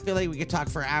happen. I feel like we could talk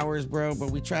for hours, bro,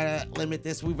 but we try to limit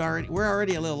this. We're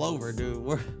already a little over, dude.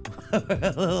 We're a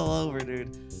little over,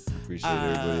 dude. Appreciate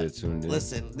everybody that tuned in.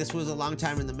 Listen, this was a long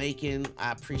time in the making.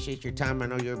 I appreciate your time. I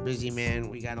know you're a busy man.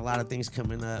 We got a lot of things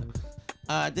coming up.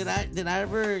 Did I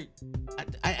ever?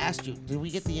 I asked you. Did we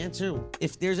get the answer?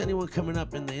 If there's anyone coming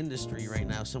up in the industry right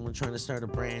now, someone trying to start a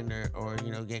brand or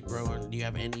you know get growing, do you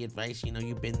have any advice? You know,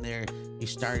 you've been there. You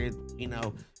started, you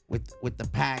know, with the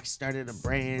pack, started a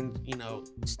brand. You know,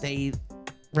 stayed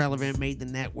relevant, made the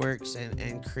networks,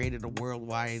 and created a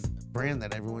worldwide brand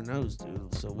that everyone knows,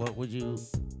 dude. So what would you?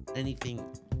 Anything?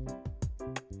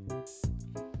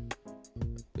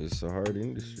 It's a hard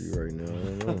industry right now. I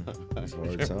don't know. It's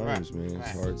hard times, man.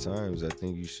 It's hard times. I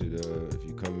think you should, if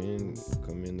you come in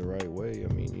the right way.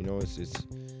 I mean, you know, it's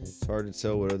hard to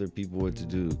tell what other people what to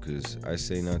do, because I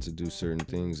say not to do certain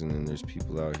things, and then there's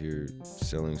people out here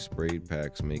selling sprayed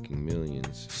packs making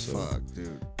millions. So Fuck,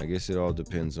 dude. I guess it all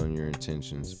depends on your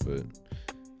intentions, but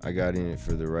I got in it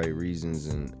for the right reasons,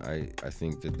 and I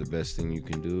think that the best thing you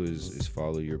can do is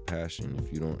follow your passion.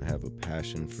 If you don't have a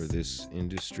passion for this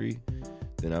industry,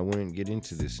 then I wouldn't get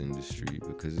into this industry,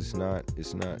 because it's not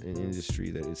an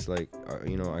industry that it's like,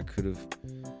 you know, I could have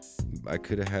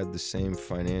had the same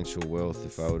financial wealth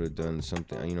if I would have done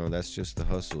something. You know, that's just the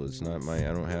hustle. It's not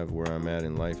I don't have where I'm at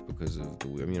in life because of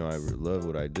you know, I love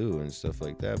what I do and stuff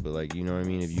like that. But, like, you know what I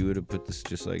mean? If you would have put this,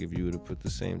 just like if you would have put the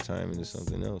same time into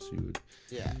something else, you would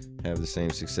have the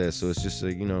same success. So it's just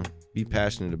like, you know, be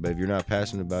passionate about it. If you're not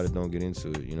passionate about it, don't get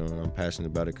into it. You know, and I'm passionate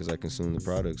about it because I consume the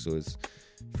product. So it's,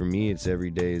 for me, it's every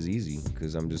day is easy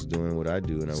because I'm just doing what I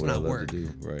do and what I love to do.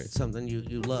 Right. It's something you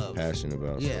love. Passionate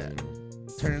about. Yeah. So, you know,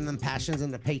 turning them passions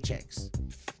into paychecks.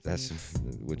 That's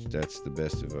the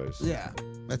best advice. Yeah.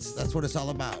 That's what it's all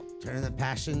about. Turning the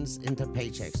passions into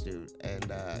paychecks, dude.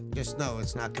 And just know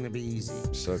it's not gonna be easy.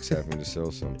 Sucks having to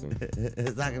sell something.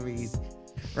 It's not gonna be easy.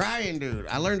 Ryan, dude,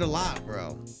 I learned a lot,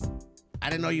 bro.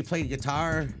 I didn't know you played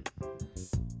guitar.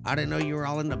 I didn't know you were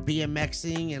all into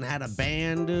BMXing and had a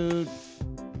band, dude.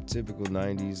 Typical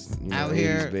 90s, you know, Out 80s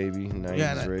here, baby, 90s you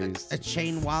had raised. a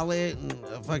chain wallet and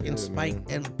a fucking spike man.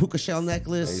 and puka shell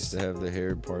necklace. I used to have the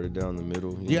hair parted down the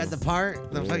middle. You know? had the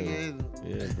part? The Yeah. fucking...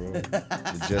 Yeah, bro.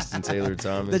 The Justin Taylor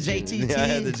Thomas. The JTT. Yeah, I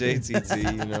had the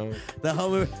JTT, you know. The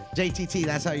whole JTT,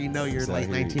 that's how you know you're It's late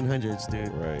out here. 1900s,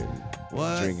 dude. Right.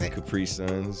 What? Drinking Capri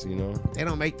Suns, you know. They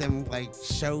don't make them like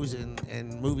shows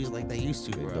and movies like they used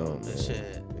to, They bro. don't. That man.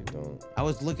 shit. They don't. I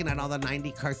was looking at all the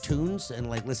 90 cartoons and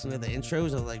like listening to the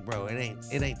intros. I was like, bro, it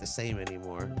ain't the same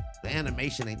anymore. The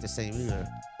animation ain't the same either.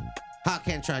 Hot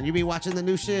Kentron, you be watching the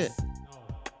new shit?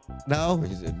 No?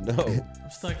 He said no.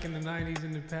 I'm stuck in the 90s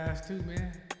in the past too,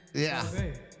 man. Yeah. All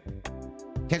day.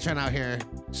 Kentron out here.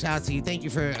 Shout out to you. Thank you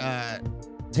for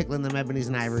tickling them ebonies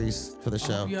and ivories for the I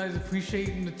show. hope you guys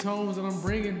appreciating the tones that I'm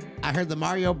bringing. I heard the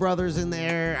Mario Brothers in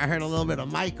there. I heard a little bit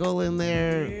of Michael in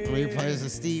there. When he plays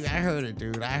with Steve. I heard it,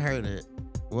 dude. I heard it.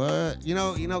 What? You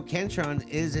know, Kentron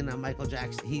is in a Michael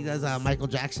Jackson. He does Michael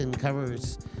Jackson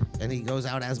covers, and he goes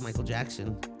out as Michael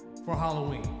Jackson. For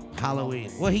Halloween.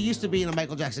 Halloween. Well, he used to be in a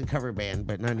Michael Jackson cover band,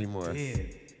 but not anymore. Yeah.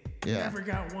 Yeah. Never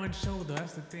got one show though.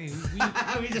 That's the thing.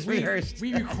 We just rehearsed.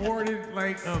 We recorded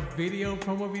like a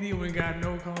promo video, and got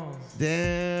no calls.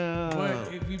 Damn.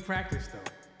 But we practiced though.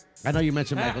 I know you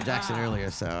mentioned Michael Jackson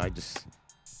earlier, so I just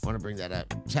want to bring that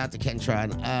up. Shout out to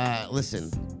Kentron.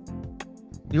 Listen,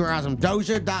 you are awesome.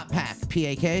 Doja.pack,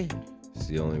 P-A-K. It's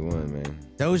the only one, man.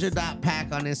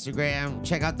 Doja.pack on Instagram.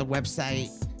 Check out the website.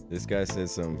 This guy said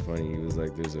something funny. He was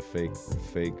like, "There's a fake."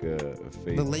 The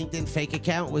LinkedIn fake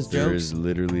account was There jokes. is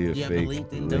literally a You have a fake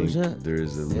LinkedIn Doja? There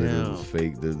is a literal Yeah.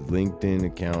 fake. The LinkedIn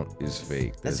account is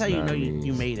fake. That's how you not know me.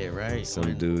 you made it, right?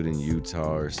 Some dude in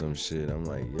Utah or some shit. I'm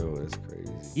like, yo, that's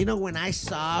crazy. You know, when I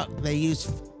saw they used,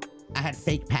 I had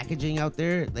fake packaging out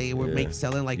there. They were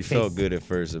selling like you fake. felt good at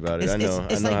first about it. I know.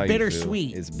 It's I know like how bittersweet.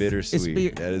 You feel. It's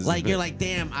bittersweet. That is like you're like,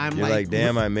 damn, You're like,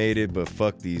 damn, I made it, but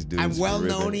fuck these dudes. I'm well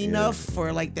known ripping. enough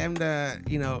for like them to,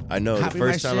 you know. I know. The copy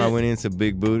first my time shit. I went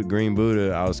into Green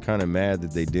Buddha, I was kind of mad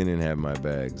that they didn't have my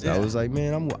bags. Yeah. I was like,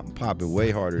 man, I'm popping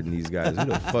way harder than these guys. Who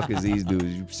the fuck is these dudes?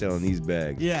 You selling these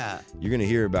bags? Yeah. You're gonna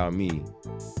hear about me.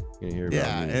 You're gonna hear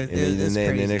about me. It's And then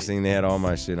crazy. the next thing they had all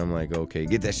my shit. I'm like, okay,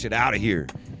 get that shit out of here.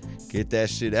 Get that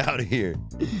shit out of here.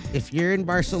 If you're in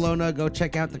Barcelona, go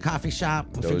check out the coffee shop.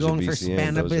 If you're Doja going for BCN,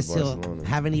 Spanibus, Doja he'll Barcelona.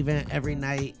 have an event every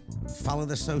night. Follow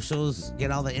the socials,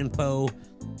 get all the info.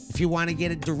 If you want to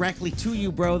get it directly to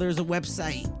you, bro, there's a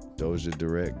website.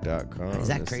 DojaDirect.com. Is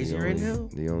that That's crazy the right only- now?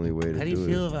 The only way to do it. How do you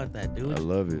feel about that, I dude?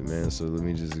 love it, man. So let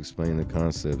me just explain the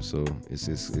concept. So it's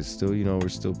still, you know, we're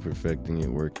still perfecting it,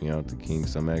 working out the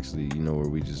kinks. I'm actually, you know, where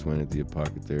we just went at the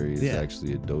Apothecary is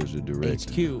actually a Doja Direct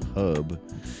HQ. hub.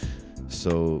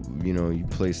 So, you know, you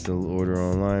place the order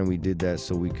online. We did that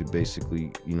so we could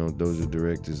basically, you know, Doja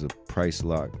Direct is a price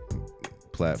lock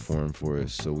platform for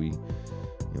us. So we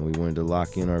wanted to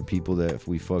lock in our people that if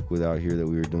we fuck with out here that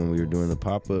we were doing the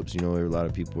pop-ups. You know, a lot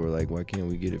of people were like, why can't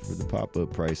we get it for the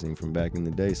pop-up pricing from back in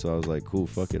the day? So I was like, cool,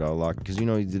 fuck it, I'll lock, because you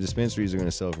know the dispensaries are gonna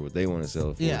sell for what they want to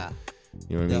sell for. Yeah.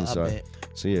 You know what I mean?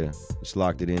 So yeah, just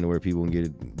locked it in to where people can get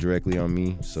it directly on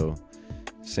me. So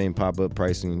same pop-up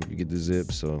pricing, you get the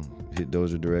zip. So hit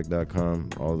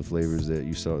DojaDirect.com. All the flavors that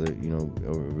you saw that, you know,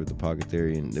 over at the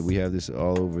Apothecary, and we have this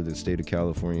all over the state of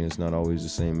California. It's not always the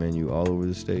same menu all over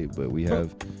the state, but we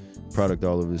have product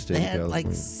all over the state They of had California.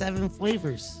 like 7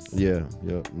 flavors. Yeah,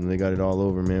 and they got it all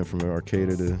over, man, from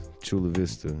Arcata to Chula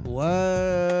Vista.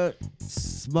 What?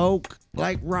 Smoke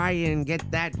like Ryan. Get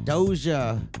that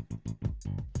Doja.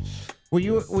 Were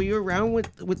you around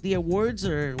with the awards,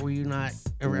 or were you not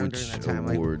around during that time?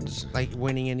 Awards? Like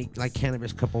winning any like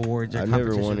Cannabis Cup awards or I never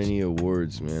won competitions? any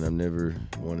awards, man. I've never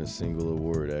won a single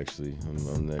award, actually.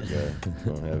 I'm that guy. I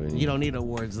don't have any. You don't need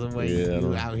awards the way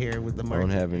you out here with the I market.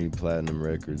 don't have any platinum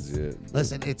records yet.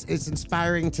 Listen, it's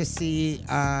inspiring to see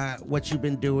what you've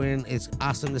been doing. It's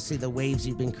awesome to see the waves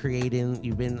you've been creating.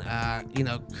 You've been,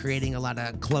 creating a lot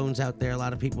of clones out there. A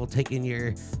lot of people taking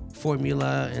your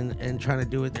formula and trying to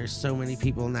do it. There's so many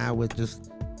people now with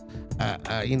just,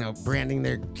 branding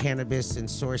their cannabis and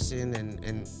sourcing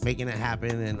and making it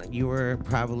happen. And you were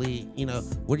probably,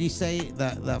 what do you say?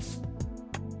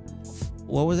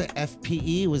 What was it?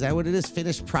 FPE? Was that what it is?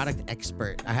 Finished product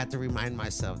expert. I had to remind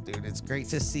myself, dude. It's great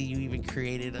to see you even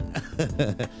created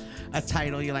a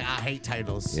title. You're like, I hate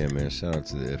titles. Yeah, man. Shout out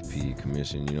to the FPE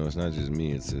Commission. You know, it's not just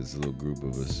me. It's a little group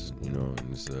of us. You know,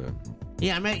 and it's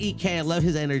Yeah, I met EK. I love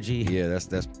his energy. Yeah,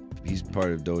 that's he's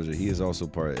part of Doja. He is also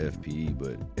part of FPE,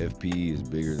 but FPE is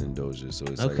bigger than Doja, so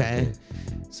it's Okay. like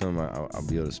something I'll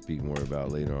be able to speak more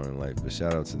about later on in life. But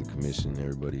shout out to the commission,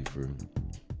 everybody for,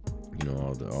 you know,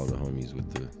 all the homies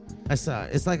with the. I saw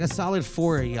it's like a solid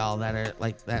 4 of y'all that are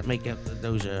like that make up the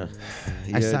Doja.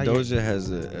 Yeah, Doja has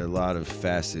a lot of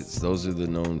facets. Those are the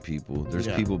known people. There's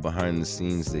people behind the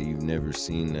scenes that you've never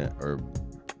seen that are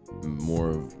more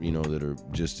of, you know, that are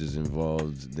just as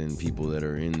involved than people that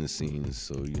are in the scenes.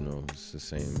 So, you know, it's the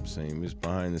same. It's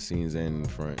behind the scenes and in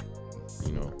front.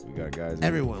 You know, we got guys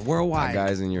Everyone worldwide.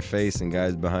 Guys in your face and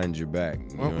guys behind your back.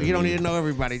 You don't need to know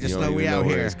everybody. Just know we out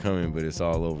where here. it's coming, but it's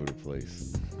all over the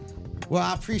place. Well,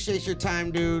 I appreciate your time,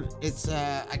 dude. It's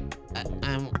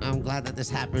I'm glad that this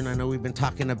happened. I know we've been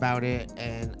talking about it,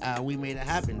 and we made it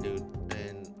happen, dude.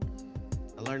 And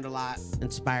I learned a lot.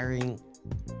 Inspiring.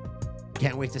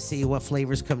 Can't wait to see what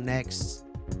flavors come next.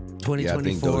 2024. Yeah, I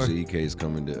think Doja EK is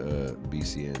coming to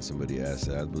BCN. Somebody asked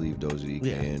that. I believe Doja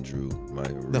EK and Drew, my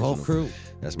original, the whole crew.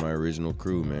 That's my original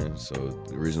crew, man. So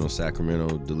the original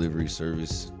Sacramento delivery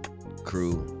service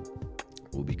crew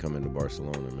will be coming to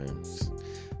Barcelona, man. It's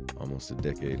almost a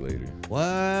decade later.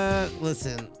 What?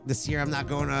 Listen, this year I'm not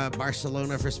going to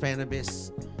Barcelona for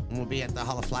Spanibus. We'll be at the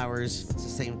Hall of Flowers at the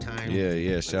same time.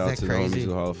 Yeah. Shout out to the homies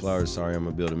of Hall of Flowers. Sorry, I'm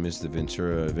going to be able to miss the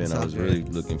Ventura event. I was really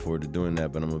looking forward to doing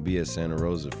that, but I'm going to be at Santa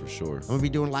Rosa for sure. I'm going to be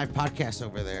doing live podcasts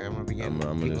over there. I'm going to be getting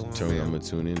I'm going to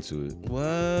tune into it.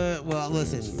 What? Well,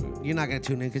 listen, you're not going to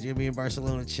tune in because you're going to be in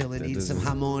Barcelona chilling, eating some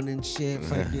jamon and shit.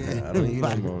 Fuck yeah. I don't eat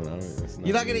jamon.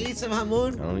 You're not going to eat some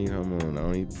jamon? I don't eat jamon. I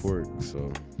don't eat pork,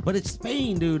 so... But it's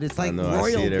Spain, dude. It's like I know,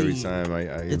 royalty. I see it every time.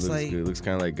 It looks good. It looks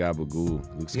kind of like gabagool.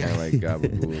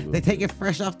 little They take bit. it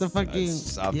fresh off the fucking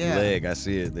It's off the leg. I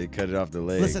see it. They cut it off the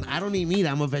leg. Listen, I don't eat meat.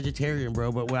 I'm a vegetarian,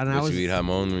 bro. But when I was you eat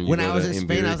jamon when you I go was to in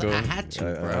Spain, I Iberico? had to, bro,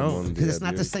 Jamon because de it's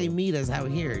not the Iberico. same meat as out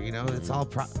here. You know, it's all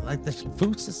like the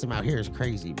food system out here is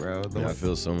crazy, bro. Yeah, I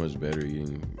feel so much better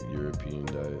eating European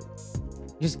diet.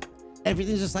 Just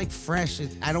everything's just like fresh.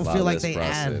 I don't A lot feel like less they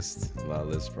processed. A lot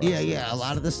less processed. Yeah. A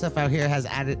lot of the stuff out here has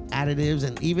additives,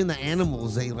 and even the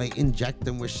animals, they like inject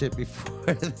them with shit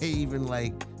before they even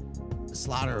like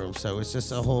slaughter them. So it's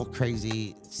just a whole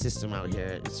crazy system out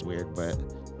here. It's weird, but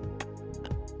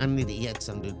I need to eat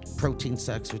some, dude. Protein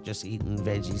sucks with just eating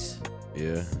veggies.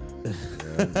 Yeah.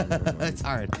 It's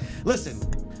hard. Listen,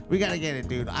 we gotta get it,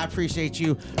 dude. I appreciate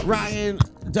you, Ryan,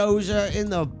 Doja in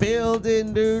the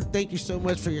building, dude. Thank you so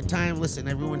much for your time. Listen,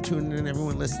 everyone tuning in,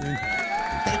 everyone listening.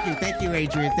 Thank you,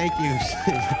 Adrian. Thank you.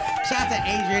 Shout out to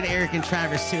Adrian, Eric, and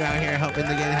Travis too out here helping to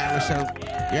get have a show.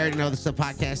 You already know this is a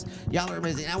podcast. Y'all are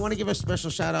amazing. I want to give a special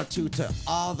shout out too to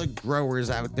all the growers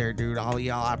out there, dude. All of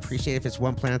y'all, I appreciate it. If it's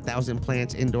one plant, 1,000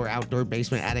 plants, indoor, outdoor,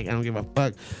 basement, attic, I don't give a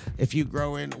fuck. If you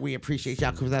growing, we appreciate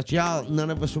y'all. Because without y'all, none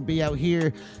of us would be out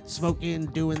here smoking,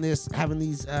 doing this, having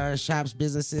these shops,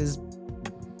 businesses,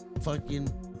 fucking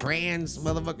brands.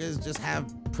 Motherfuckers just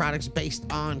have products based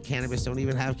on cannabis. Don't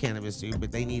even have cannabis, dude,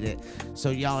 but they need it. So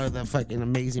y'all are the fucking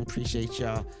amazing. Appreciate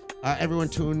y'all. Everyone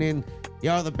tune in.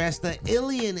 Y'all are the best. The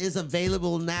Ilian is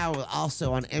available now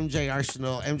also on MJ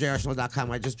Arsenal,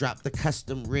 mjarsenal.com. I just dropped the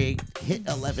custom rig, hit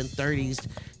 1130s.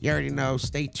 You already know.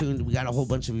 Stay tuned. We got a whole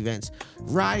bunch of events.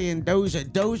 Ryan, Doja,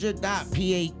 Doja.pak,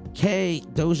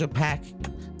 Doja Pack.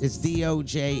 It's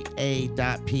DOJA.PAK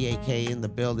in the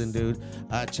building, dude.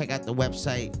 Check out the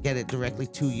website. Get it directly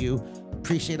to you.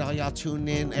 Appreciate all y'all tuning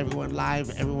in. Everyone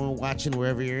live, everyone watching,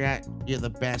 wherever you're at. You're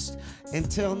the best.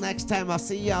 Until next time, I'll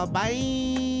see y'all.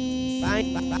 Bye. Bye.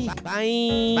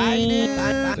 Bye. Bye, dude.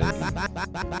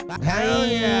 Hell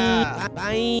yeah.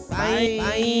 Bye. Bye.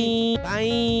 Bye.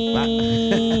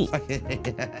 Bye.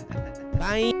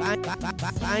 Bye.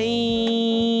 Bye.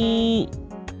 Bye.